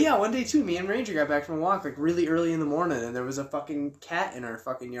 But yeah, one day too, me and Ranger got back from a walk like really early in the morning, and there was a fucking cat in our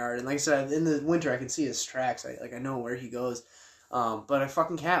fucking yard. And like I said, in the winter I can see his tracks. I know where he goes. But a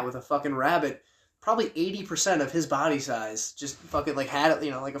fucking cat with a fucking rabbit, probably 80% of his body size, just fucking like had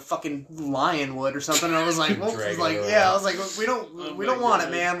it, like a fucking lion would or something. And I was like, well, Drag it like, around. yeah, I was like, we don't want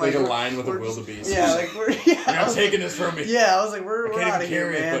it, man. Like a we're- lion with a we're- wildebeest. Yeah, like we're You're I not was- taking this from me. Yeah, I was like, we're can't out of even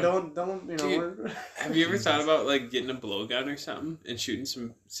here, carry it, man. but- Don't Dude, we're... Have you ever thought about like getting a blowgun or something and shooting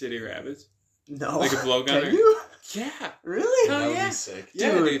some city rabbits? No. Like a blowgun? Can you? Yeah. Really? Hell That would yeah. be sick.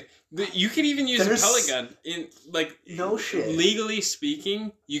 Yeah, Dude. dude. You can even use There's- a pellet gun in like No shit. legally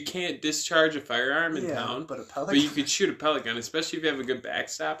speaking, you can't discharge a firearm in town, but a pellet but you gun? could shoot a pellet gun, especially if you have a good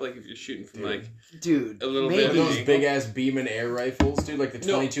backstop. Like if you're shooting from like Dude, a little maybe. bit Those of an big ass Beeman air rifles, dude, like the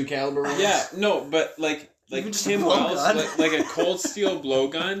No. 22 caliber ones. yeah, no, but like Even just a Tim blowgun. Wells, like a cold steel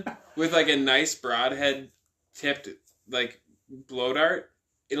blowgun with like a nice broadhead tipped like blow dart,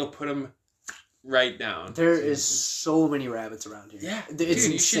 it'll put them right down. There is so many rabbits around here. Yeah, It's dude, you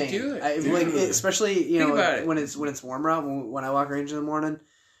insane. should do it. Like, Dude. especially Think about it. when it's warmer out. When I walk range in the morning,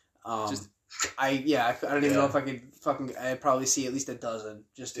 Just- I don't even Yeah. know if I could fucking. I'd probably see at least a dozen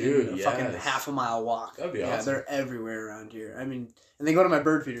just Dude, in a fucking yes. half a mile walk. That'd be Yeah, awesome. they're everywhere around here. I mean, and they go to my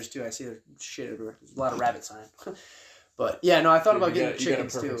bird feeders too. I see their shit everywhere. There's a lot of rabbit sign. But yeah, no, I thought about getting you got a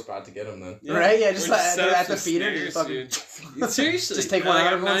chickens perfect too. spot to get them then. Right? Yeah, just Or like, set they're up at the some feeder. snares, Just fucking dude. Seriously, Just take one out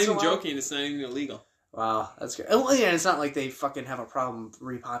I'm every not once in a even while? joking. It's not even illegal. Wow, that's great. Well, yeah, it's not like they fucking have a problem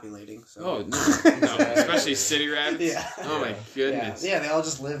repopulating. So. Oh no, especially city rabbits. Yeah. Oh my goodness. Yeah, they all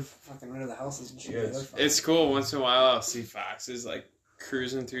just live fucking rid of the houses and shit. Yes. They're fine. It's cool. Once in a while, I'll see foxes like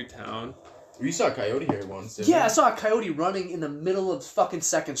cruising through town. You saw a coyote here once, didn't Yeah, you? I saw a coyote running in the middle of fucking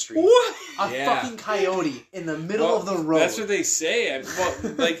 2nd Street. What? A Yeah. fucking coyote in the middle of the road. That's what they say. Well,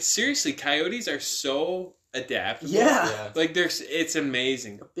 like seriously, coyotes are so adaptable. Yeah. Like it's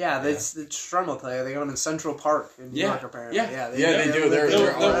amazing. Yeah, that's the Strum will tell you. They got them in Central Park in New York, apparently. Yeah, they do.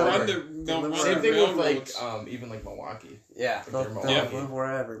 They'll run the Same thing with railroads. like even like Milwaukee. Yeah, they'll Milwaukee. live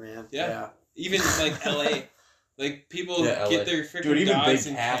wherever, man. Yeah. Even like LA. Like people LA. get their freaking Dude, even dogs big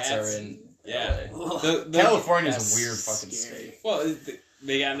and cats cats. are in Yeah. LA. California's that's a weird fucking scary. state. Well,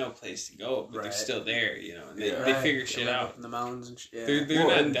 they got no place to go, but they're Right. still there, you know. And they Right. figure shit They live out. up in the mountains and shit. Yeah.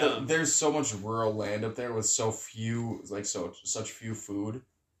 They're not dumb. There's so much rural land up there with so few, like such few food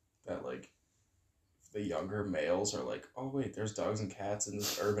that like the younger males are like, oh wait, there's dogs and cats in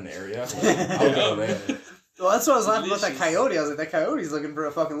this urban area. I'll go there. Well, that's what I was laughing about that Delicious. coyote. I was like, that coyote's looking for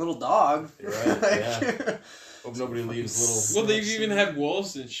a fucking little dog. Right, Like- yeah. Hope nobody leaves Well, they've even had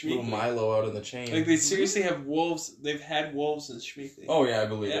wolves in little Schmeekly. Milo out in the chain. Like they seriously have wolves. They've had wolves in Schmeekly. Oh yeah, I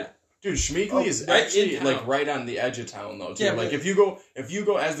believe Yeah. it. Dude, Schmeekly is right actually in town. like right on the edge of town though. Too. Yeah, like but- if you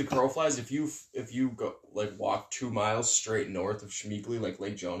go as the crow flies, if you go like walk 2 miles straight north of Schmeekly, like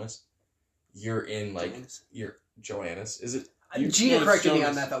Lake Jonas, you're in like Joannis. Is it? Gina No, it's corrected me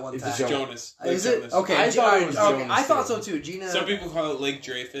Jonas. on that one It's time. Jo- Jonas. Is Lake it? Jonas. Okay. I thought it was okay. Jonas, I thought too. so too. Gina. Some people call it Lake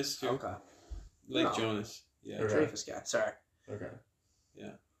Dreyfus too. Okay. Lake No. Jonas. Yeah. Okay. Dreyfus guy. Sorry. Okay.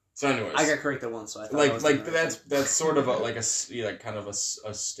 Yeah. So anyways, I got corrected once, so I thought I was like doing the right that's sort of like kind of a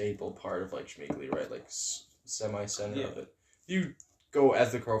staple part of like Schmeekly, right? Like semi-center of it. If you go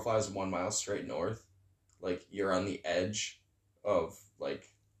as the crow flies 1 mile straight north, like you're on the edge of like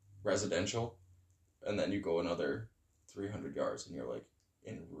residential, and then you go another 300 yards and you're like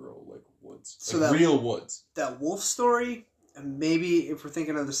in rural like woods, So like that- real woods. that wolf story, and maybe if we're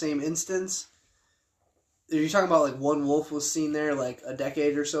thinking of the same instance, are you talking about like one wolf was seen there like a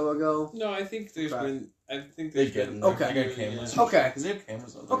decade or so ago? No, I think there's Okay. been. I think They there's get been. Okay. They got cameras. Okay. Because they have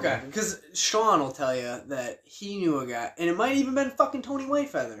cameras out there. Okay, because Sean will tell you that he knew a guy, and it might even been fucking Tony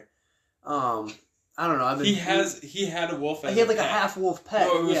Whitefeather. I don't know. He had a wolf. As He had like a pet. half wolf pet.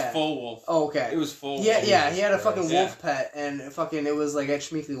 No, it was yeah. full wolf. Oh, okay. It was full. Yeah, wolf. yeah, he had a fucking Yeah. wolf pet, and fucking it was like at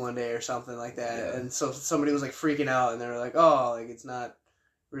Schmeekly one day or something like that, Yeah. and so somebody was like freaking out, and they were like, "Oh, like it's not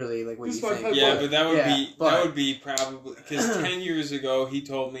really like what It's you my think." pet. Yeah, but that would be but- probably because 10 years ago he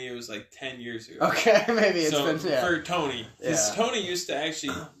told me it was like 10 years ago. Okay, maybe it's So been for Tony, because Yeah. Tony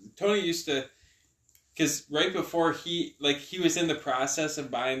used to because right before he was in the process of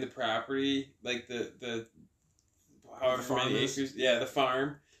buying the property, like the however many farmers. acres, the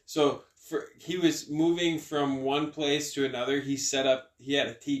farm. So he was moving from one place to another. He had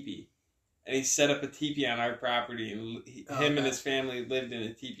a teepee. And he set up a teepee on our property, and him and his family lived in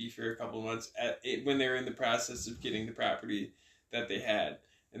a teepee for a couple of months when they were in the process of getting the property that they had,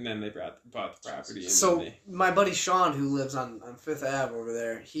 and then they bought the property. And So then they, my buddy Sean, who lives on Fifth Ave over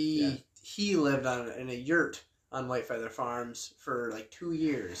there, he lived in a yurt on Whitefeather Farms for like 2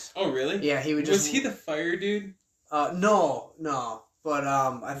 years. oh really? Yeah, he would just. Was he the fire dude? No, but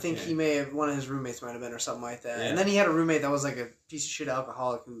I think Okay. he may have one of his roommates might have been or something like that. Yeah. And then he had a roommate that was like a piece of shit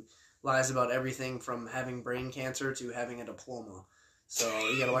alcoholic who lies about everything from having brain cancer to having a diploma. So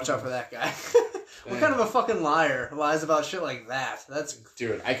you gotta watch out for that guy. What kind of a fucking liar lies about shit like that? That's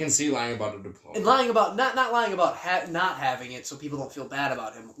Dude, I can see lying about a diploma. and lying about not lying about not having it, so people don't feel bad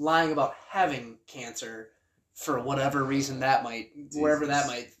about him. Lying about having cancer for whatever reason that might wherever that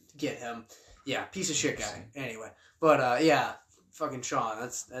might get him. Yeah, piece of shit guy. Anyway, but yeah, fucking Sean.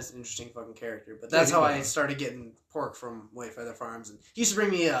 That's an interesting fucking character. But that's how I started getting pork from Whitefeather Farms. And he used to bring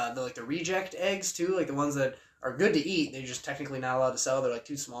me the reject eggs too, like the ones that are good to eat. They're just technically not allowed to sell. They're like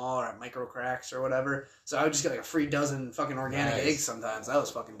too small or have micro cracks or whatever. So I would just get like a free dozen fucking organic Nice. eggs sometimes. That was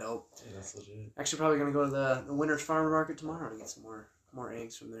fucking dope. Yeah, that's legit. Actually, probably gonna go to the Winter's Farmer Market tomorrow to get some more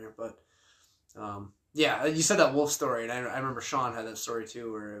eggs from there. But yeah, you said that wolf story, and I remember Sean had that story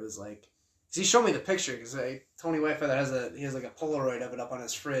too, where it was like, cause he showed me the picture because Tony Whitefeather has like a Polaroid of it up on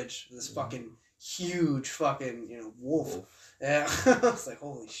his fridge. This fucking huge fucking wolf. Yeah, I was like,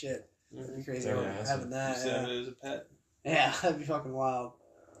 holy shit, that'd be crazy Yeah, that's having that. Used to have it as a pet. Yeah, that'd be fucking wild.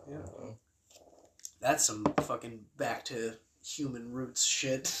 Yeah. That's some fucking back to human roots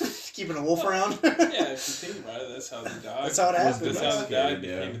shit. Keeping a wolf around. Yeah, if you think about it, that's how the dog. That's how it happened. That's how the dog Domesticated,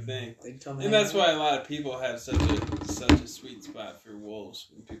 became a thing. They'd come And hang that's out. why a lot of people have such a sweet spot for wolves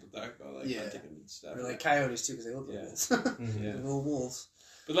when people talk about like Yeah. hunting and stuff. Or like coyotes too, because they look like Yeah. this. Mhm. Yeah. Little wolves.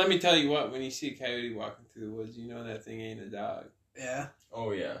 But let me tell you what, when you see a coyote walking through the woods, you know that thing ain't a dog Yeah.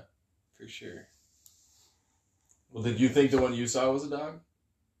 Oh yeah. for sure. Well, did you think the one you saw was a dog?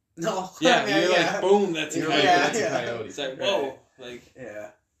 No. Yeah, yeah, you're yeah. like, boom, that's a You're coyote. like, Yeah, that's yeah. a coyote. It's like, whoa, like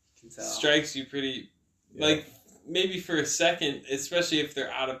Yeah. Can tell. strikes you pretty. Yeah. Like maybe for a second, especially if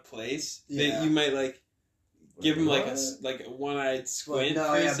they're out of place, Yeah. you might like give him like a one-eyed squint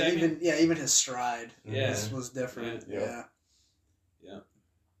for a second. But even his stride was different. Yeah.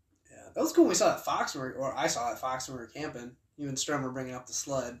 That was cool when we saw that fox, or I saw that fox when we were camping. You and Strum were bringing up the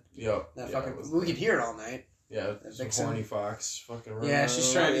sled. Yep. We could hear it all night. Yeah, that horny fox fucking running. Yeah,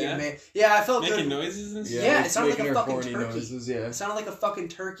 she's trying to get me. Yeah, I felt making good. noises and stuff. Yeah, it sounded like a fucking horny turkey. Noises, yeah. It sounded like a fucking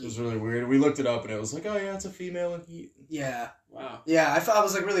turkey. It was really weird. We looked it up and it was like, oh yeah, it's a female in heat. Yeah. Wow. Yeah, I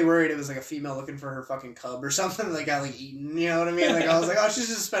was like really worried it was like a female looking for her fucking cub or something that got like eaten. You know what I mean? Like I was like, oh, she's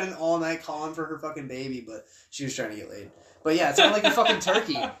just spending all night calling for her fucking baby, but she was trying to get laid. But yeah, it sounded like a fucking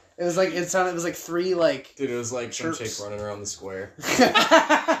turkey. It was like three like. Dude, it was like some chick running around the square.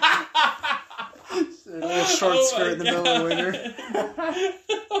 A short skirt in the middle of winter.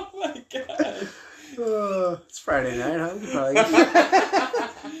 Oh my god. It's Friday night, huh? You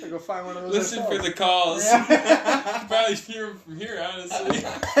probably go find one of those. Listen for the calls. You can probably hear them from here, honestly.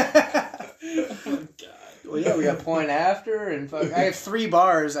 Oh my god. Well, yeah, we got point after, and I have 3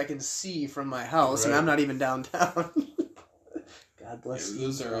 bars I can see from my house, and I'm not even downtown. God bless you.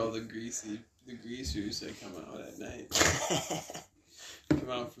 Those are all the greasers that come out at night. Come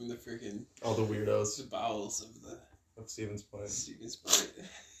out from the freaking all the weirdos, the bowels of Stevens Point.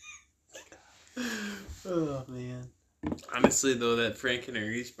 Oh man! Honestly, though, that Frank and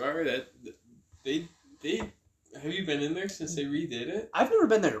Erie's bar, that they have you been in there since they redid it? I've never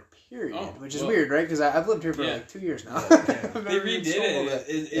been there. Period, which is weird, right? Because I've lived here for like 2 years now. They redid it.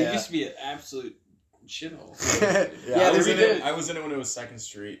 It used to be an absolute shithole. I was in it when it was 2nd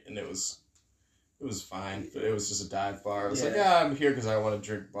Street, and it was fine, but it was just a dive bar. I was like, I'm here because I want to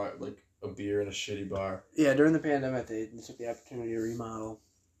drink like a beer in a shitty bar. Yeah, during the pandemic, they took the opportunity to remodel.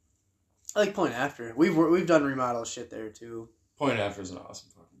 I like Point After. We've done remodel shit there too. Point After is an awesome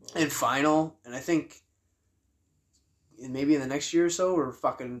fucking bar. And Final, and I think maybe in the next year or so, we're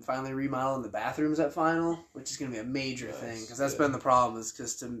fucking finally remodeling the bathrooms at Final, which is going to be a major thing because that's been the problem. Is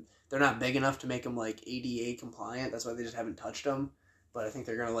because they're not big enough to make them like ADA compliant. That's why they just haven't touched them. But I think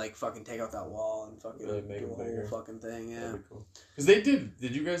they're gonna like fucking take out that wall and fucking do a whole fucking thing. Yeah, that'd be cool. Because they did.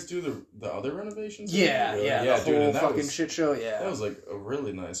 Did you guys do the other renovations? Yeah, the whole fucking shit show. Yeah, that was like a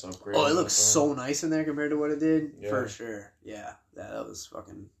really nice upgrade. Oh, it looks so nice in there compared to what it did for sure. Yeah, that was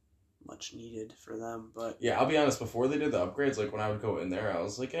fucking much needed for them. But yeah, I'll be honest. Before they did the upgrades, like when I would go in there, I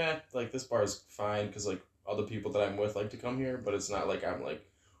was like, like this bar's fine because like other people that I'm with like to come here, but it's not like I'm like,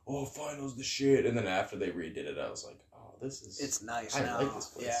 oh, Final's the shit. And then after they redid it, I was like, it's nice now. I like this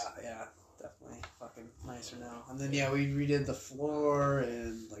place. Yeah, definitely fucking nicer now. And then we redid the floor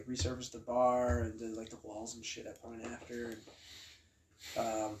and like resurfaced the bar and did like the walls and shit at Point After.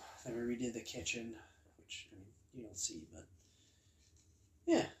 And, then we redid the kitchen, which you don't see, but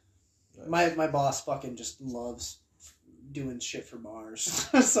yeah. Nice. My boss fucking just loves doing shit for bars.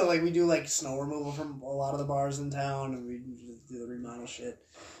 So like we do like snow removal from a lot of the bars in town, and we do the remodel shit.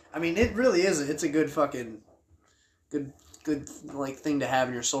 I mean, it really is. It's a good fucking. Good like thing to have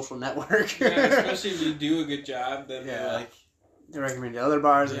in your social network. Yeah, especially if you do a good job, then they recommend to other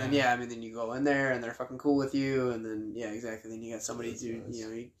bars, and then then you go in there and they're fucking cool with you, and then exactly. Then you got somebody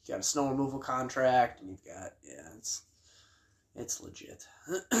you got a snow removal contract, and you've got it's legit.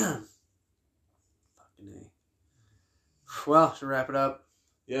 Fucking A. Well, to wrap it up.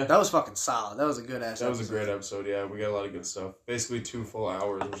 Yeah, that was fucking solid. That was a good ass. That was a great episode. Yeah, we got a lot of good stuff. Basically 2 full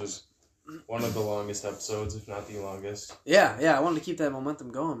hours, which is one of the longest episodes, if not the longest. Yeah, I wanted to keep that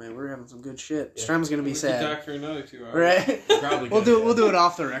momentum going, man. We're having some good shit. Yeah. Strem's gonna be sad. We can talk for another 2 hours. Right? Probably. We'll do it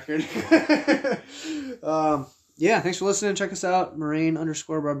off the record. Thanks for listening. Check us out,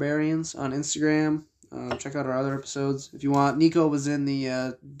 Moraine_Barbarians on Instagram. Check out our other episodes if you want. Nico was in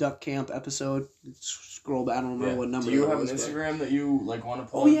the Duck Camp episod. Scroll back. I don't remember what number. Do you have an Instagram that you like want to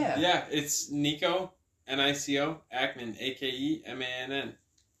plug? Oh yeah. Yeah, it's Nico, Nico Ackman, AKEMANN.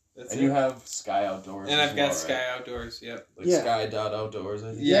 You have Sky Outdoors. And I've got Sky Outdoors, yep. Like Sky.outdoors,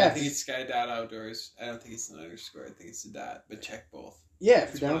 I think. Yeah, I think it's Sky.outdoors. I don't think it's an underscore. I think it's a dot, but check both. Yeah,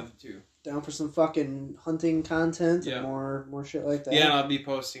 it's one of the 2. Down for some fucking hunting content and more shit like that. Yeah, and I'll be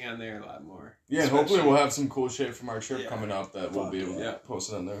posting on there a lot more. Yeah, hopefully we'll have some cool shit from our trip coming up that we'll be able to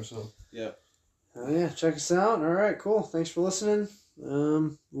post it on there. So check us out. All right, cool. Thanks for listening.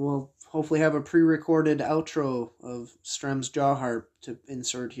 We'll hopefully have a pre-recorded outro of Strem's Jaw Harp to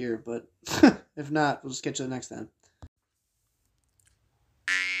insert here, but if not, we'll just catch you the next time.